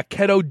 they got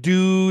keto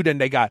dude and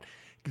they got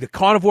the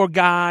carnivore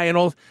guy and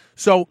all.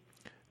 So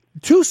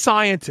 2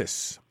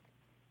 scientists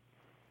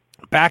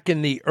back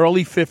in the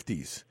early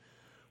 50s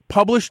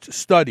published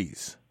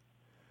studies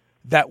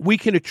that we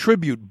can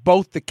attribute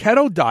both the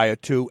keto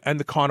diet to and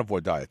the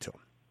carnivore diet to.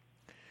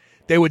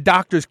 They were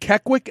Drs.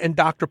 Keckwick and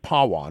Dr.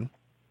 Pawan,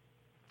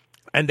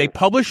 and they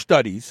published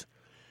studies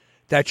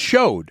that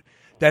showed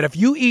that if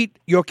you eat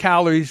your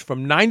calories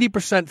from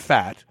 90%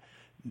 fat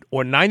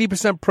or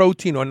 90%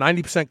 protein or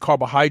 90%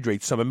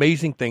 carbohydrates, some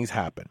amazing things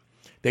happen.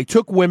 They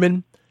took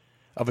women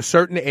of a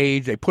certain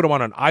age, they put them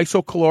on an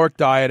isocaloric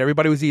diet.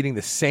 Everybody was eating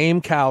the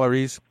same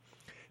calories.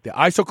 The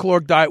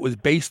isocaloric diet was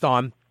based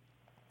on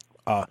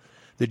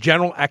the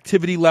general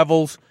activity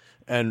levels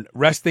and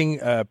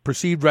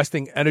perceived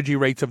resting energy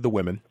rates of the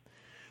women.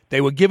 They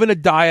were given a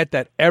diet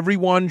that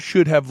everyone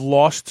should have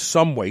lost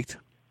some weight.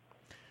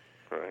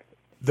 Right.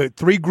 The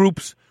 3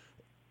 groups,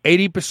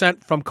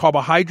 80% from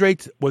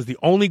carbohydrates was the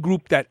only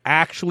group that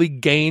actually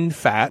gained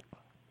fat.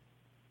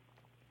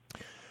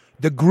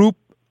 The group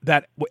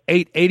that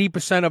ate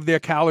 80% of their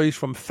calories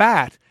from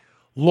fat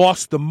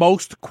lost the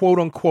most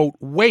quote-unquote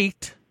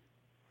weight.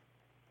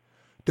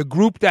 The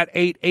group that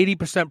ate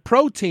 80%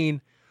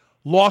 protein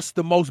lost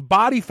the most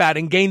body fat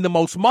and gained the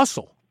most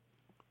muscle.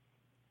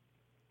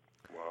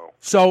 Wow.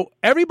 So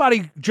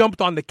everybody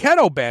jumped on the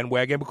keto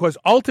bandwagon because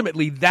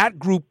ultimately that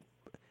group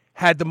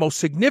had the most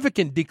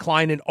significant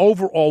decline in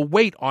overall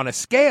weight on a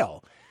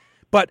scale.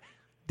 But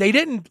they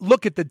didn't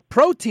look at the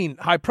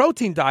high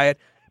protein diet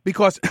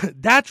because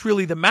that's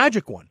really the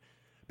magic one.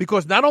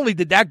 Because not only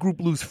did that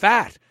group lose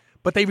fat,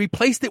 but they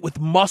replaced it with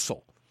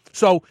muscle.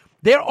 So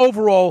their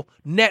overall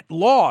net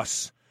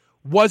loss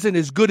wasn't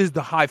as good as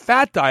the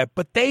high-fat diet,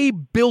 but they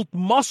built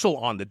muscle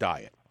on the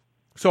diet.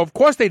 So, of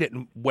course, they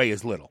didn't weigh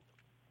as little.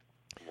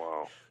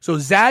 Wow. So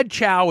Zad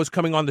Chow is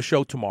coming on the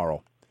show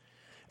tomorrow,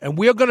 and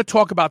we're going to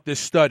talk about this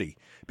study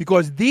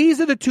because these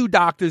are the two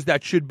doctors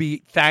that should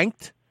be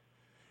thanked,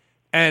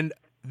 and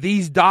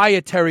these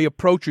dietary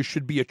approaches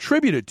should be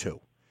attributed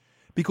to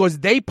because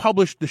they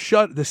published the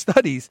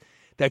studies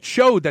that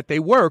showed that they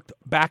worked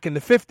back in the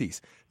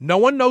 50s. No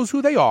one knows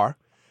who they are.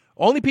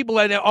 Only people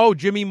that know,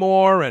 Jimmy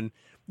Moore and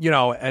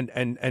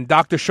and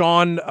Dr.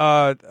 Sean,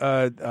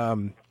 why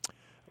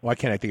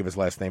can't I think of his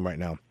last name right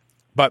now?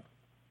 But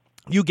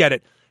you get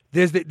it.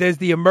 There's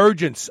the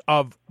emergence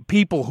of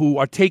people who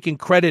are taking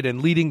credit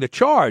and leading the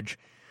charge,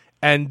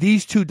 and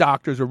these two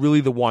doctors are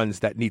really the ones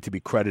that need to be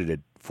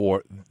credited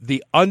for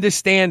the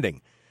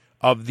understanding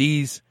of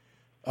these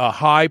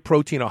high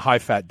protein or high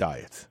fat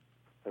diets.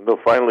 And they'll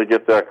finally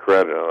get that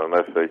credit on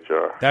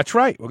SHR. That's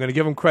right. We're going to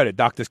give them credit.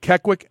 Doctors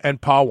Keckwick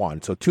and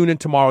Pawan. So tune in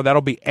tomorrow.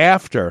 That'll be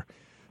after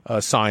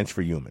Science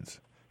for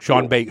Humans.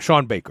 Sean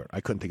Baker.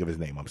 I couldn't think of his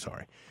name. I'm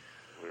sorry.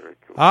 Very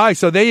cool. All right.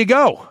 So there you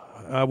go.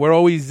 We're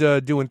always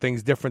doing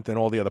things different than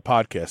all the other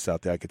podcasts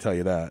out there. I can tell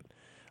you that.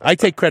 I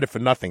take credit for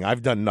nothing.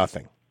 I've done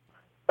nothing.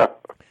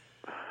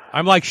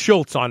 I'm like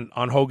Schultz on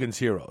Hogan's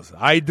Heroes.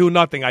 I do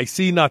nothing. I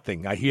see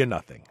nothing. I hear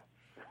nothing.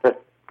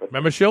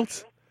 Remember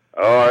Schultz?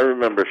 Oh, I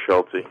remember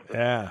Schulte.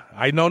 Yeah.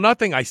 I know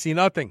nothing. I see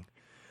nothing.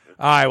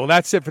 All right. Well,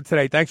 that's it for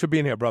today. Thanks for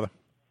being here, brother.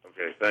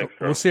 Okay, thanks.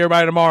 We'll see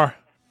everybody tomorrow.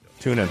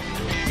 Tune in.